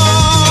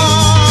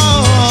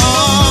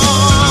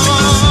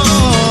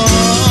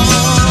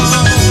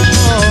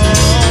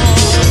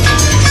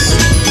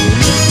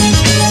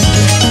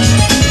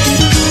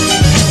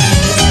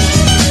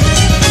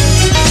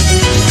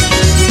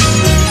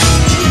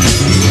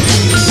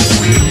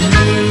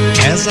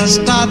 As I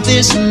start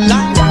this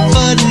life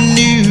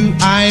anew,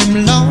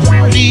 I'm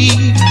lonely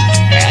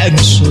and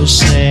so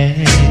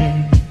sad.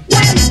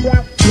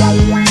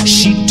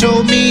 She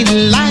told me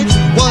life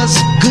was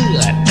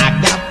good. I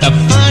got the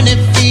funny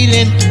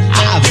feeling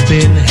I've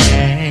been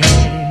had.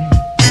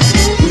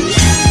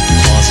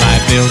 'Cause I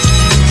built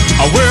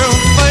a world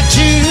for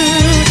two.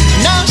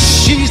 Now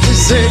she's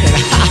deserted,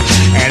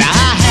 and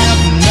I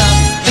have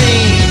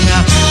nothing.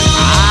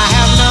 I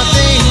have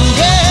nothing,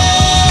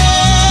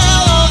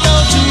 girl, no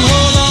to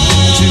hold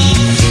on to.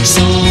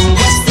 So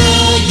what's the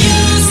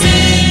use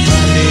in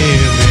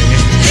living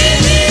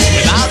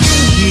without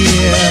you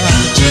here?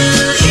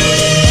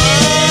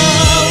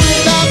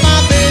 Without my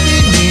baby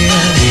near,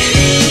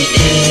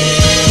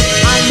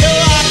 I know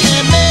I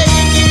can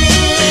make it.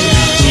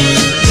 Without you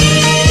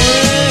here,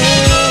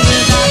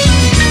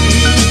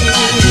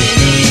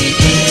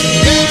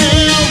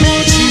 girl,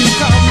 won't you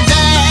come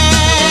back?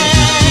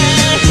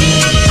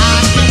 I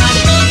cannot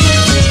make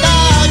it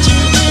without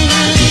you here.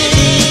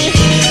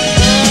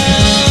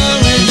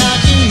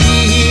 Without you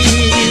here.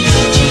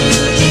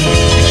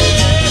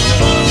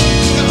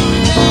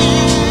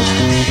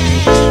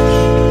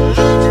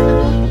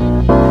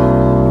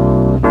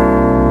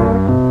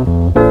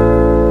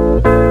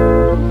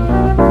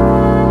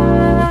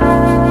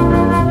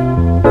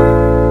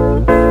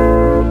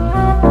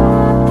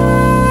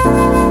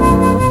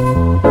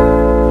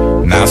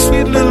 Now,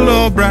 sweet little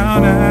old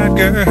brown-eyed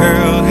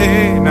girl,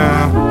 hey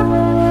now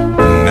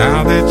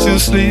that you're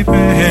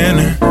sleeping,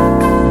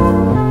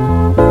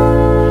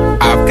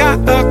 I've got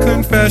a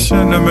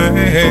confession to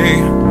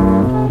make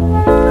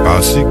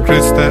about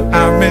secrets that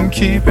I've been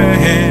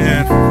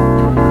keeping.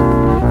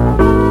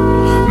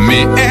 Me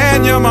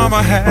and your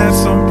mama had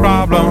some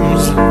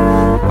problems,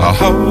 a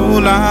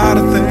whole lot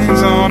of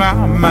things on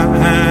our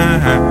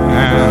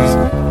minds.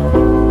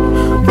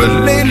 But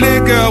lately,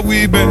 girl,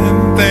 we've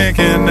been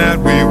thinking that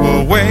we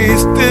were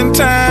wasting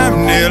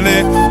time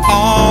nearly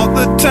all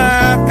the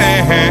time.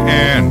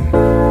 And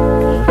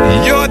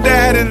your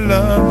daddy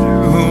loves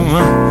you.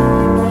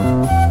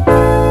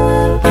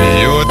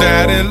 Your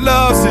daddy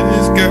loves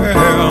his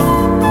girl.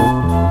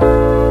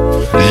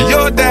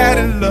 Your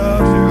daddy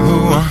loves you.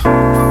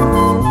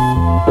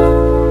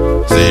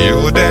 See,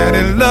 your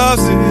daddy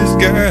loves his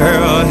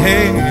girl.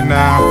 Hey,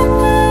 now.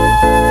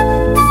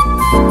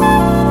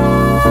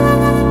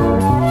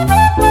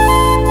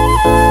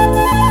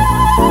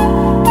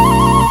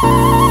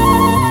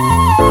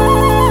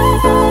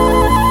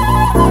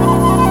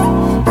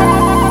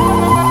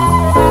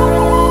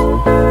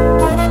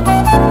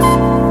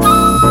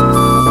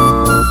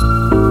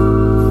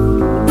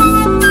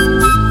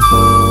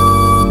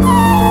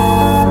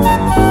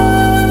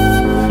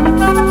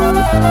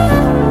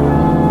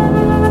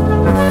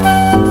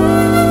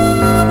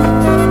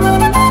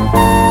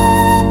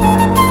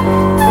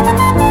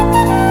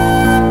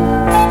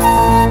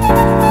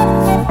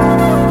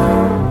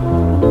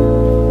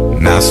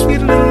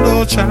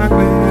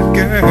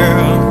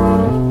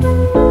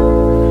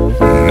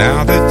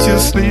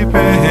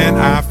 and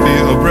I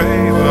feel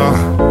braver.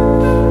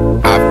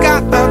 I've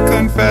got a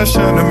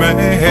confession to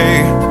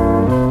make.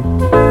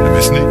 Let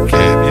me sneak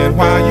it in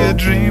while you're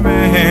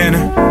dreaming.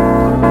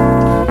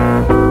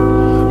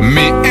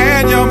 Me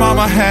and your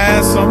mama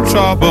had some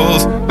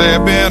troubles.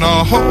 There've been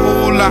a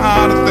whole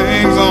lot of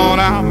things on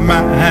our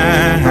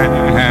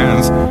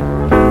minds.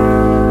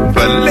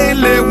 But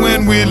lately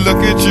when we look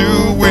at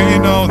you, we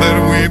know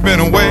that we've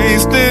been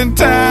wasting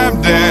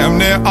time damn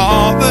near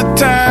all the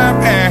time.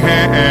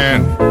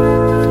 And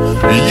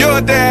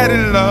your daddy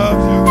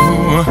loves you.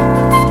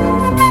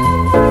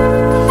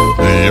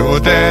 Your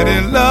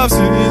daddy loves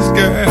his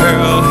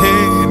girl.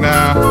 Hey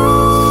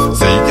now,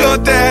 say your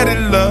daddy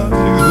loves you.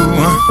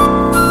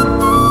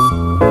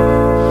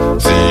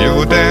 Say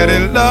your daddy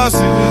loves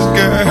his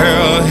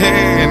girl.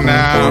 Hey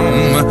now,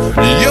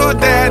 your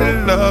daddy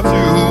loves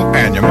you,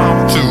 and your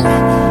mama too.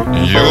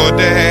 Your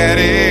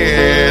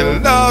daddy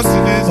loves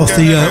his Off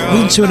the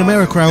Winter in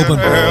America album,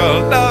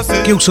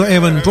 Gilson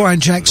Heron, Brian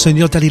Jackson,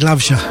 Your Daddy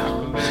Loves You.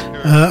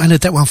 I heard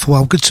that one for a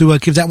while. Good to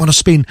give that one a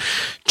spin.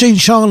 Gene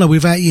Chandler,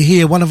 Without You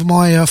Here, one of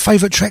my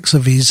favourite tracks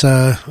of his.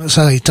 So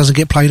it doesn't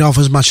get played off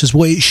as much as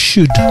what it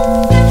should.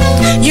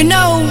 You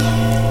know,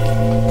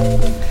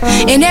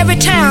 in every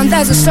town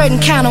there's a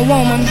certain kind of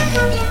woman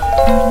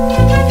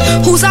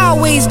who's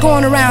always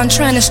going around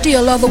trying to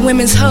steal other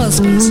women's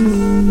husbands.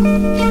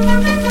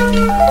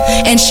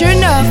 And sure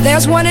enough,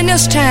 there's one in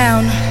this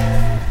town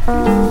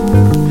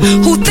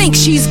who thinks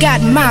she's got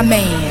my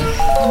man.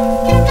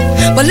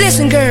 But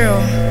listen,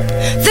 girl,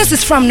 this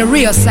is from the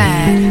real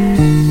side.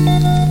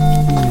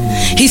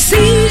 He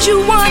sees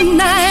you one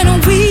night a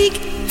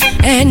week,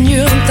 and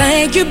you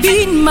think you're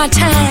beating my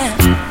time.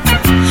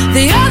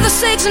 The other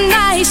 6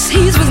 nights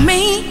he's with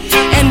me,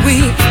 and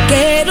we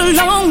get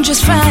along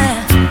just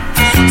fine.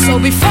 So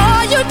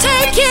before you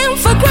take him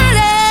for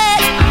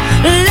granted,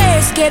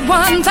 let's get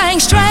one thing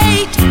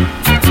straight.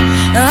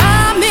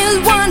 I'm his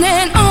one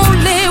and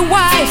only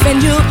wife,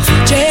 and you're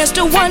just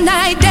a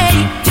one-night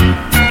date.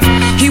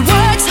 He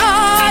works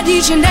hard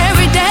each and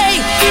every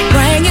day,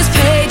 bring his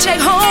paycheck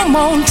home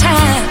on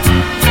time.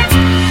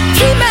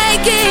 He may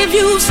give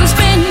you some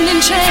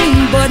spending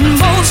change, but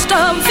most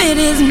of it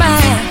is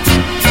mine.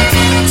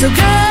 So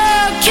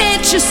girl,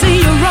 can't you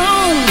see you're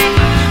wrong?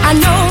 I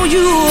know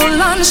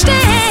you'll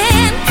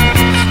understand.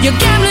 You're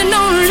gambling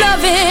on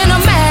loving a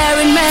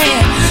married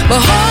man, but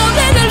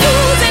holding a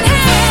losing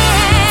hand.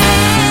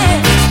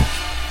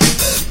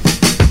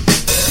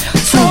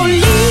 So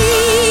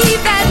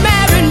leave that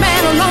married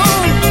man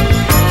alone.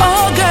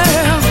 Oh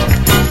girl,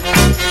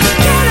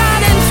 get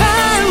out and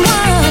find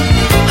one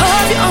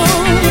of your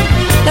own.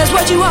 That's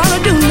what you ought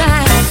to do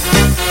now.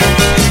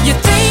 You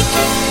think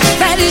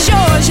that is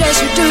yours,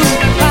 yes you do,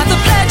 by the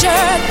pleasure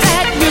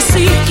that you're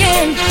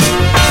seeking.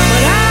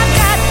 But I've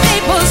got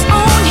papers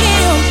on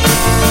him,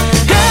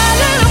 girl,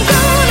 and I'm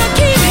gonna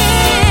keep him.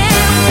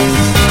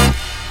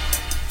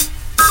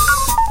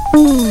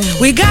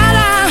 We got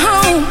our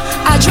home,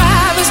 I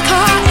drive his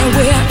car, and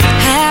we're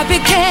happy,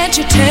 can't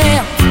you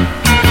tell?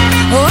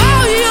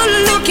 All you're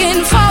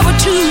looking forward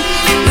to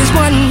is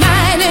one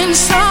night in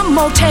some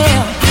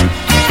motel.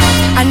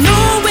 I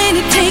know when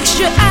he takes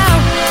you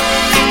out,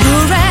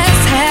 you're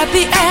as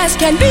happy as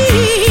can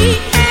be,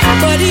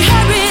 but he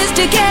hurries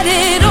to get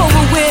it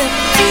over with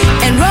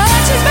and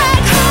rushes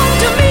back home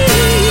to me.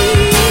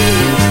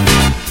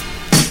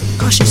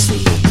 'Cause you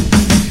see,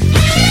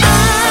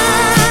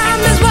 I'm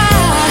his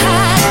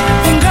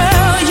wife, and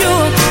girl,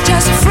 you're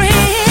just a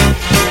friend.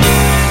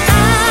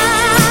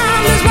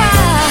 I'm his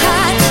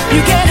wife,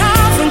 you get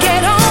off and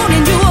get on,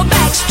 and you're a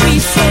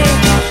backstreet friend.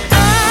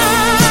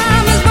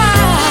 I'm his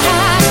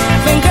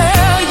wife, and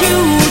girl,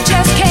 you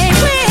just can't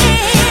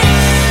win.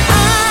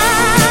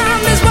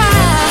 I'm his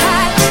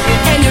wife,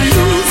 and you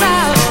lose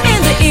out in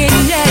the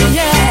end, yeah,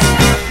 yeah.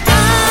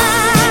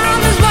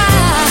 I'm his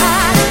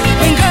wife,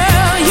 and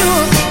girl,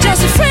 you're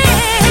just a friend.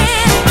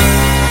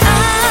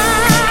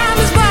 I'm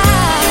his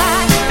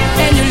wife,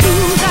 and you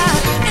lose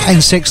out.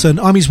 And Sexton,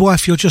 I'm his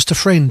wife, you're just a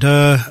friend.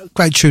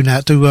 Great tune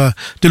out. Do like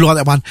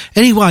that one.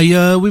 Anyway,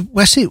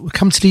 that's it. We've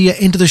come to the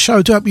end of the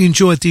show. Do hope you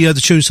enjoyed the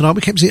tunes tonight.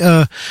 We kept it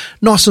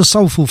nice and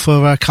soulful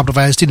for a couple of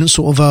hours. Didn't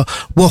sort of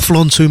waffle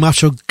on too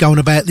much or going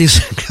about this,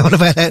 going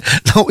about that,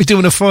 like we do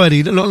on a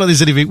Friday. Not like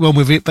there's anything wrong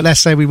with it, but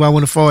that's how we roll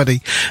on a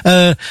Friday.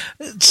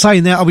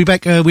 Saying that, I'll be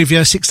back with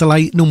you 6 to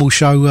 8, normal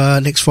show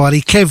next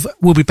Friday. Kev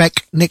will be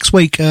back next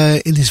week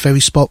in this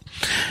very spot.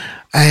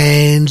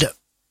 And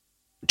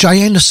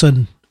Jay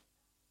Anderson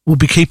will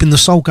be keeping the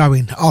soul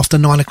going after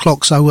 9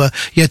 o'clock. So,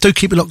 yeah, do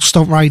keep it locked to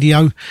Stomp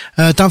Radio.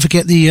 Don't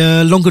forget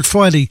the Long Good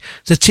Friday.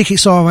 The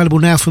tickets are available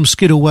now from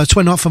Skiddle,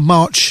 29th of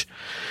March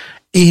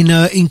in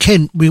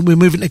Kent. We're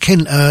moving to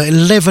Kent.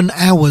 11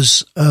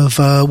 hours of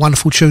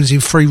wonderful tunes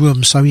in 3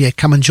 rooms. So, yeah,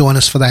 come and join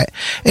us for that.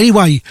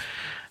 Anyway,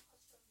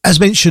 as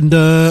mentioned,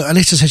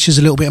 Aretha said she's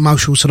a little bit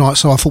emotional tonight,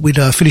 so I thought we'd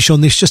finish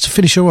on this just to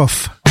finish her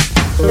off.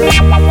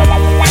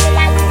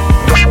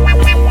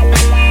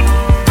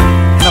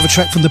 Another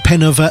track from the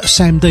pen of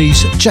Sam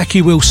Dees,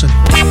 Jackie Wilson.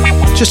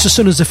 Just as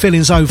soon as the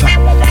feeling's over.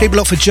 Keep it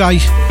locked for Jay.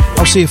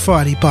 I'll see you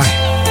Friday. Bye.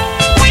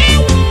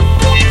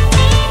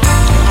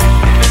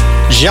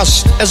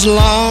 Just as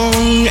long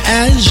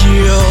as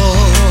you're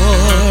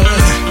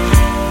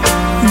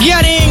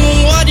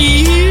getting what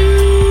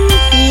you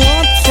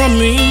want from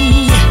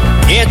me,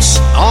 it's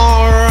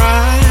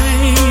alright.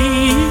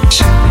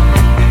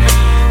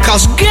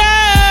 'Cause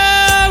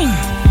girl,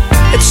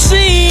 it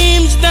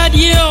seems that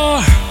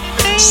you're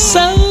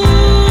so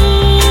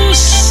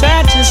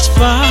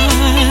satisfied.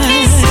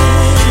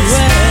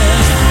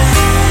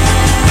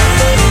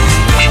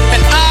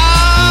 And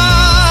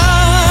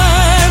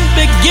I'm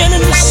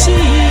beginning to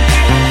see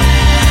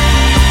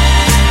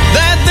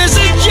that this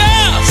is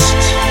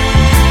just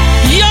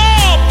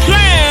your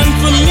plan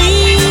for me.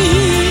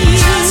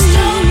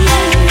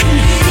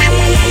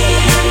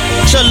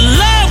 To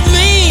love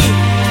me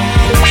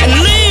and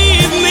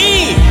leave me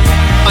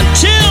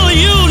until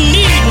you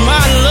need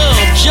my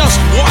love just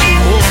one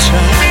more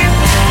time.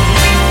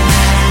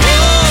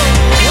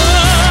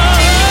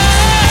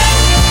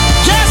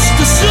 Just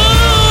as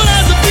soon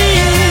as the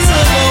beat is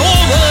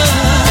over,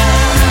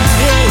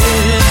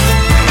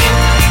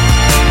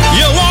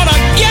 you wanna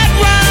get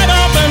right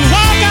up and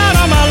walk out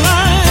of my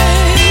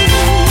life.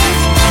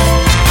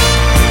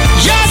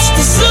 Just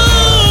as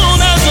soon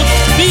as the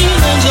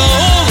feeling's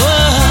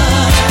over,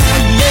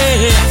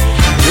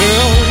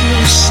 girl,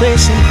 you say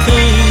some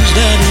things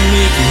that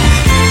make me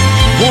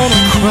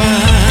wanna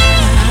cry.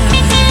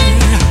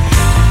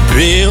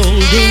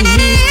 Building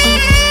me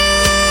up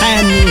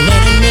and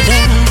letting me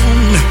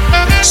down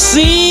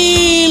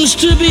seems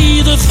to be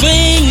the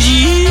things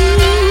you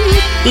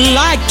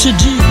like to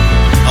do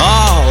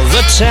all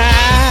the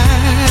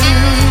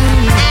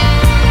time.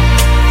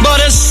 But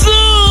as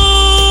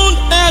soon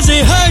as he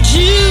hurts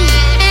you,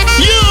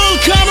 you'll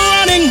come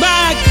running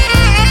back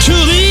to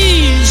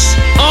these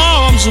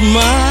arms of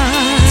mine.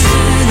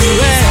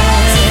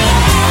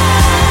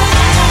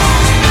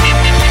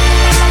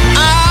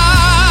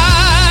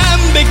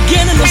 I'm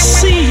beginning to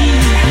see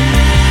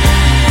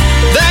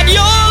that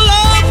your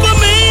love for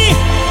me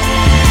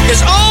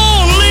is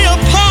only a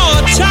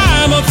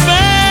part-time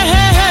affair.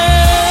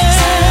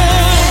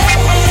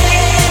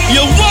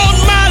 You want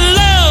my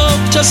love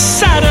to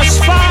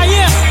satisfy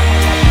you,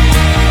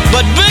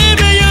 but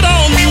baby, you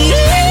don't need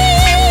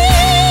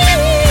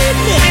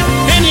me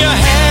in your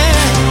hand.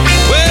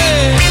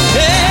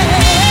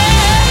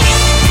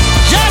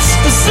 Just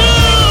as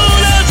soon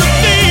as the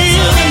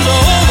feeling's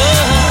over,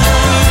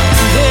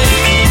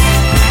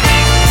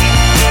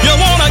 you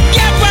wanna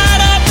get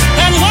right up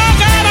and walk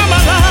out of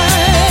my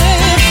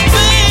life,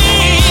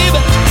 babe.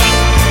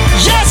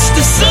 Just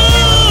as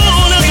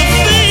soon as the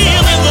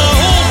feeling's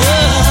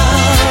over,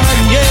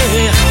 girl,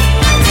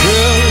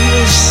 you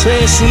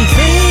say some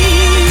things